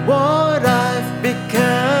what I've become.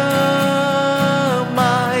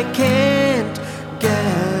 I can't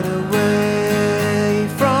get away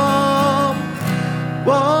from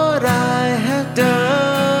what I have done.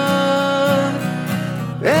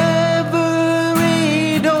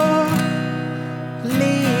 Every door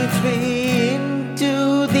leads me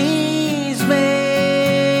into these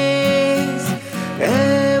mazes.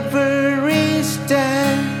 Every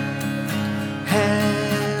step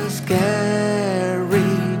has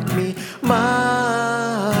carried me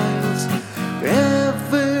miles.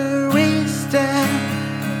 Every step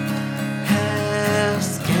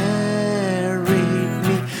has carried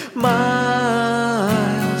me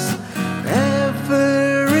miles.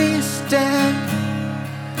 Every step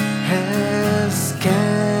has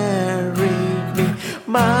carried me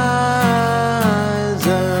miles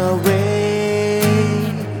away.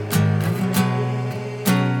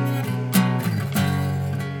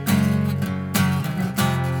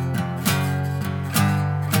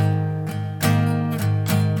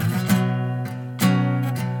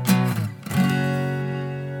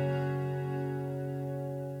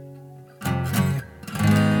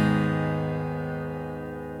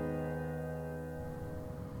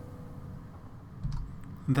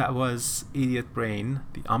 That was Idiot Brain,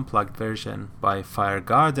 the unplugged version by Fire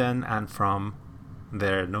Garden, and from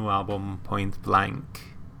their new album Point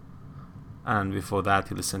Blank. And before that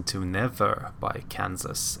you listened to Never by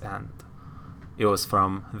Kansas, and it was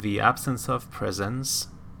from The Absence of Presence,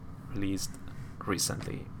 released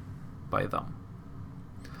recently by them.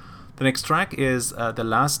 The next track is the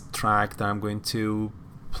last track that I'm going to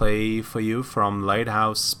play for you from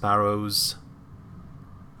Lighthouse Sparrows,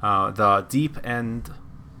 the Deep End,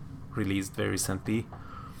 released very recently,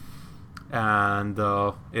 and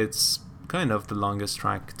it's kind of the longest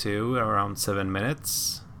track too, around 7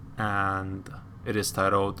 minutes, and it is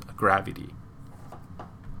titled Gravity.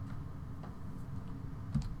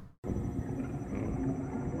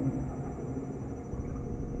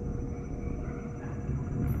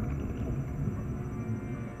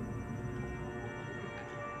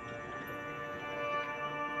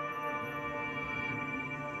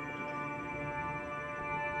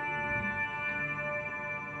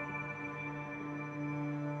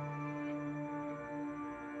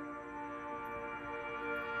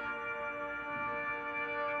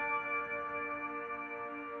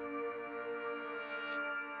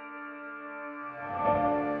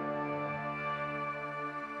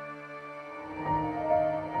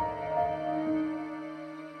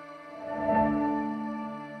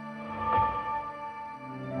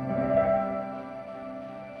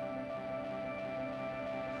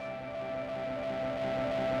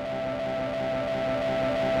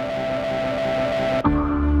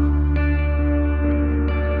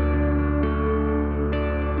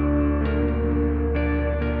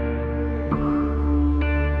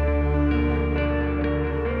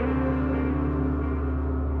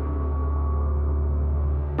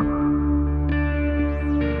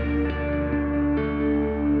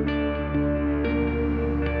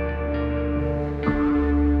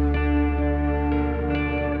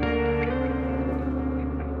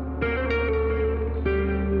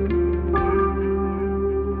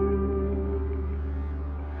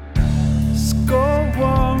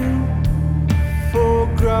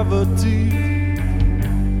 gravity.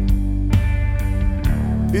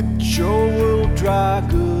 It sure will drag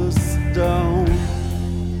us down.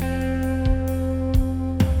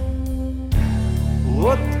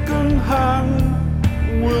 What can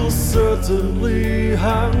hang will certainly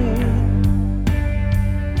hang.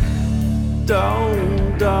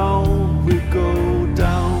 Down, down we go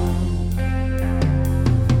down.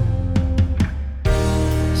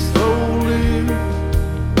 Slowly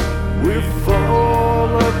we fall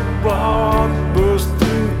apart,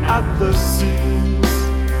 bursting at the seams.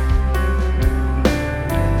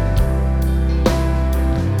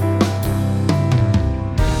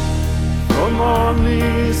 From our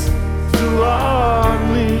knees to our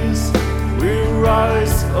knees, we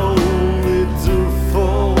rise only to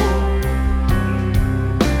fall.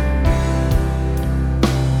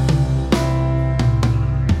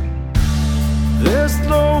 There's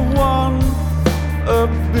no one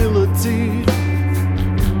ability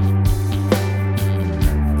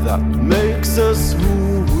that makes us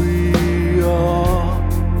who we are.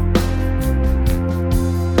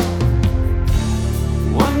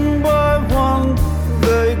 One by one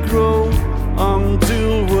they grow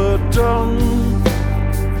until we're done,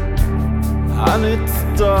 and it's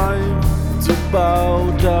time to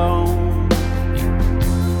bow down.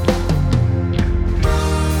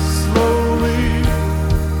 Slowly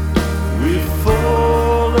we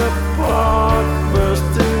fall apart,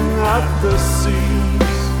 bursting at the seams.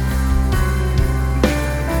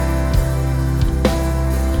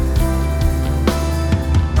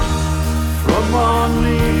 From our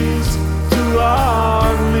knees to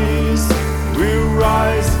our knees, we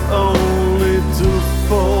rise only to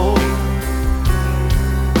fall.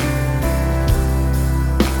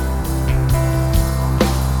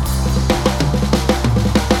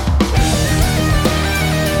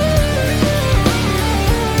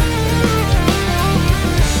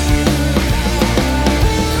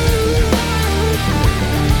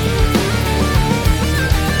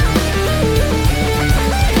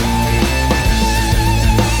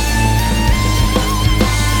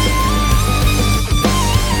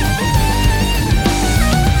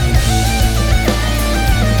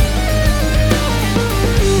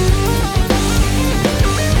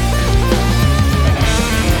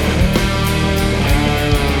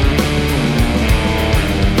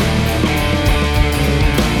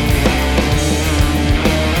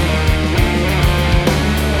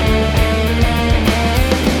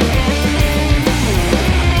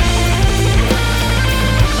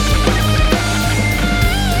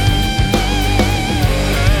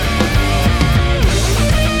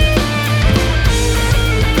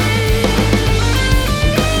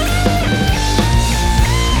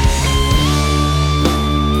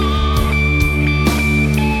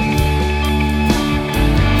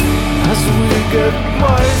 As we get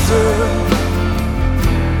wiser,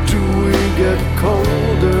 do we get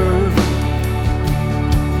colder,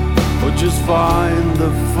 or just find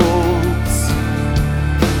the faults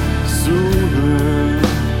sooner?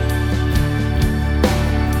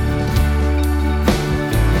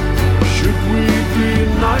 Should we be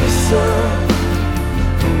nicer,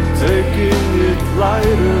 taking it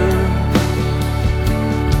lighter,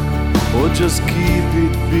 or just keep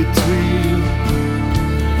it between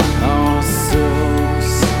ourselves?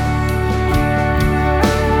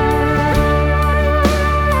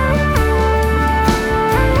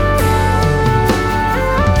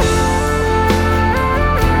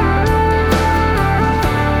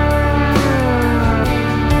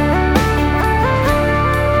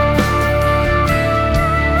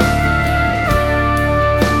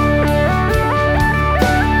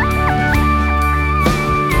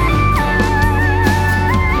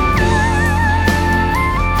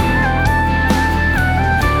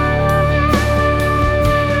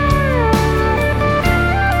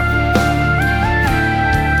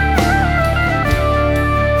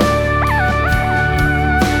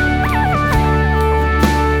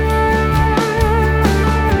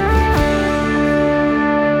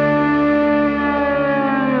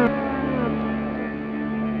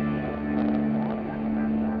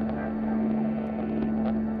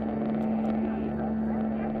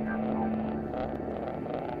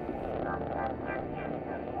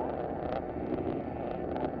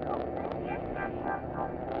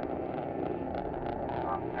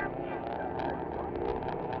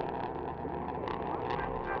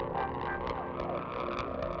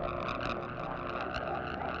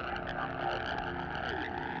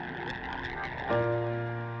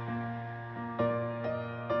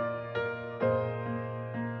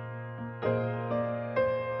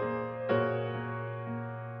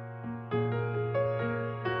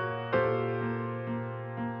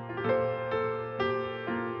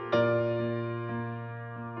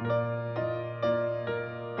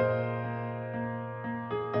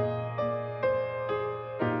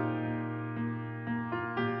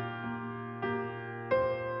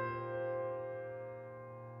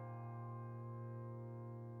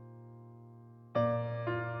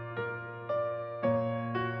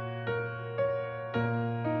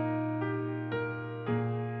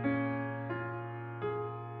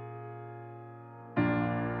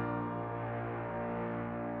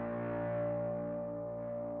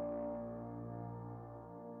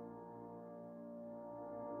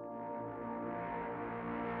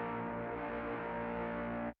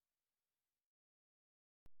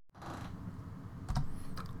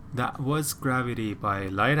 That was Gravity by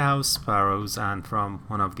Lighthouse Sparrows, and from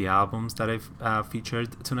one of the albums that I've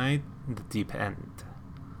featured tonight, The Deep End.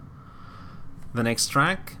 The next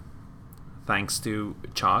track, thanks to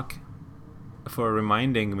Chalk for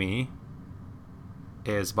reminding me,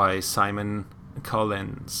 is by Simon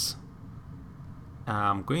Collins.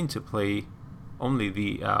 I'm going to play only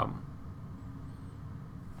the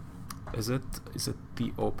is it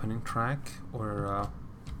the opening track, or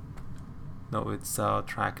no, it's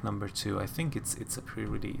track number 2. I think it's a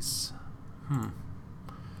pre-release.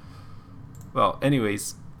 Well,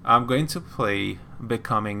 anyways, I'm going to play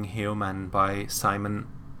Becoming Human by Simon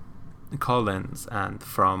Collins, and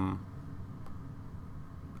from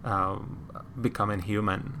Becoming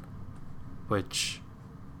Human, which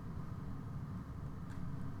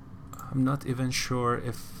I'm not even sure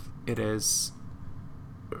if it is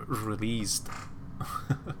released,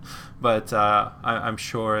 but I'm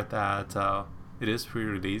sure that it is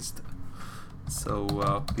pre-released,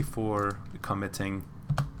 so before committing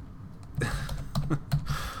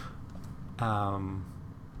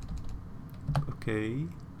okay,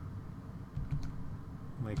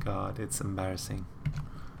 oh my god, it's embarrassing.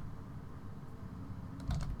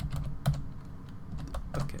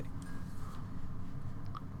 Okay,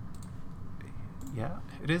 yeah,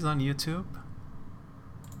 it is on YouTube,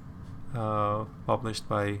 published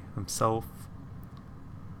by himself,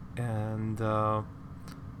 and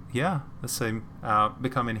yeah, the same,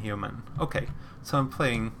 Becoming Human. Okay, so I'm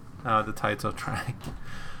playing the title track.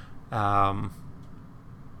 Yeah,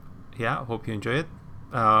 hope you enjoy it.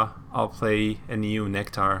 I'll play a new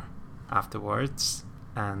Nectar afterwards,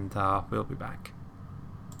 and we'll be back.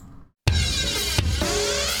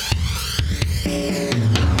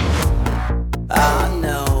 I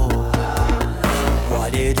know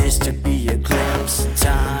what it is to be a glimpse of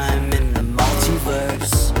time in the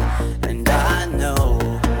multiverse, and I know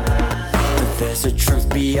that there's a truth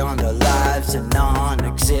beyond our lives and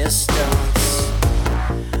non-existence.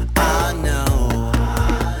 I know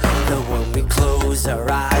that when we close our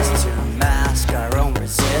eyes to mask our own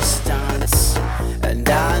resistance, and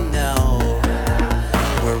I know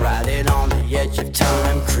we're riding on the edge of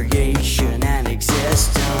time, creation and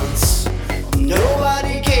existence.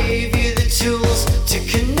 Nobody gave you the tools to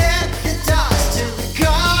connect the dots to the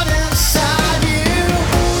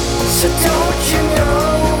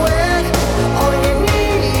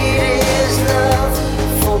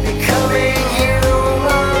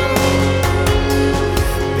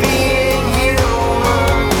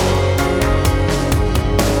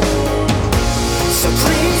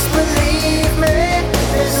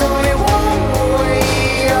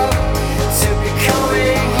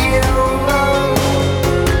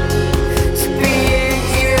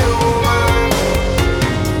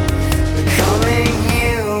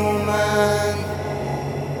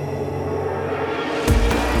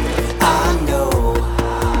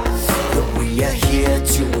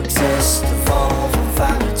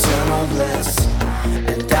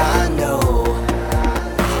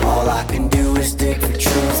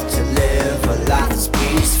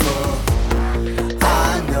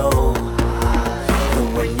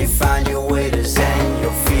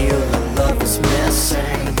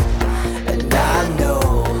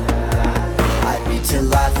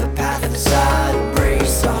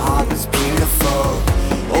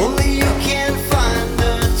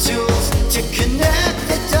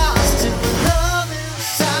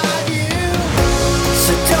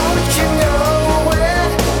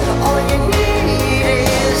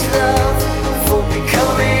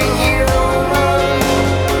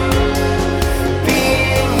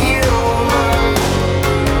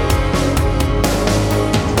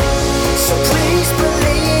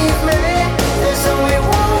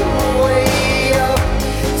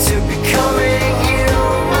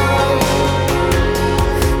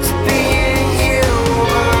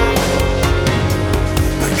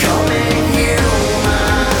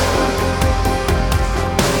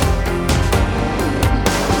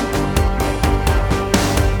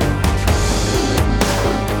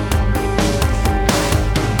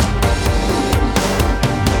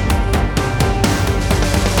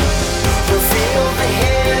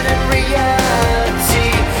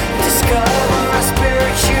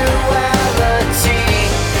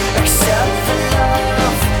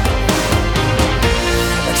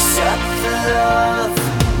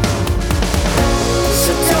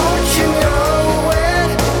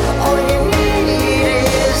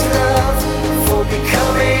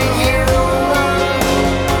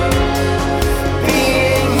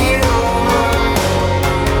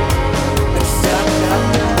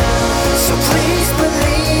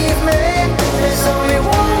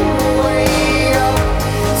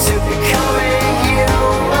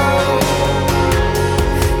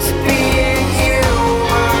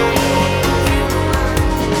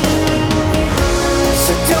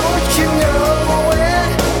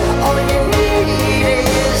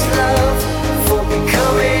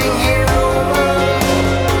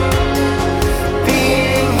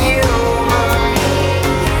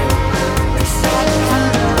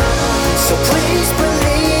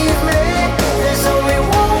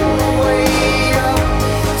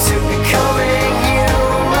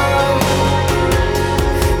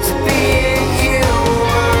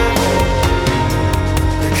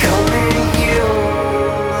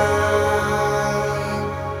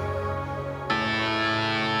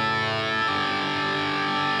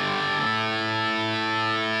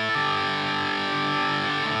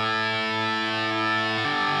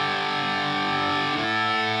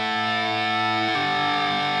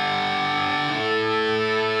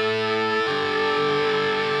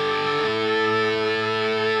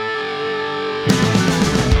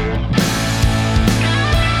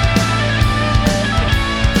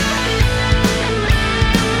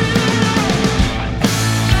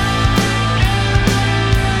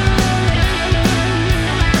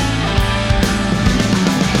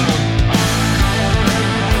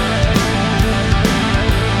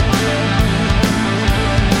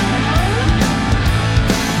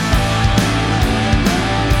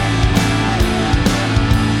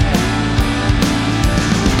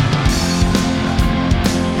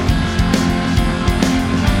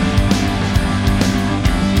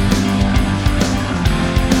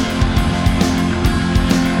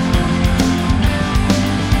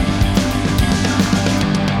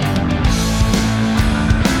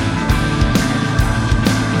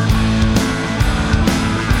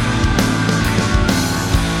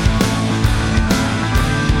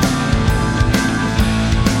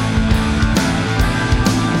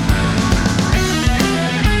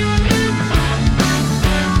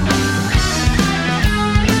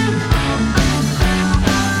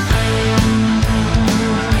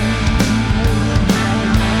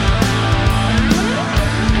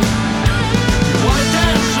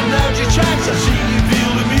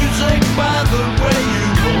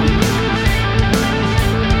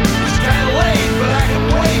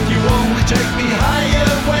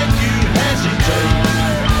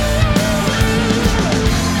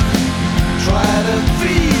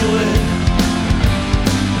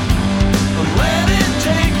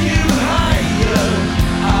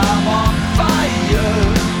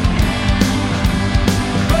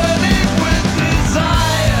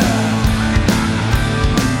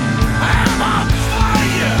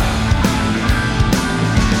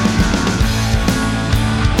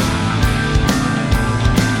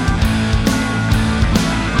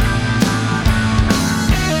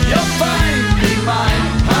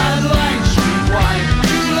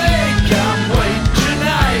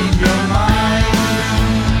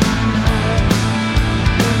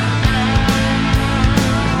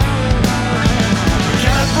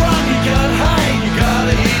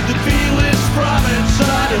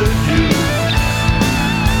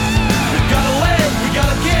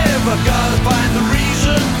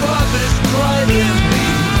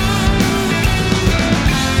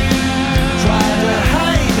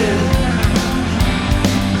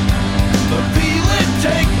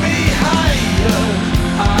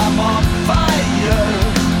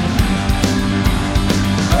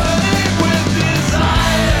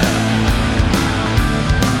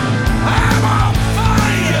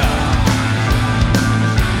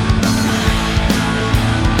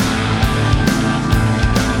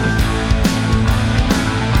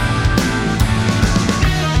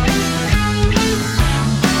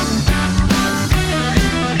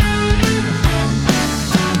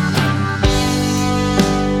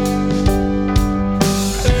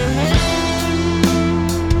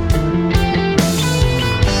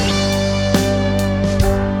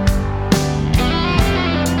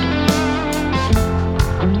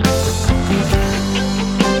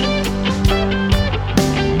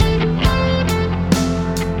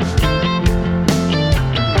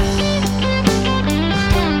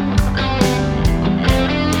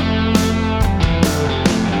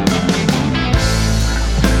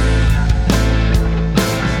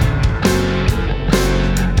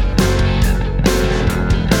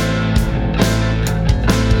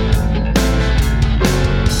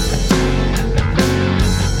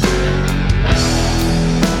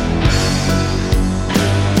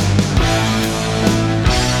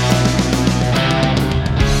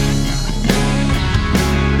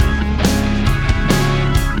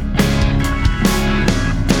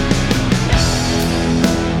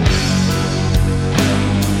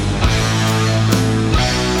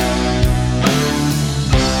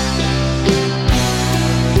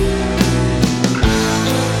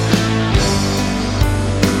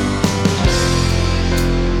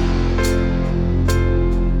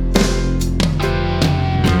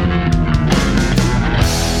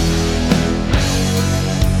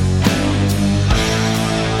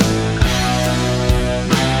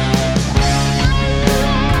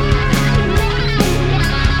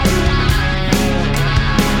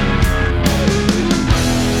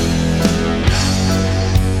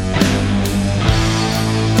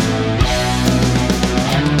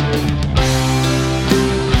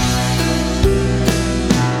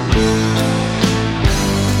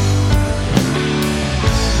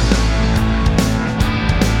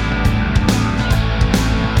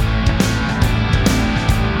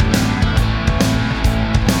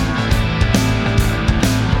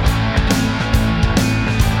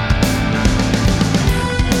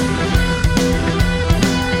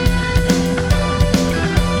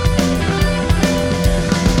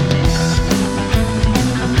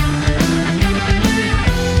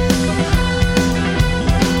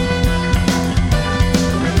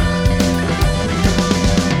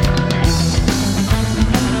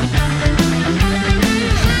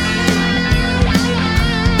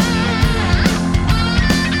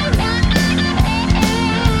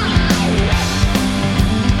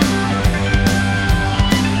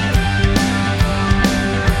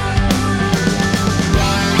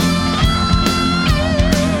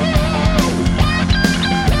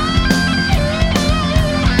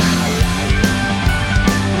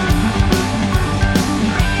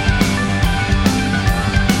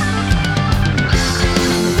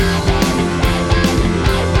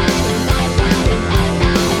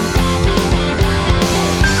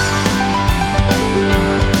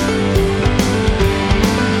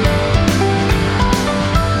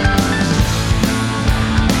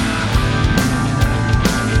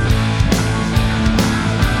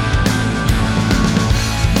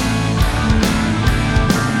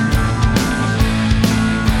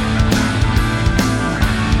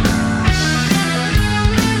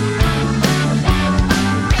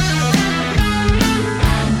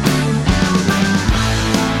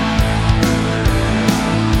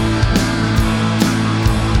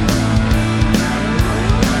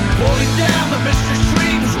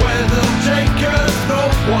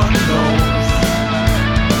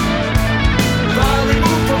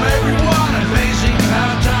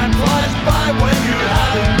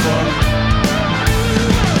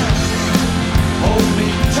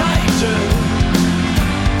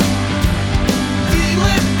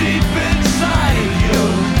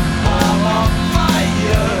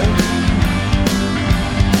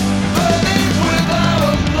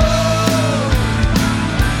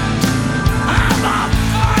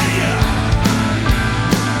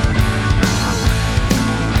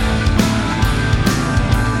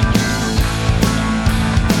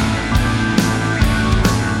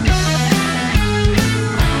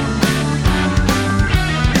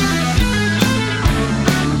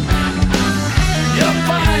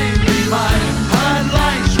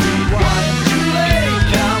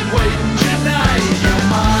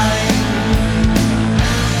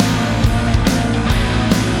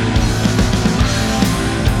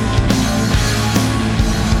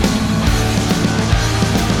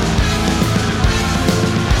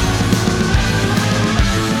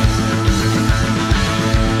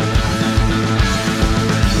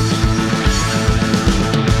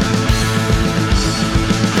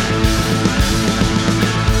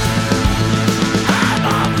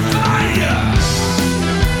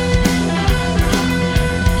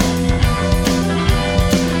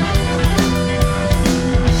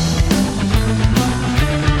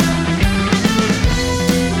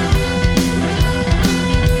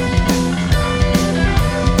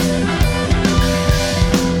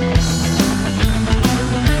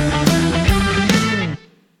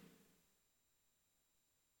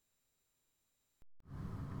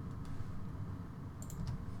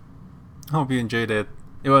Hope you enjoyed it.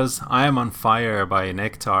 It was I Am on Fire by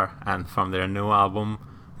Nectar, and from their new album,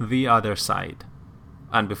 The Other Side.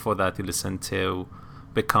 And before that, you listened to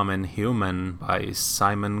Becoming Human by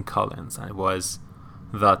Simon Collins, and it was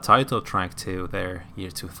the title track to their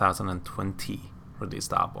year 2020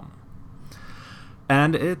 released album.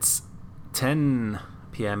 And it's 10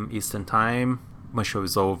 p.m. Eastern Time. My show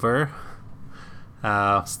is over.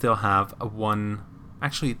 Still have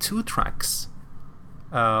two tracks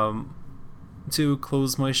to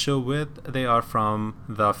close my show with. They are from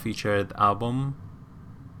the featured album,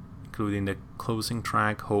 including the closing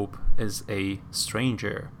track, Hope is a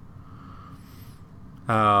Stranger.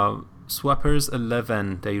 Swappers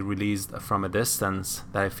 11, they released From a Distance,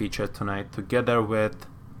 that I featured tonight, together with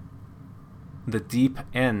The Deep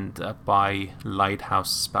End by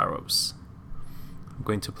Lighthouse Sparrows. I'm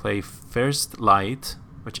going to play first Light,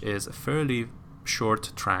 which is a fairly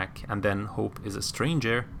short track, and then Hope is a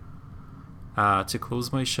Stranger to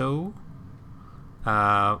close my show.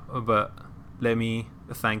 But let me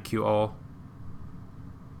thank you all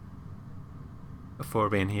for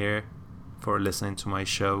being here, for listening to my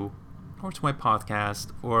show, or to my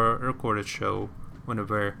podcast, or a recorded show,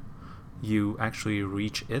 whenever you actually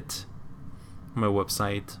reach it. My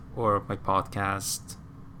website or my podcast,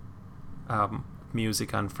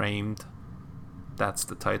 Music Unframed. That's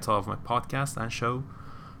the title of my podcast and show.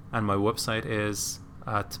 And my website is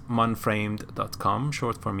at munframed.com,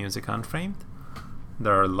 short for Music Unframed.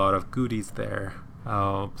 There are a lot of goodies there,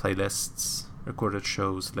 playlists, recorded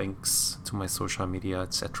shows, links to my social media,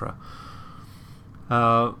 etc.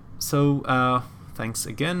 So thanks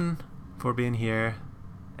again for being here,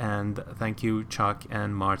 and thank you, Chuck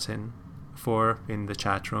and Martin, for being in the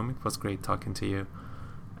chat room. It was great talking to you,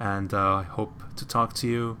 and I hope to talk to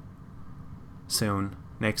you soon,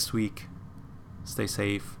 next week. Stay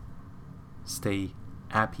safe, stay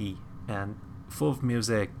happy, and full of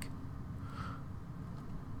music.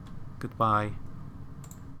 Goodbye.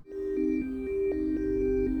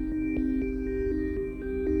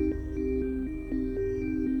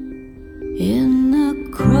 In the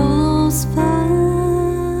crossfire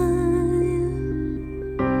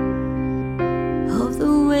of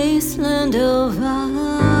the wasteland of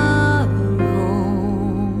our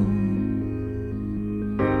own,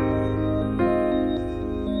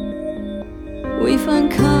 we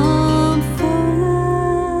find comfort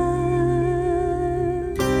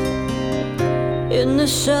in the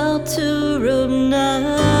shelter of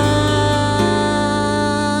night.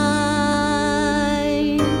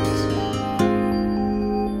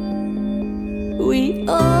 We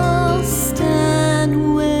all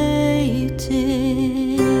stand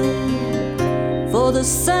waiting for the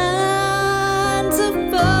signs of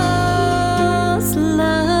first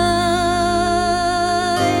light.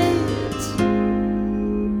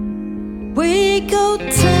 We go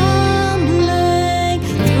tumbling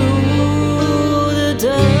through the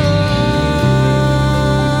dark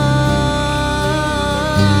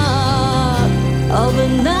of a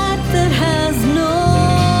night that has no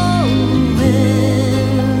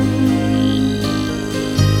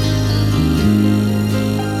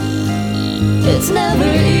It's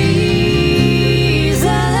never easy.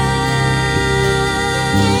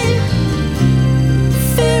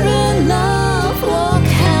 Fear and love walk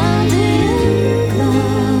hand in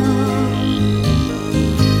glove.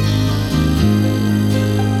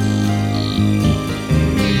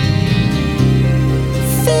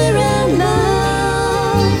 Fear and love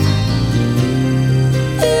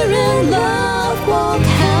walk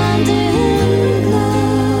hand in glove.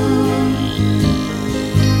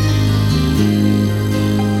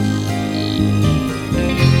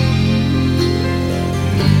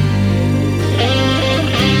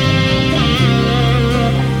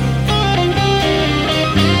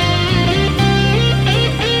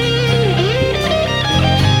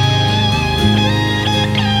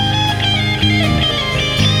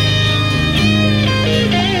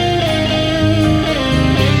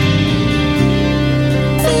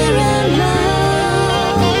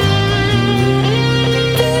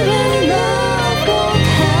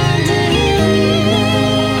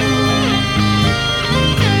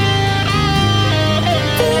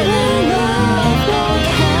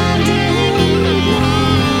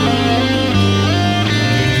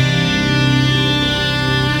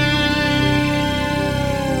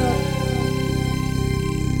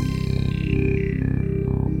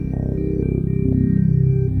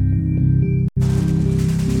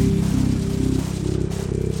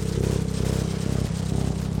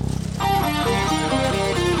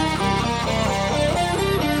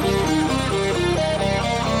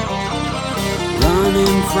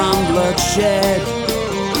 From bloodshed,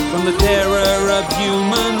 from from the terror of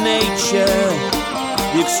human nature.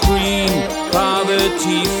 The extreme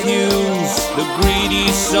poverty fuels the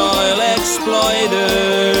greedy soil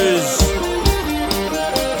exploiters.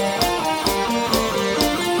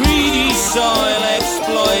 Greedy soil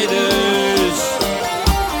exploiters.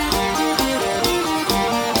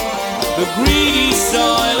 The greedy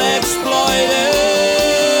soil exploiters.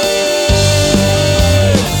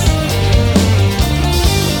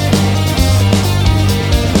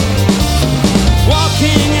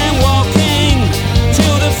 Walking and walking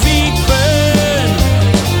till the feet burn.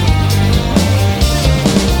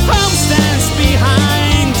 Home stands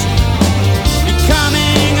behind,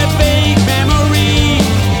 becoming a vague memory.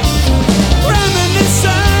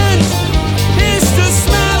 Reminiscent is the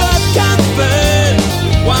smell of comfort.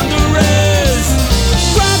 Wanderers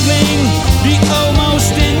struggling the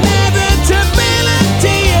almost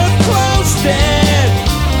inevitability of close death,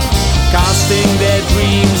 casting their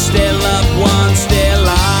dreams, their loved ones, their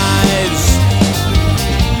lives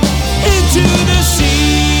into the seas.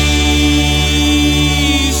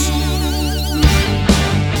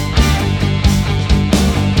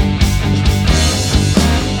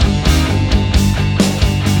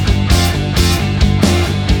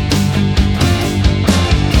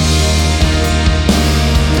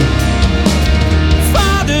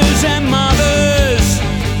 Fathers and mothers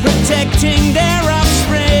protecting their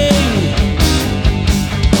offspring,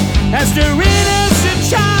 as their innocent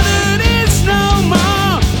childhood is no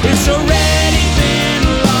more. It's already been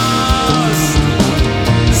lost.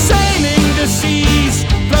 Sailing the seas,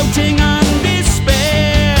 floating on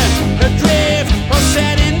despair, adrift or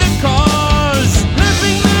set in the cause.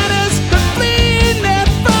 Nothing matters but fleeing their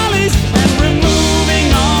follies and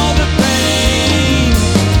removing all the pain.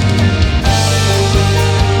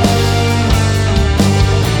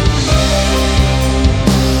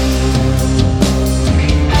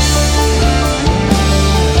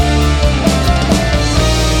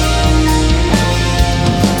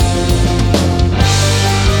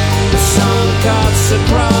 The sun cuts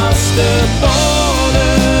across the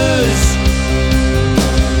borders.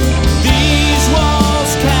 These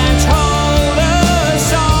walls can't hold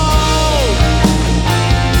us all.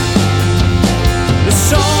 The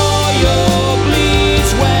soil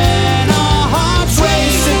bleeds when our hearts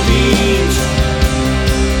race to beat.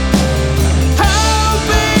 Hope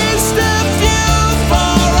is the fuel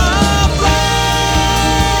for our blood.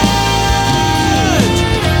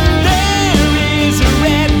 There is a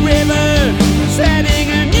red river setting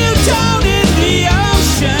a new tone in the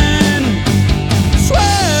ocean.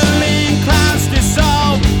 Swirling clouds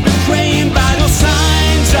dissolve, betraying vital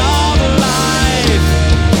signs of life.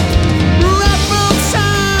 Ruffled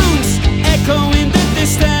sounds echo in the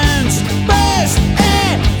distance. Burst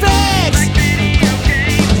effects,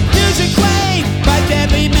 music played by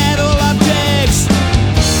deadly metal objects.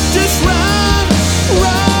 Just run,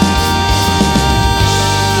 run.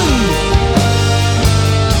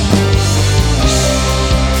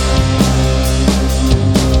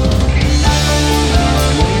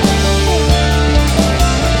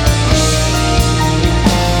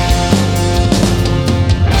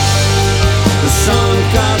 The sun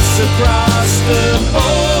cuts across the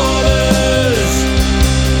borders.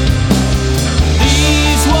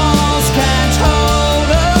 These walls can't hold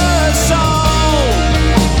us all.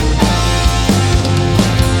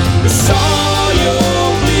 The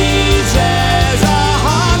soil bleeds as our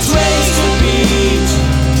hearts race to beat.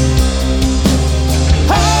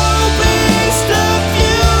 Hope is the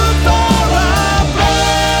fuel for our blood.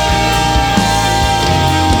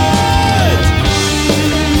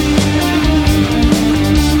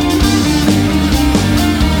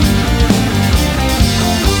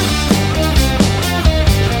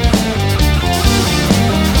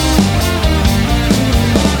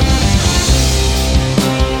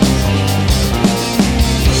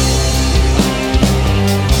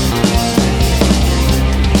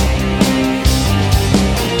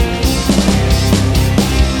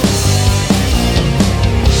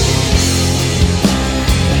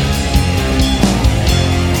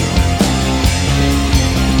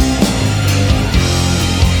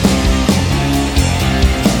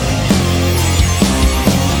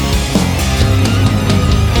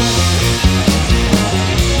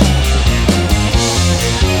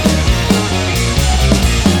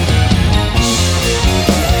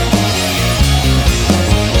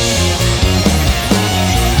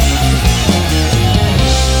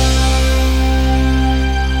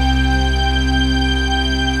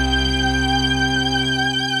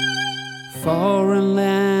 Foreign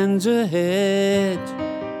lands ahead,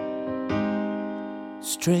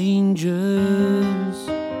 strangers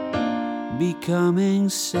becoming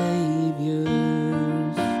saviors.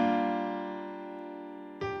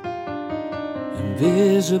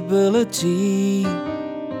 Invisibility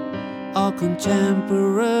or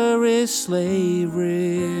contemporary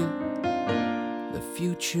slavery. The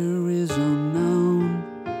future is unknown.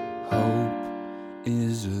 Hope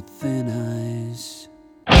is a thin ice.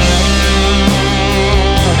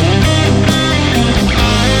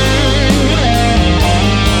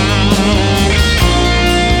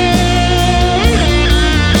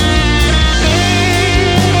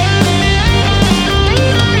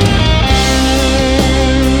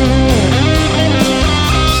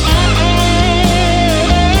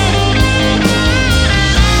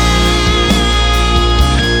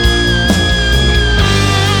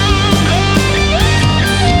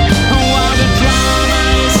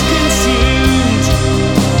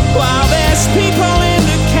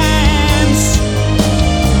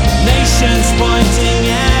 Pointing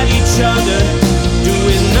at each other,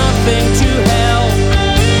 doing nothing to help.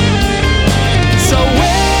 So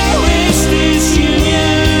where is this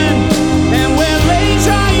union? And where lays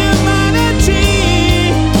our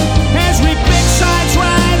humanity? As we pick sides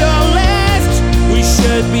right or left, we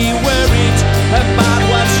should be worried about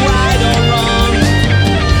what's right or wrong.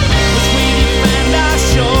 As we defend our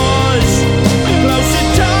shores, close the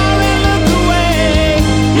door and look away.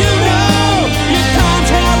 You know you can't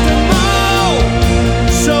help them all.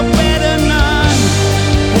 So better none.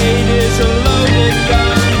 Hate is a loaded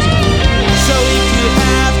gun. So if you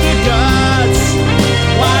have the guts,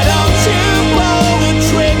 why don't you pull the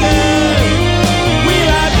trigger? We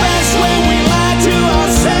lie best when we lie to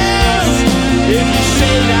ourselves. If you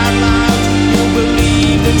say it out loud, you'll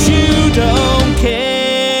believe that you don't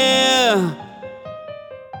care.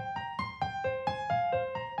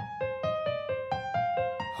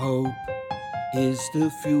 Hope is the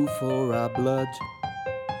fuel for our blood.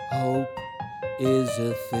 Hope is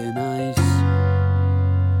a thin ice.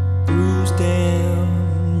 Bruised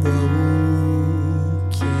down road.